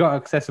fun. We got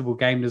accessible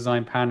game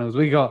design panels.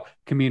 We got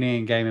community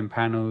and gaming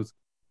panels.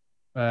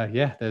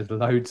 There's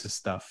loads of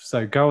stuff.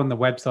 So go on the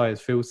website,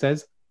 as Phil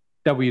says,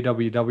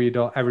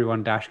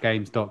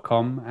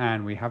 www.everyone-games.com,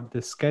 and we have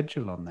the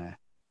schedule on there.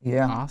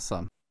 Yeah.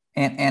 Awesome.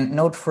 And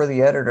note for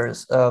the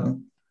editors,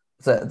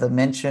 the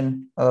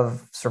mention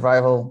of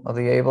Survival of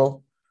the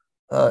Able,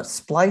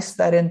 splice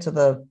that into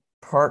the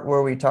part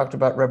where we talked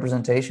about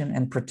representation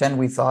and pretend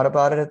we thought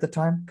about it at the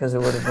time, because it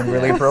would have been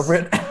really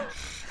appropriate.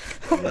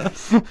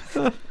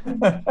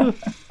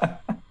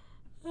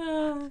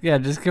 Yeah,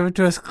 just give it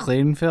to us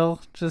clean,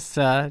 Phil. Just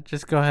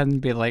go ahead and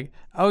be like,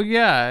 oh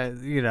yeah,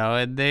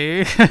 and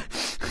they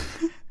if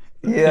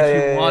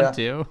you want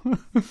to.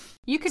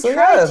 You could so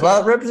try to.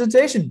 About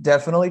representation,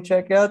 definitely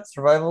check out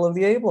Survival of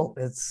the Able.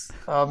 It's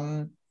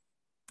the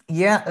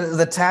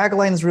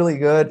tagline's really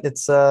good.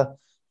 It's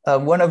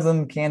one of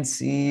them can't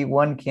see,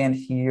 one can't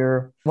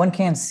hear, one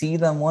can't see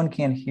them, one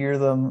can't hear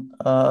them.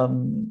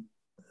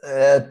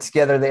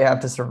 Together they have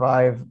to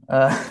survive.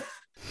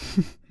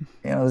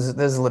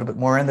 There's a little bit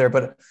more in there,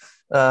 but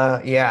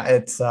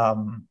it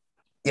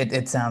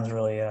sounds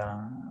really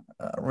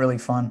really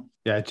fun.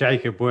 Yeah,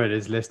 Jacob Wood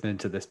is listening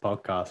to this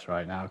podcast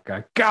right now.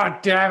 Go,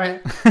 God damn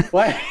it!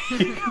 Why did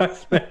you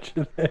guys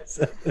mention this?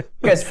 You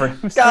guys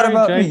forgot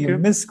about Jacob. Me. You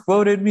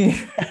misquoted me.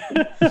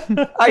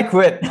 I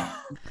quit.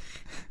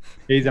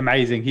 He's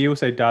amazing. He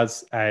also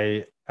does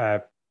a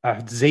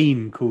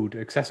zine called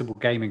Accessible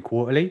Gaming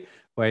Quarterly,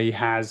 where he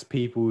has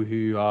people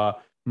who are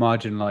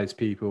marginalized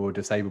people or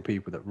disabled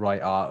people that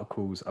write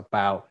articles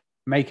about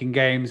making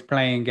games,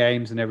 playing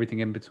games, and everything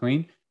in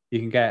between. You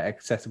can get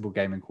Accessible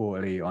Gaming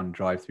Quarterly on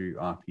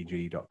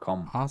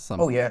drivethrurpg.com. Awesome.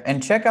 Oh yeah,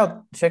 and check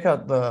out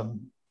the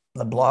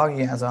blog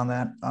he has on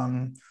that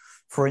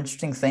for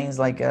interesting things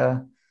like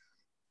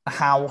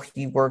how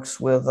he works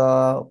with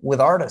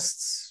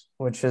artists,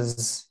 which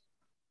is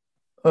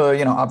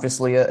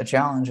obviously a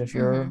challenge if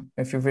you're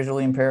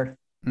visually impaired.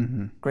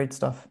 Mm-hmm. Great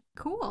stuff.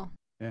 Cool.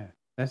 Yeah,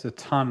 there's a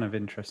ton of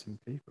interesting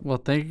people.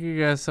 Well, thank you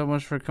guys so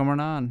much for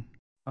coming on.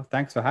 Oh,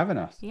 thanks for having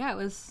us. Yeah, it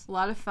was a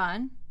lot of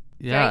fun.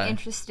 Yeah. Very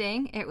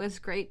interesting. It was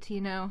great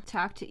to,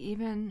 talk to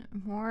even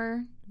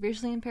more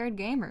visually impaired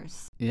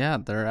gamers. Yeah,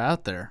 they're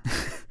out there.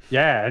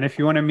 Yeah, and if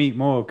you want to meet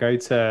more, go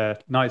to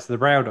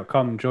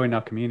knightsofthebraille.com, join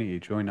our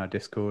community, join our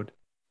Discord,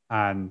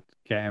 and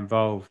get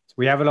involved.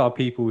 We have a lot of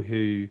people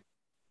who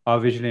are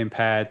visually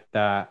impaired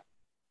that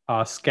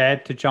are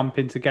scared to jump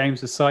into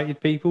games with sighted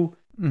people.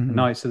 Mm-hmm.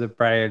 Knights of the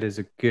Braille is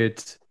a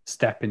good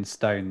stepping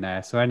stone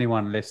there. So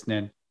anyone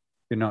listening, if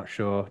you're not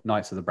sure,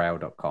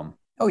 knightsofthebraille.com.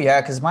 Oh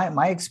yeah, because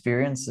my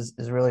experience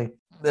is really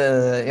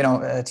the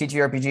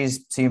TTRPGs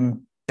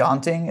seem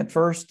daunting at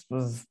first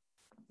with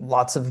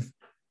lots of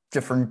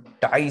different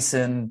dice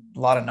and a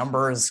lot of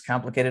numbers,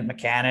 complicated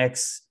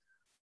mechanics.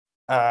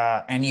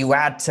 And you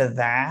add to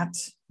that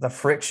the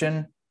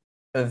friction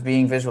of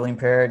being visually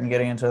impaired and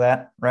getting into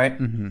that, right?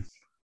 Mm-hmm.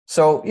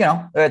 So,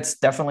 it's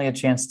definitely a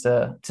chance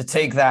to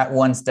take that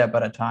one step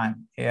at a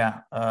time. Yeah.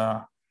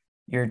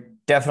 You're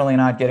definitely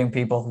not getting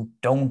people who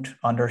don't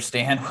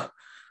understand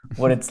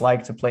what it's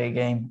like to play a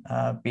game,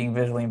 being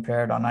visually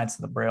impaired on Knights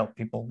of the Braille.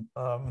 People,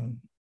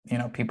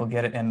 people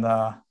get it, and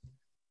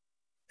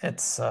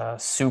it's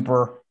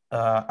super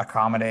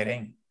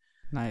accommodating.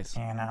 Nice.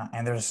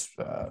 And there's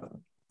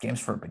games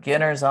for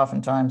beginners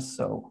oftentimes.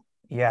 So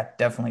yeah,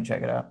 definitely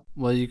check it out.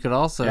 Well, you could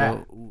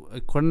also,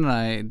 Quinn and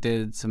I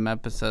did some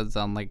episodes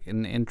on like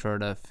an intro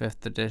to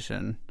 5th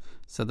edition.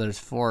 So there's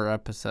 4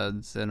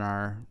 episodes in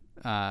our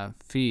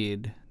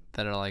feed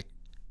that are like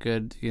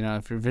good.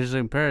 If you're visually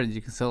impaired,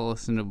 you can still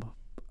listen to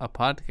a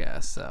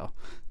podcast. So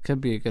it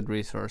could be a good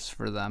resource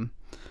for them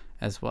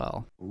as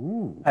well.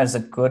 Ooh. That is a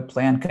good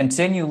plan.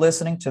 Continue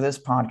listening to this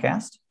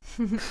podcast.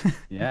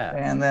 Yeah.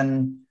 And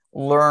then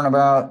learn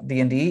about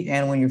D&D.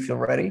 And when you feel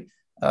ready,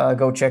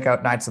 go check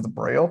out Knights of the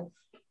Braille.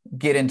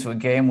 Get into a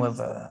game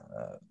with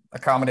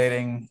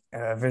accommodating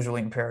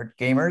visually impaired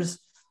gamers.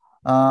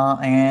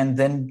 And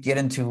then get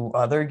into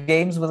other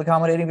games with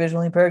accommodating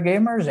visually impaired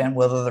gamers and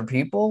with other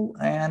people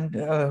and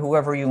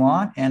whoever you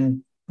want,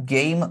 and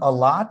game a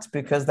lot,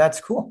 because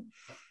that's cool.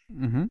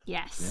 Mm-hmm.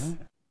 Yes. Yeah.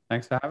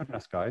 Thanks for having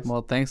us, guys.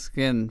 Well, thanks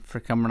again for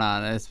coming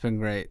on. It's been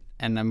great.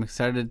 And I'm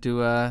excited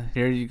to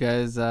hear you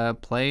guys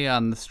play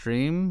on the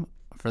stream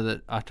for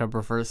the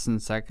October 1st and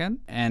 2nd.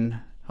 And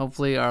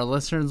hopefully our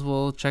listeners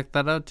will check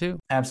that out too.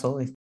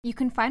 Absolutely. You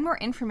can find more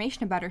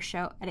information about our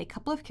show at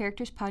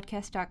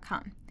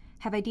acoupleofcharacterspodcast.com.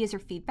 Have ideas or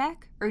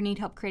feedback, or need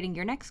help creating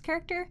your next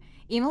character?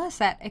 Email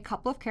us at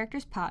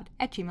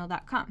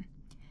acoupleofcharacterspod@gmail.com.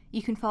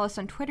 You can follow us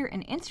on Twitter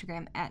and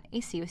Instagram at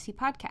ACOC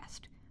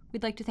Podcast.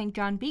 We'd like to thank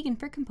John Began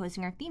for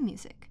composing our theme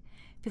music.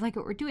 If you like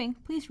what we're doing,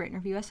 please rate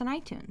and review us on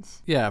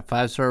iTunes. Yeah,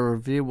 5-star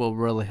review will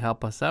really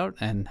help us out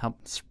and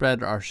help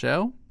spread our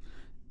show.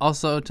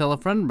 Also, tell a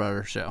friend about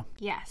our show.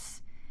 Yes.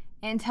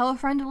 And tell a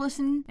friend to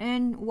listen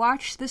and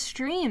watch the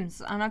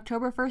streams on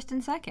October 1st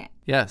and 2nd.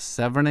 Yes,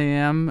 7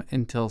 a.m.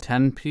 until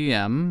 10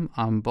 p.m.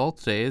 on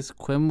both days.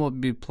 Quinn will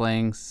be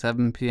playing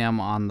 7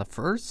 p.m. on the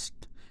 1st.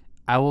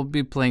 I will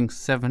be playing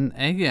 7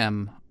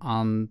 a.m.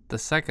 on the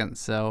 2nd.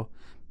 So,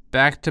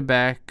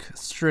 back-to-back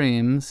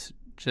streams,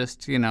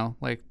 just,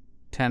 like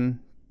 10,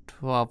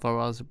 12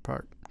 hours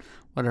apart.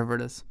 Whatever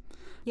it is.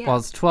 Yeah. Well,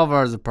 it's 12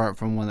 hours apart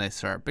from when they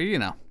start, but you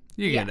get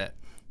it.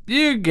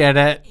 You get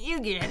it. You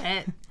get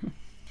it.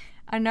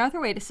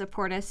 Another way to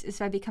support us is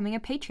by becoming a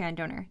Patreon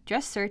donor.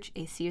 Just search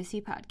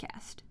ACOC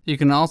Podcast. You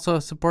can also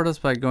support us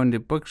by going to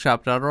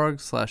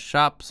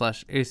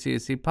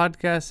bookshop.org/shop/ACOC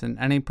Podcast, and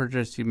any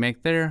purchase you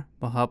make there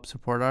will help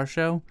support our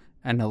show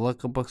and a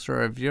local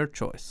bookstore of your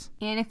choice.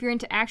 And if you're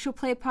into actual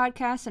play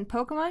podcasts and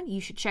Pokemon, you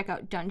should check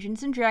out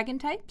Dungeons & Dragon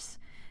Types.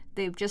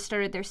 They've just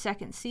started their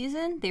 2nd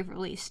season. They've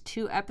released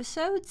 2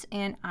 episodes,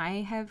 and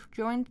I have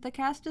joined the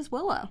cast as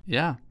Willow.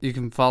 Yeah. You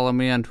can follow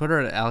me on Twitter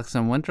at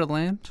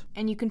AlexInWinterland.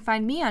 And you can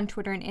find me on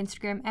Twitter and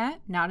Instagram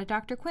at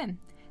NotADrQuinn.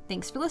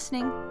 Thanks for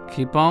listening.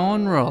 Keep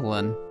on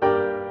rolling.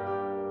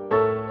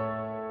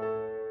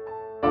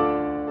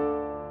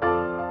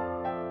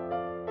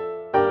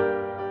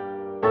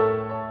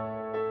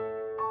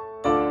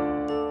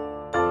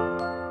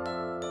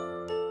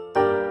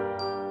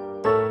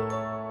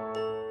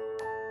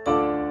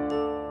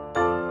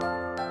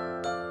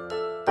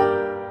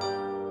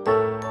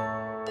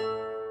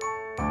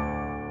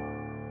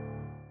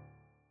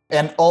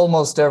 And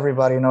almost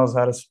everybody knows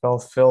how to spell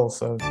Phil.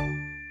 So,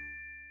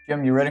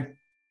 Jim, you ready?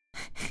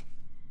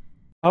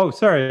 Oh,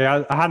 sorry.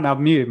 I hadn't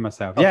unmuted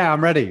myself. Oh. Yeah,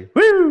 I'm ready.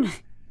 Woo!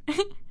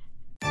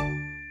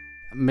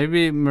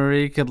 Maybe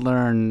Marie could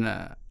learn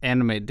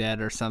Anime Dad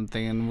or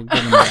something, and we'll get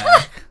him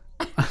back.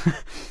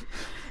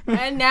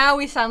 And now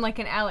we sound like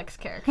an Alex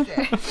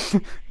character.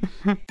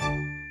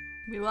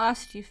 We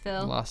lost you,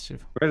 Phil.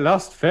 We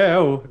lost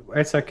Phil.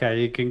 It's okay.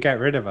 You can get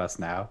rid of us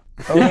now.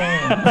 Oh.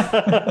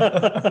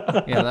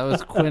 Yeah, that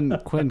was Quinn.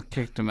 Quinn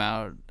kicked him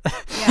out.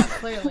 Yeah,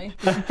 clearly.